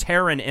part of the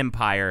Terran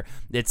Empire.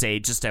 It's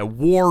just a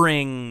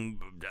warring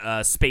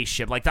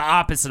spaceship, like the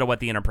opposite of what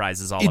the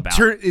Enterprise is all about.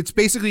 It's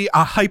basically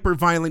a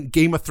hyper-violent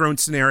Game of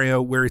Thrones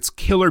scenario where it's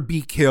kill or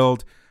be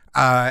killed.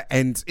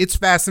 And it's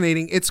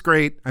fascinating. It's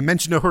great. I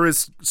mentioned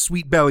Uhura's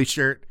sweet belly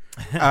shirt.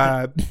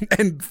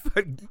 And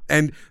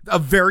a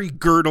very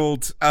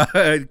girdled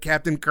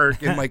Captain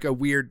Kirk in like a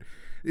weird.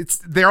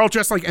 They're all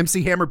dressed like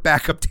MC Hammer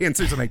backup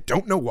dancers, and I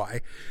don't know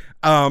why.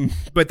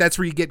 But that's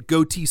where you get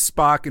goatee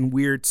Spock and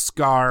weird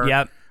scar.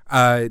 Yep.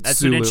 That's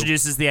Sulu. what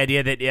introduces the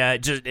idea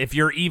that just if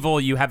you're evil,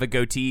 you have a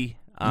goatee.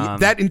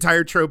 That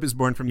entire trope is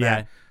born from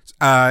that.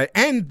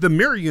 And the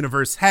Mirror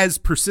Universe has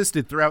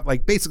persisted throughout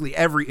like basically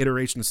every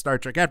iteration of Star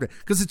Trek after,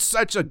 because it's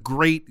such a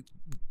great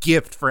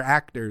gift for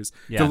actors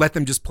to let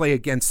them just play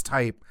against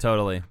type.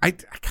 Totally. I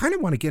kind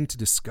of want to get into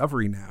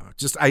Discovery now.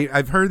 Just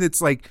I've heard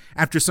it's like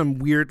after some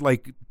weird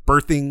like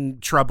birthing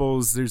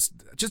troubles, there's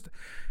just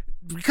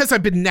because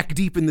I've been neck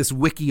deep in this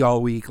wiki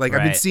all week. Like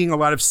I've been seeing a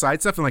lot of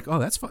side stuff and like, oh,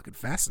 that's fucking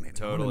fascinating.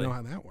 Totally. I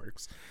want to know how that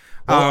works.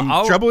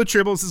 Well, Trouble with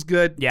Tribbles is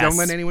good. Yes. Don't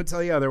let anyone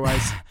tell you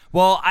otherwise.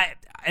 Well,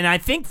 I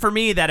think for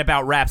me that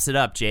about wraps it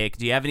up. Jake,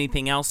 do you have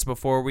anything else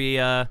before we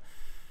say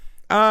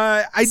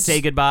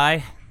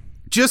goodbye?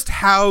 Just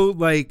how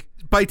like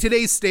by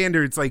today's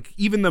standards, like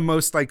even the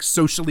most like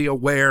socially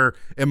aware,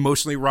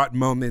 emotionally wrought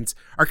moments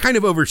are kind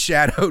of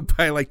overshadowed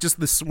by like just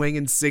the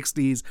swinging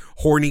 60s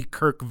horny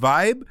Kirk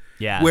vibe.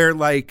 Yeah. Where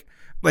like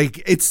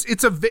it's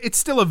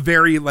still a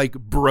very like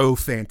bro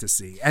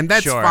fantasy, and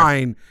that's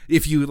fine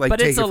if you like. But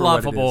take it's it a for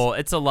lovable, what it is.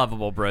 It's a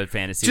lovable bro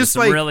fantasy. Just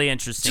with like some really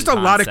interesting. Just a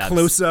lot of concepts.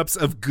 close-ups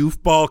of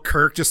goofball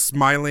Kirk just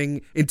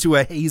smiling into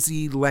a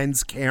hazy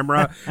lens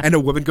camera, and a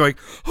woman going,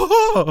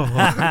 "Oh."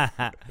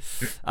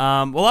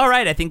 Well, all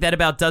right. I think that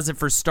about does it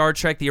for Star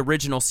Trek: The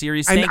Original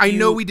Series. And I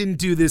know we didn't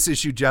do this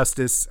issue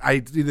justice.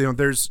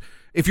 There's.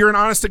 If you're an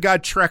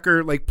honest-to-God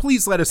Trekker, like,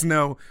 please let us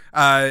know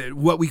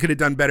what we could have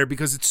done better,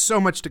 because it's so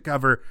much to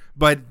cover.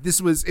 But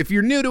this was, if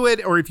you're new to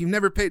it or if you've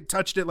never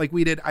touched it like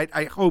we did,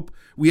 I hope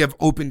we have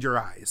opened your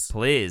eyes.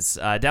 Please,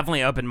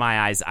 definitely opened my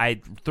eyes.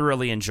 I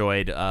thoroughly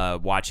enjoyed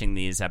watching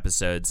these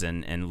episodes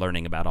and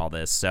learning about all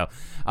this. So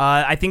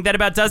I think that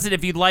about does it.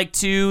 If you'd like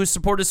to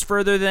support us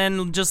further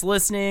than just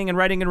listening and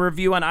writing a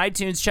review on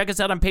iTunes, check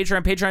us out on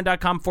Patreon,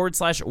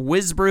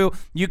 patreon.com/WizBrew.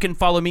 You can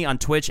follow me on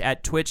Twitch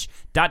at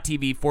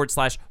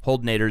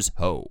twitch.tv/Hold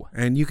Ho.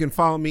 And you can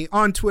follow me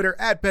on Twitter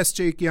at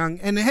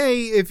BestJakeYoung. And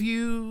hey, if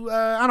you,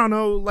 I don't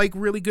know, like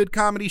really good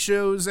comedy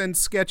shows and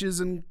sketches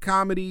and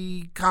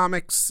comedy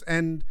comics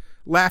and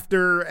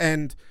laughter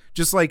and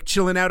just like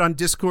chilling out on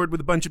Discord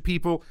with a bunch of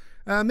people,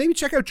 maybe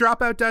check out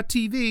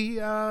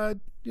dropout.tv. I'd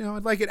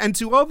like it. And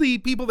to all the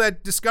people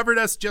that discovered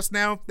us just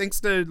now, thanks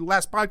to the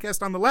last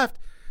podcast on the left,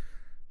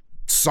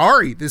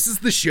 sorry, this is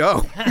the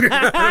show.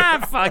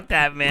 Fuck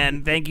that,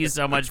 man. Thank you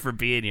so much for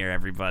being here,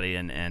 everybody,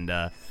 and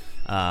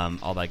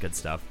all that good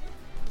stuff.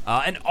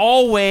 And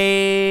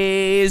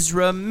always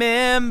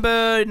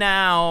remember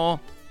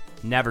now,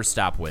 never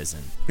stop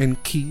whizzing.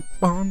 And keep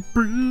on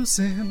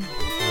bruising.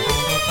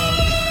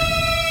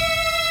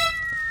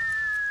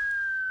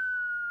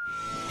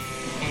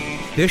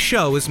 This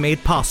show is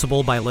made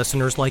possible by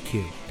listeners like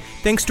you.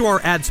 Thanks to our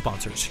ad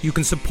sponsors, you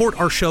can support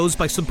our shows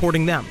by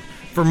supporting them.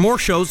 For more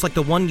shows like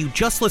the one you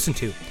just listened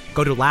to,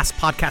 go to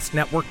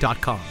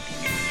lastpodcastnetwork.com.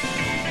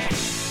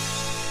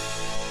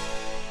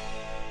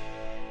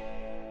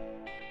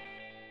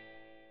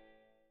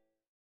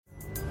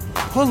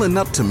 Pulling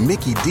up to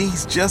Mickey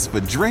D's just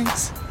for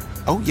drinks?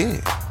 Oh yeah,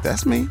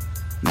 that's me.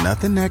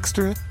 Nothing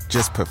extra,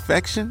 just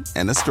perfection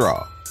and a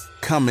straw.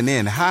 Coming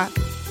in hot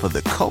for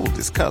the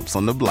coldest cups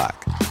on the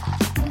block.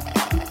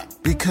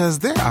 Because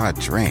there are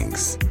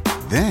drinks.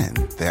 Then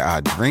there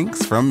are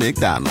drinks from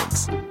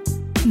McDonald's.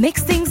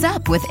 Mix things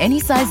up with any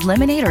size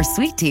lemonade or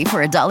sweet tea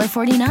for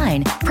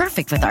 $1.49.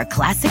 Perfect with our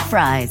classic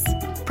fries.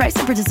 Price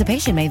and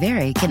participation may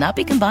vary. Cannot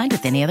be combined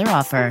with any other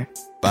offer.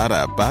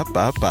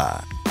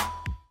 Ba-da-ba-ba-ba.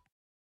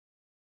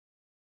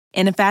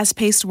 In a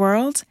fast-paced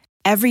world,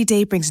 every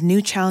day brings new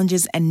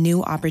challenges and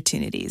new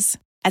opportunities.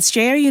 At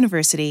Strayer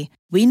University,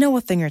 we know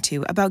a thing or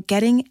two about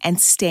getting and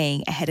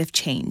staying ahead of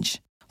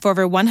change. For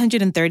over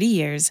 130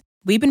 years,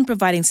 we've been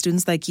providing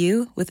students like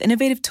you with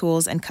innovative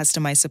tools and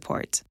customized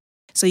support,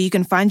 so you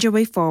can find your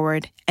way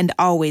forward and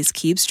always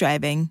keep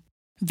striving.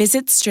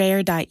 Visit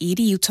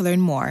strayer.edu to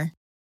learn more.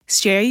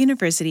 Strayer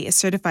University is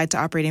certified to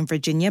operate in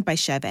Virginia by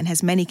Chev and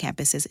has many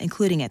campuses,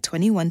 including at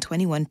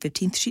 2121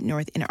 15th Street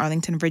North in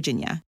Arlington,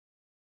 Virginia.